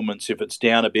performance, if it's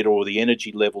down a bit or the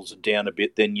energy levels are down a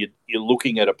bit, then you're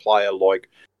looking at a player like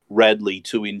Radley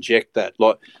to inject that.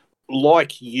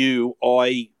 Like you,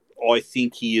 I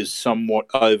think he is somewhat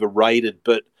overrated,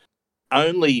 but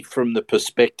only from the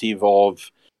perspective of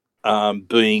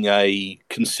being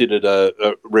considered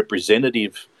a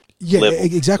representative. Yeah, level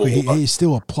exactly. forward. He is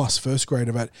still a plus first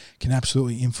grader, but can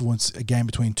absolutely influence a game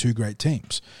between two great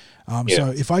teams. So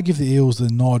if I give the Eels the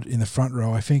nod in the front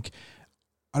row,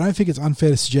 I don't think it's unfair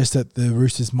to suggest that the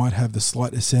Roosters might have the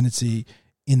slight ascendancy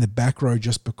in the back row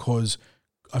just because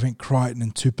I think Crichton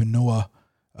and Tupanua,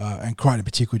 and Crichton in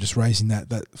particular, just raising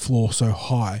that floor so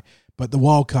high. But the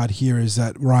wild card here is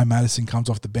that Ryan Madison comes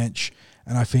off the bench,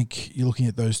 and I think you're looking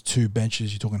at those two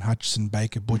benches. You're talking Hutchison,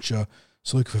 Baker, Butcher,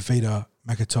 Saluka Fafita,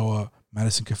 Makatoa,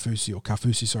 Madison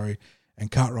Kafusi,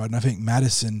 and Cartwright. And I think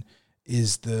Madison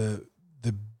is the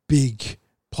big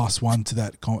plus one to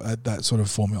that sort of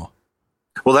formula.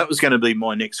 Well, that was going to be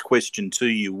my next question to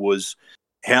you, was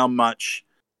how much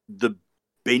the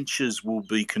benches will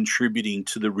be contributing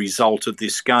to the result of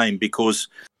this game, because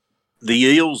the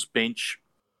Eels bench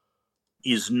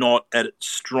is not at its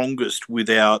strongest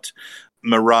without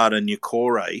Marata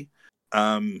Niukore.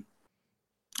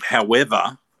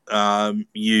 However,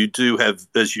 you do have,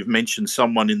 as you've mentioned,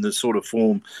 someone in the sort of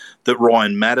form that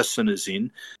Ryan Madison is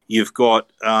in. You've got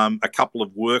a couple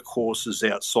of workhorses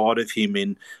outside of him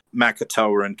in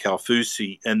Makatoa and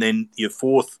Kaufusi, and then your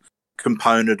fourth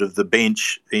component of the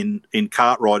bench in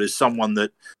Cartwright is someone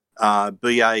that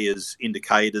BA has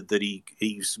indicated that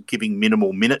he's giving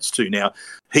minimal minutes to. Now,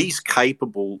 he's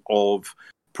capable of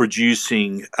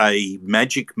producing a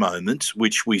magic moment,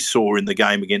 which we saw in the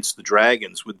game against the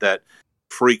Dragons with that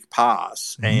freak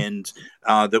pass, and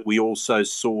that we also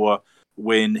saw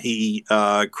when he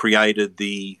created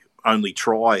the only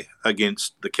try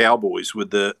against the Cowboys with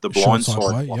the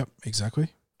blindside. Yep, exactly.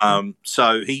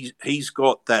 So he's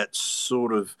got that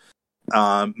sort of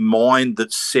mind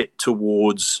that's set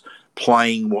towards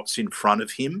playing what's in front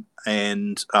of him,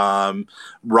 and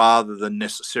rather than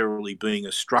necessarily being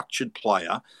a structured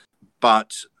player.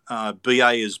 But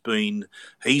BA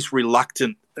he's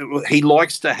reluctant. He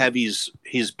likes to have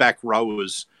his back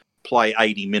rowers play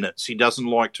 80 minutes. He doesn't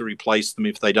like to replace them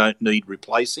if they don't need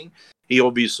replacing. He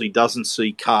obviously doesn't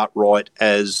see Cartwright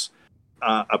as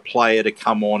a player to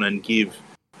come on and give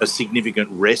a significant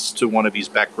rest to one of his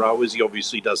back rowers. He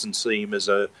obviously doesn't see him as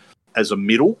a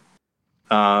middle.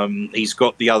 He's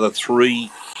got the other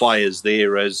three players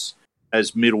there as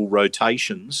middle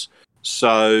rotations.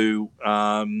 So,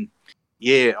 like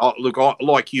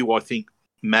you, I think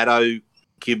Maddo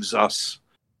gives us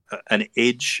an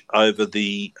edge over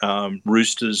the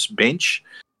Roosters bench.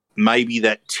 Maybe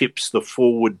that tips the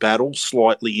forward battle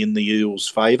slightly in the Eels'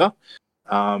 favour.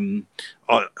 I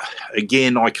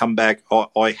come back.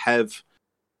 I have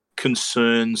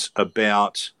concerns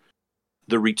about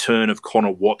the return of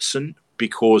Connor Watson,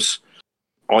 because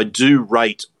I do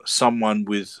rate someone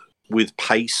with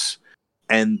pace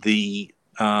and the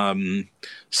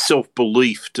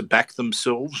self-belief to back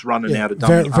themselves running out of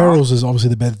dummy half. Verrills is obviously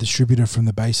the better distributor from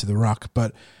the base of the ruck,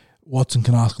 but Watson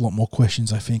can ask a lot more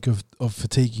questions, I think, of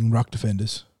fatiguing ruck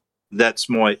defenders. That's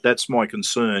my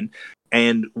concern.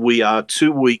 And we are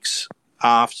 2 weeks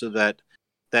after that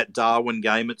Darwin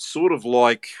game. It's sort of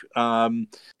like when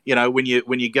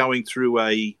you're going through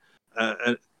a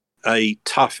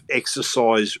tough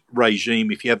exercise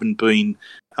regime, if you haven't been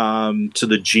to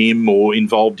the gym or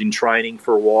involved in training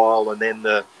for a while, and then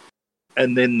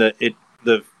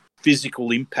the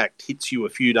physical impact hits you a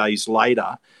few days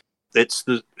later. It's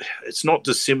not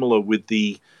dissimilar with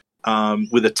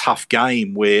with a tough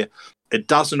game where it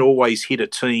doesn't always hit a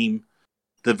team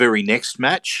the very next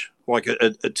match. Like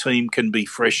a team can be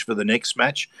fresh for the next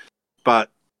match, but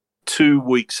 2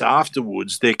 weeks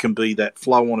afterwards there can be that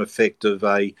flow-on effect of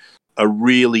a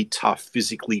really tough,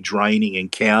 physically draining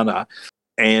encounter.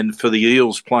 And for the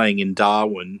Eels playing in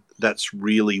Darwin, that's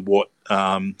really what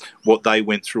they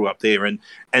went through up there. And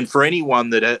for anyone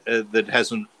that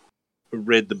hasn't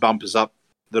read the bumpers up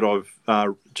that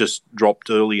I've just dropped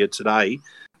earlier today,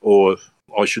 or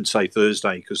I should say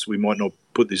Thursday, because we might not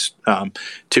put this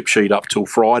tip sheet up till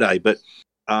Friday, but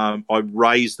I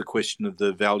raised the question of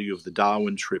the value of the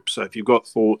Darwin trip. So if you've got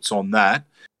thoughts on that,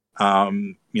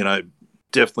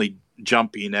 definitely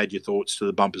jump in, add your thoughts to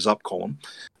the bumpers up column.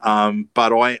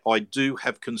 But I do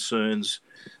have concerns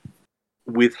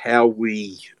with how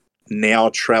we now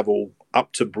travel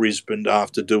up to Brisbane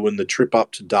after doing the trip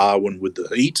up to Darwin with the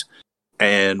heat,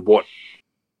 and what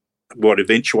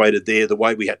eventuated there, the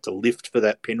way we had to lift for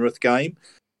that Penrith game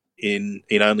in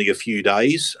only a few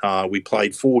days. We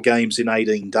played 4 games in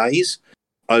 18 days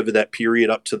over that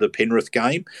period up to the Penrith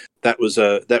game. That was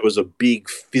a big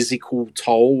physical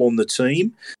toll on the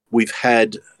team. We've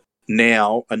had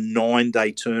now a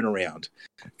 9-day turnaround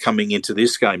coming into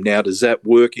this game. Now, does that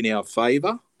work in our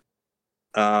favour?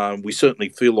 We certainly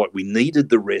feel like we needed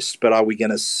the rest, but are we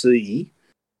going to see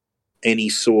any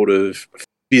sort of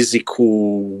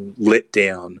physical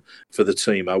letdown for the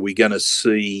team? Are we going to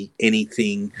see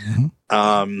anything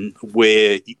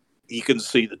where you can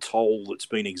see the toll that's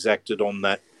been exacted on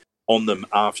them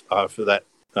after that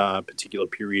particular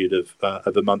period of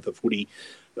a month of footy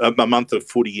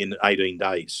in 18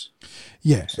 days?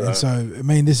 Yeah, and so I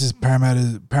mean, this is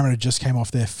Parramatta. Parramatta just came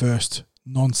off their first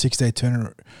non-6-day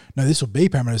turnaround. No, this will be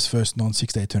Parramatta's first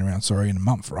non-6-day turnaround. Sorry, in a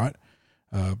month, right?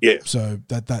 So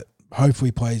that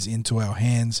hopefully plays into our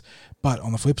hands. But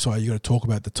on the flip side, you got to talk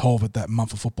about the toll that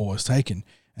month of football has taken.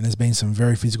 And there's been some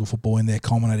very physical football in there,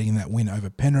 culminating in that win over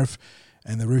Penrith.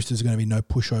 And the Roosters are going to be no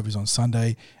pushovers on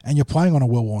Sunday. And you're playing on a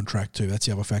well-worn track too. That's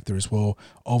the other factor as well.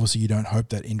 Obviously, you don't hope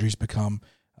that injuries become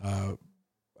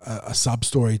a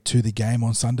sub-story to the game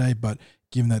on Sunday. But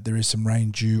given that there is some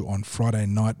rain due on Friday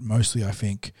night, mostly I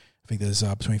think there's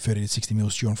between 30 to 60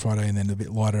 mils due on Friday and then a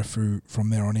bit lighter from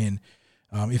there on in.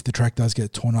 If the track does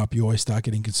get torn up, you always start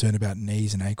getting concerned about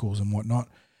knees and ankles and whatnot.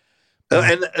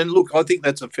 And look, I think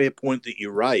that's a fair point that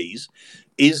you raise,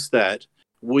 is that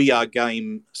we are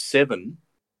game 7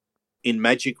 in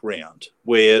Magic Round,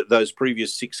 where those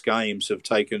previous 6 games have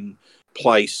taken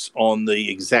place on the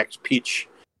exact pitch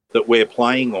that we're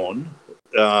playing on.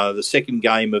 The second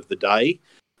game of the day,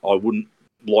 I wouldn't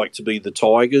like to be the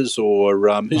Tigers or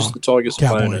who's the Tigers'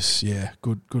 Cowboys. opponent? Yeah,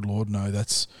 good Lord, no.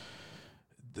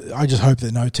 I just hope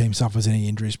that no team suffers any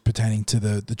injuries pertaining to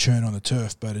the churn on the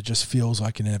turf, but it just feels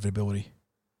like an inevitability.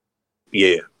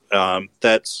 Yeah,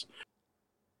 that's.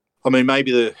 I mean,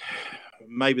 maybe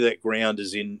that ground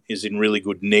is in really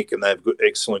good nick, and they've got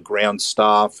excellent ground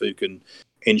staff who can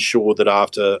ensure that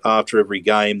after every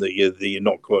game that you're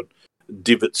not got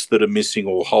divots that are missing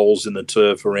or holes in the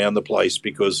turf around the place,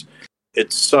 because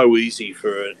it's so easy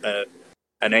for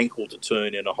an ankle to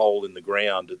turn in a hole in the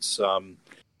ground. It's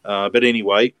but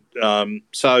anyway,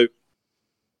 so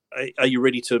are you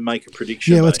ready to make a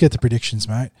prediction? Yeah, let's get the predictions,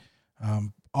 mate.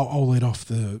 I'll lead off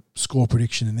the score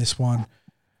prediction in this one.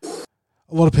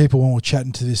 A lot of people, when we're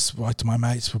chatting to this, like to my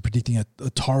mates, were predicting a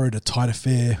torrid, a tight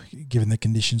affair, given the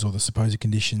conditions or the supposed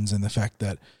conditions and the fact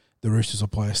that the Roosters will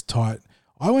play us tight.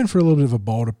 I went for a little bit of a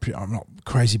bolder, I'm not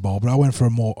crazy bold, but I went for a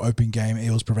more open game,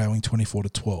 Eels prevailing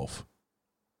 24-12.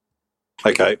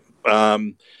 Okay.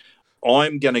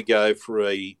 I'm going to go for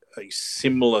a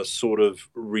similar sort of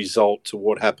result to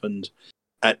what happened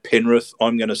at Penrith.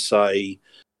 I'm going to say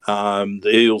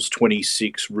the Eels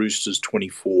 26, Roosters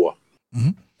 24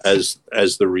 as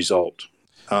the result.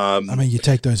 I mean, you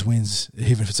take those wins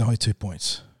even if it's only 2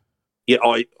 points. Yeah,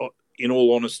 I in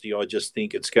all honesty, I just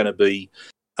think it's going to be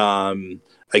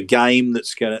a game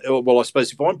that's going to... Well, I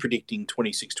suppose if I'm predicting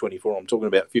 26-24, I'm talking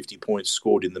about 50 points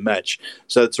scored in the match.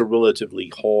 So it's a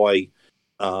relatively high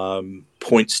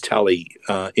points tally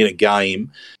in a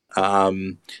game.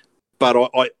 But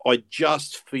I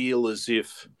just feel as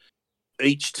if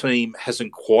each team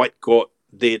hasn't quite got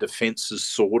their defences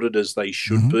sorted as they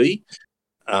should be.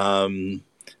 And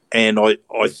I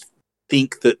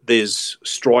think that there's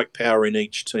strike power in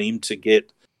each team to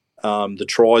get the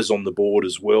tries on the board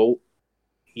as well.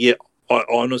 Yeah,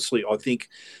 I think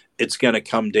it's going to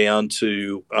come down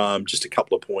to just a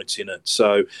couple of points in it.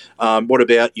 So what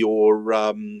about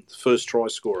your first try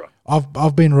scorer?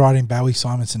 I've been riding Bowie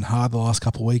Simonson hard the last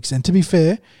couple of weeks, and to be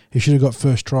fair, he should have got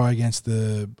first try against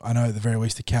I know at the very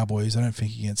least the Cowboys. I don't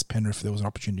think against Penrith there was an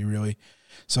opportunity really.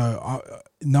 So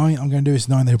knowing I'm going to do this,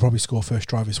 knowing that he'll probably score first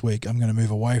try this week, I'm going to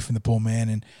move away from the poor man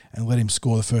and let him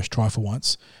score the first try for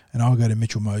once, and I'll go to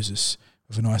Mitchell Moses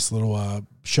with a nice little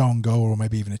show and goal or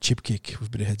maybe even a chip kick with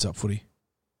a bit of heads up footy.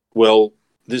 Well,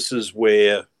 this is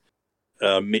where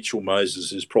Mitchell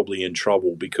Moses is probably in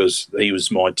trouble because he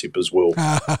was my tip as well.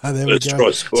 There we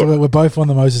go. So we're both on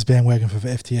the Moses bandwagon for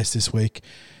FTS this week.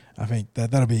 I think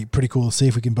that'll be pretty cool to see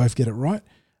if we can both get it right.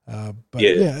 But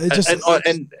it just and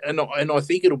I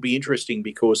think it'll be interesting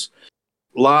because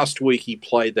last week he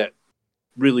played that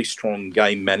really strong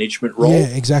game management role. Yeah,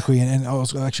 exactly. And I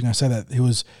was actually going to say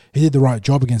that he did the right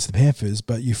job against the Panthers,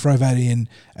 but you throw that in,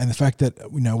 and the fact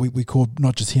that we called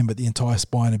not just him but the entire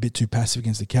spine a bit too passive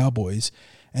against the Cowboys,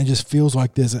 and it just feels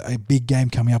like there's a big game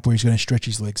coming up where he's going to stretch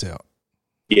his legs out.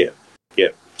 Yeah.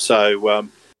 So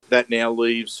that now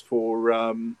leaves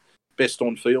for best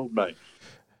on field, mate.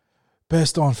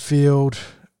 Best on field.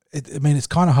 It's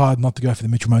kind of hard not to go for the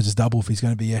Mitchell Moses double if he's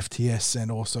going to be FTS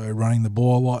and also running the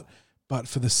ball a lot. But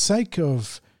for the sake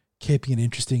of keeping it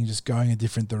interesting, just going a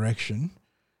different direction,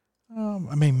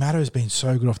 Matto's been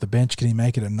so good off the bench. Can he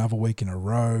make it another week in a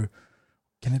row?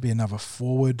 Can it be another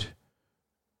forward?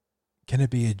 can it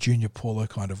be a Junior Paulo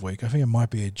kind of week? I think it might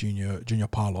be a Junior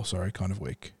Paulo, kind of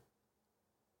week.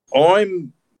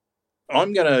 I'm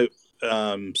going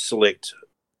to select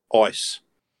Ice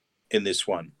in this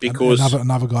one because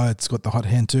another guy that's got the hot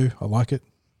hand too. I like it.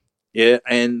 Yeah,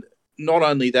 and not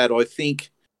only that, I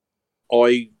think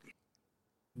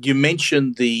you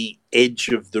mentioned the edge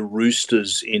of the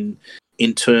Roosters in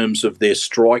terms of their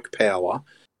strike power.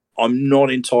 I'm not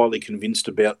entirely convinced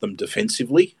about them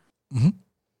defensively. Mm-hmm.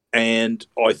 And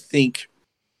I think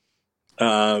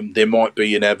there might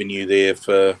be an avenue there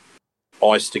for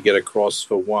Ice to get across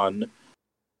for one,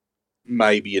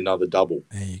 maybe another double.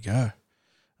 There you go.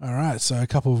 All right, so a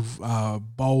couple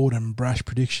of bold and brash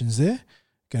predictions there.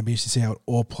 Going to be interesting to see how it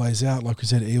all plays out. Like we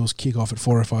said, Eels kick off at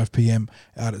 4:05 p.m.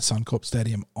 out at Suncorp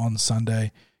Stadium on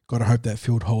Sunday. Got to hope that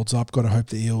field holds up. Got to hope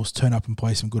the Eels turn up and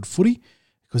play some good footy,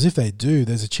 because if they do,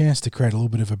 there's a chance to create a little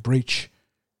bit of a breach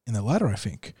in the ladder, I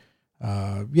think.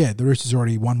 The Roosters are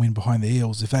already one win behind the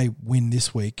Eels. If they win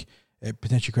this week, it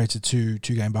potentially creates a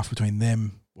two-game buff between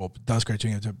them. Well, it does create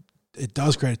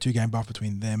a two-game buff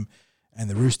between them and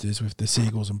the Roosters, with the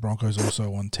Seagulls and Broncos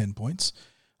also on 10 points.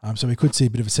 So we could see a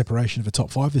bit of a separation of the top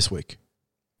five this week.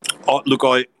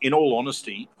 In all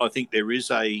honesty, I think there is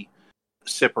a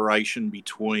separation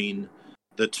between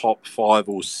the top 5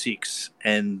 or 6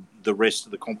 and the rest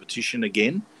of the competition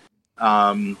again.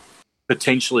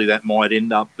 Potentially that might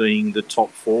end up being the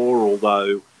top 4,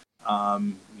 although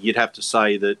you'd have to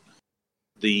say that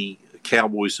the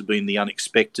Cowboys have been the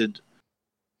unexpected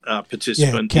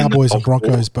participant. Yeah, Cowboys and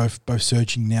Broncos 4. both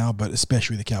surging now, but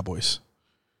especially the Cowboys.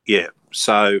 Yeah,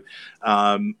 so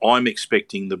I'm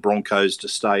expecting the Broncos to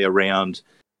stay around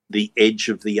the edge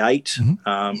of the 8.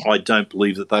 Mm-hmm. I don't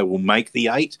believe that they will make the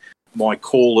 8. My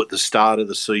call at the start of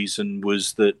the season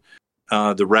was that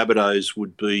the Rabbitohs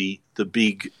would be the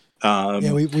big.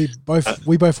 We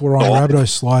both were on Rabbitohs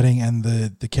sliding and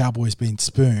the Cowboys being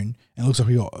spoon, and it looks like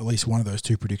we got at least one of those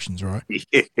two predictions right.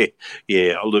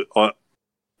 Yeah. Look,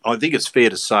 I think it's fair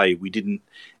to say we didn't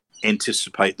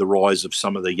anticipate the rise of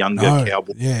some of the younger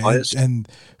Cowboy players. And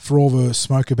for all the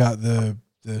smoke about the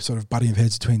sort of butting of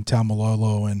heads between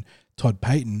Taumalolo and Todd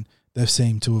Payton, they've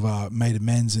seemed to have made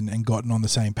amends and gotten on the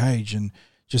same page. And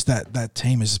just that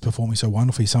team is just performing so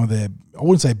wonderfully. Some of their, I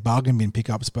wouldn't say bargain bin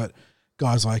pickups, but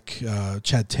guys like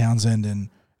Chad Townsend and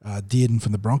Dearden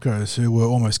from the Broncos, who were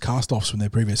almost cast-offs from their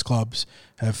previous clubs,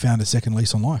 have found a second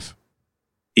lease on life.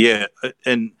 Yeah,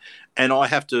 and I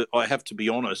have to be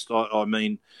honest. I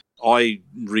mean, I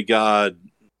regard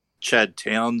Chad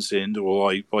Townsend,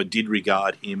 or I did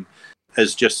regard him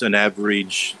as just an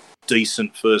average,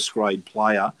 decent first grade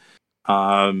player.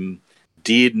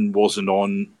 Dearden wasn't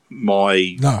on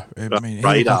my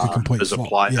radar as a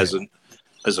player,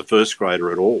 as a first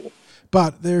grader at all.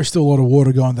 But there is still a lot of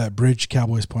water going that bridge.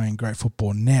 Cowboys playing great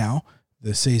football now.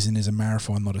 The season is a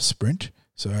marathon, not a sprint.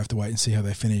 So I have to wait and see how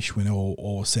they finish when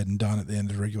all said and done at the end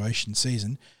of the regulation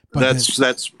season. But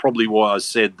that's probably why I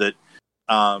said that.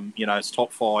 It's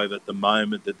top 5 at the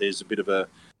moment. That there's a bit of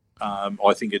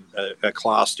I think a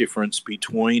class difference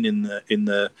between in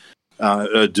the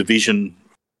division.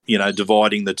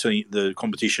 Dividing the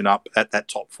competition up at that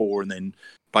top 4, and then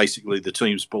basically the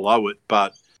teams below it.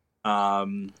 But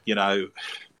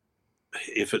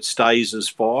if it stays as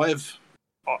 5,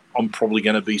 I'm probably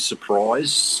going to be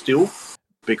surprised still,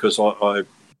 because I'm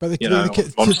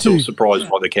still surprised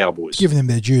by the Cowboys. Giving them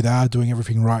their due, they are doing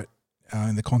everything right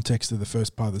in the context of the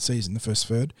first part of the season, the first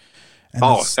third. And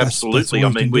absolutely. I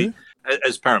mean, we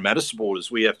as Parramatta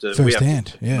supporters, we have to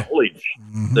acknowledge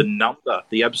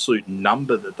the absolute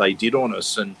number that they did on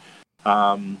us, and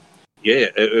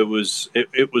it was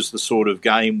the sort of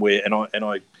game where, and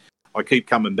I keep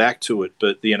coming back to it,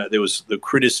 but there was the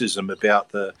criticism about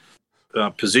the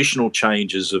positional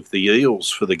changes of the Eels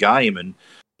for the game, and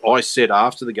I said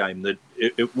after the game that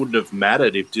it wouldn't have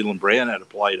mattered if Dylan Brown had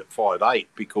played at 5'8",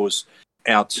 because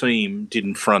our team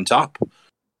didn't front up.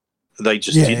 They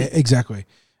just didn't. Exactly.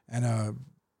 And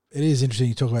it is interesting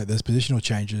you talk about those positional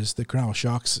changes. The Cronulla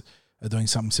Sharks are doing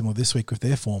something similar this week with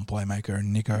their form playmaker,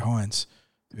 Nico Hines,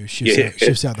 who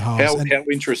shifts out the halves.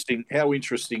 How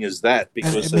interesting is that?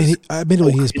 Because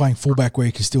admittedly, he is playing fullback where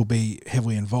he can still be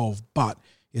heavily involved, but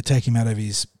you take him out of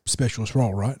his specialist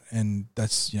role, right? And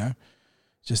that's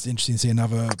just interesting to see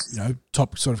another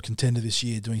top sort of contender this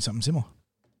year doing something similar.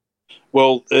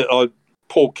 Well,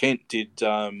 Paul Kent did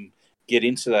get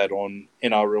into that on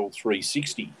NRL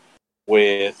 360,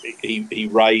 where he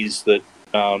raised that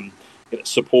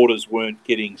supporters weren't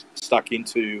getting stuck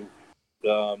into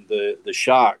the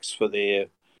Sharks for their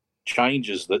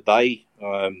changes that they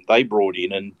brought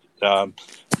in, and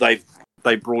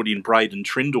they brought in Braden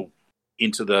Trindle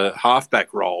into the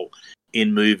halfback role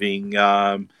in moving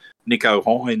Nico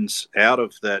Hines out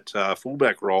of that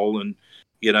fullback role. And,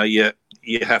 you know, you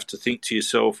have to think to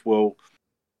yourself, well,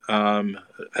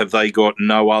 have they got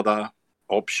no other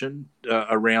option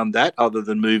around that other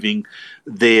than moving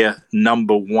their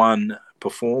number one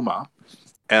performer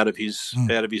out of his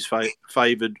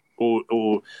favoured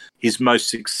or his most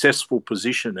successful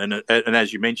position? And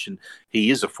as you mentioned, he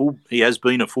has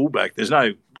been a fullback. There's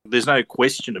no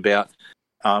question about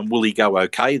will he go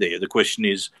okay there. The question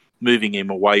is moving him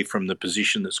away from the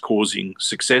position that's causing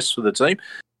success for the team.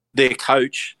 Their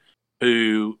coach,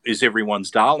 who is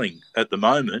everyone's darling at the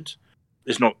moment,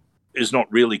 is not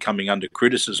really coming under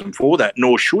criticism for that,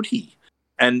 nor should he.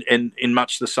 And in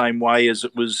much the same way as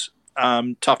it was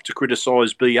tough to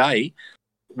criticise BA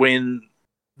when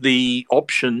the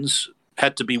options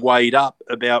had to be weighed up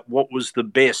about what was the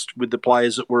best with the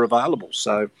players that were available.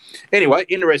 So anyway,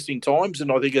 interesting times.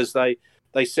 And I think as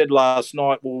they said last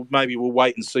night, well, maybe we'll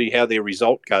wait and see how their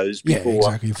result goes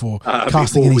before, before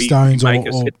casting any stones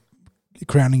or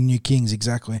crowning new kings,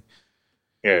 exactly.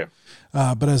 Yeah.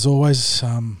 But as always,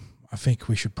 I think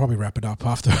we should probably wrap it up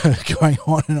after going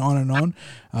on and on and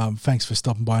on. Thanks for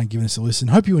stopping by and giving us a listen.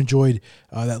 Hope you enjoyed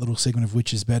that little segment of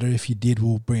Which Is Better. If you did,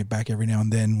 we'll bring it back every now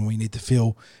and then when we need to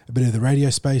fill a bit of the radio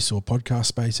space or podcast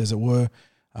space, as it were.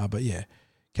 But yeah,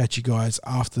 catch you guys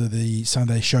after the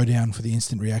Sunday Showdown for the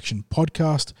Instant Reaction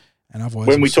podcast. And otherwise,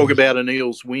 when we talk about an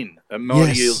Eels win, a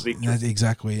mighty Eels victory.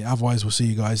 Exactly. Otherwise, we'll see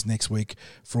you guys next week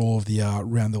for all of the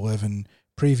Round 11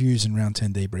 previews and Round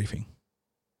 10 debriefing.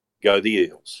 Go the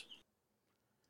Eels.